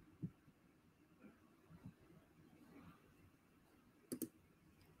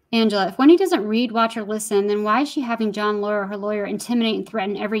 Angela, if Wendy doesn't read, watch, or listen, then why is she having John Lawyer, her lawyer, intimidate and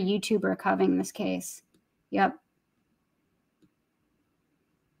threaten every YouTuber covering this case? Yep.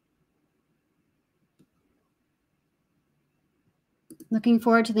 Looking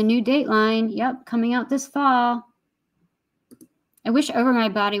forward to the new Dateline. Yep, coming out this fall. I wish Over My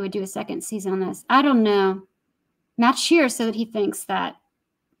Body would do a second season on this. I don't know. Matt Shear said that he thinks that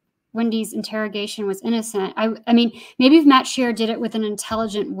Wendy's interrogation was innocent. I mean, maybe if Matt Shear did it with an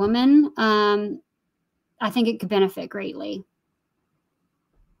intelligent woman, I think it could benefit greatly.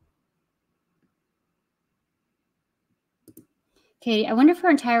 Katie, I wonder if her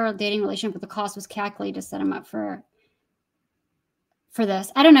entire dating relationship with the cost was calculated to set him up for this.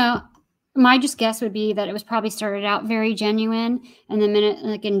 I don't know. My just guess would be that it was probably started out very genuine, and the minute,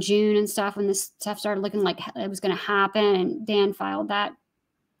 like in June and stuff, when this stuff started looking like it was going to happen, and Dan filed that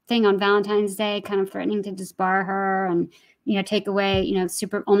thing on Valentine's Day, kind of threatening to disbar her and, take away,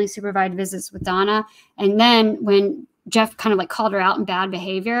 only supervised visits with Donna. And then when Jeff kind of like called her out in bad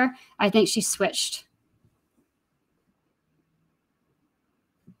behavior, I think she switched.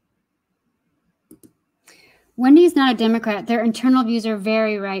 Wendy's not a Democrat. Their internal views are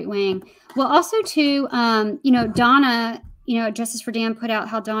very right wing. Well, also too, Donna, Justice for Dan put out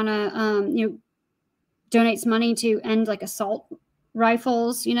how Donna, donates money to end like assault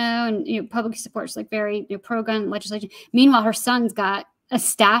rifles, and publicly supports like very pro-gun legislation. Meanwhile, her son's got a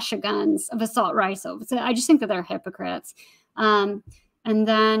stash of guns, of assault rifles. So I just think that they're hypocrites. And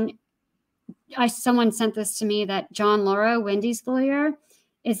then someone sent this to me that John Lauro, Wendy's lawyer,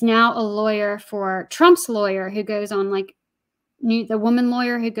 is now a lawyer for Trump's lawyer, who goes on like the woman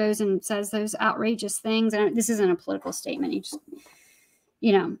lawyer who goes and says those outrageous things. And this isn't a political statement. He just,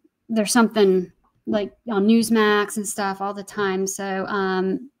 there's something like on Newsmax and stuff all the time. So,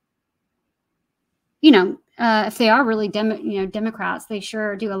 if they are really Democrats, they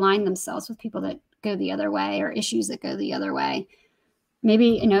sure do align themselves with people that go the other way, or issues that go the other way.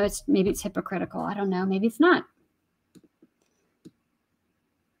 Maybe, it's hypocritical. I don't know. Maybe it's not.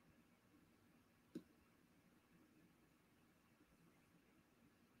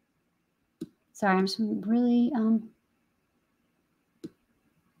 Sorry, I'm just really,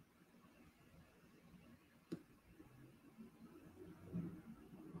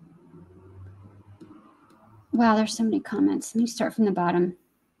 wow, there's so many comments. Let me start from the bottom.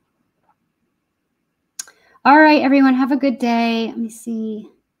 All right, everyone, have a good day. Let me see.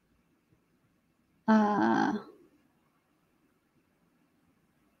 Send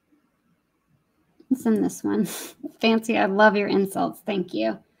this one. Fancy, I love your insults. Thank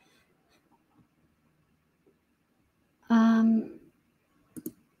you.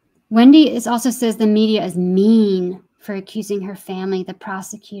 Wendy also says the media is mean for accusing her family, the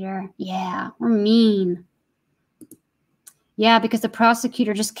prosecutor. Yeah, we're mean. Yeah, because the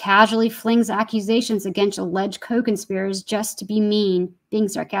prosecutor just casually flings accusations against alleged co-conspirators just to be mean. Being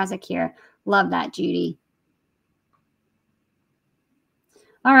sarcastic here. Love that, Judy.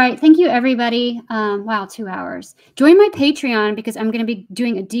 All right. Thank you, everybody. Wow, 2 hours. Join my Patreon because I'm going to be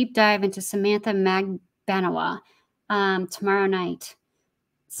doing a deep dive into Samantha Magbanawa tomorrow night.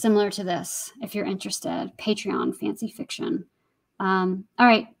 Similar to this, if you're interested. Patreon, Fancy Fiction. All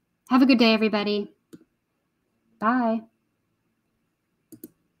right. Have a good day, everybody. Bye.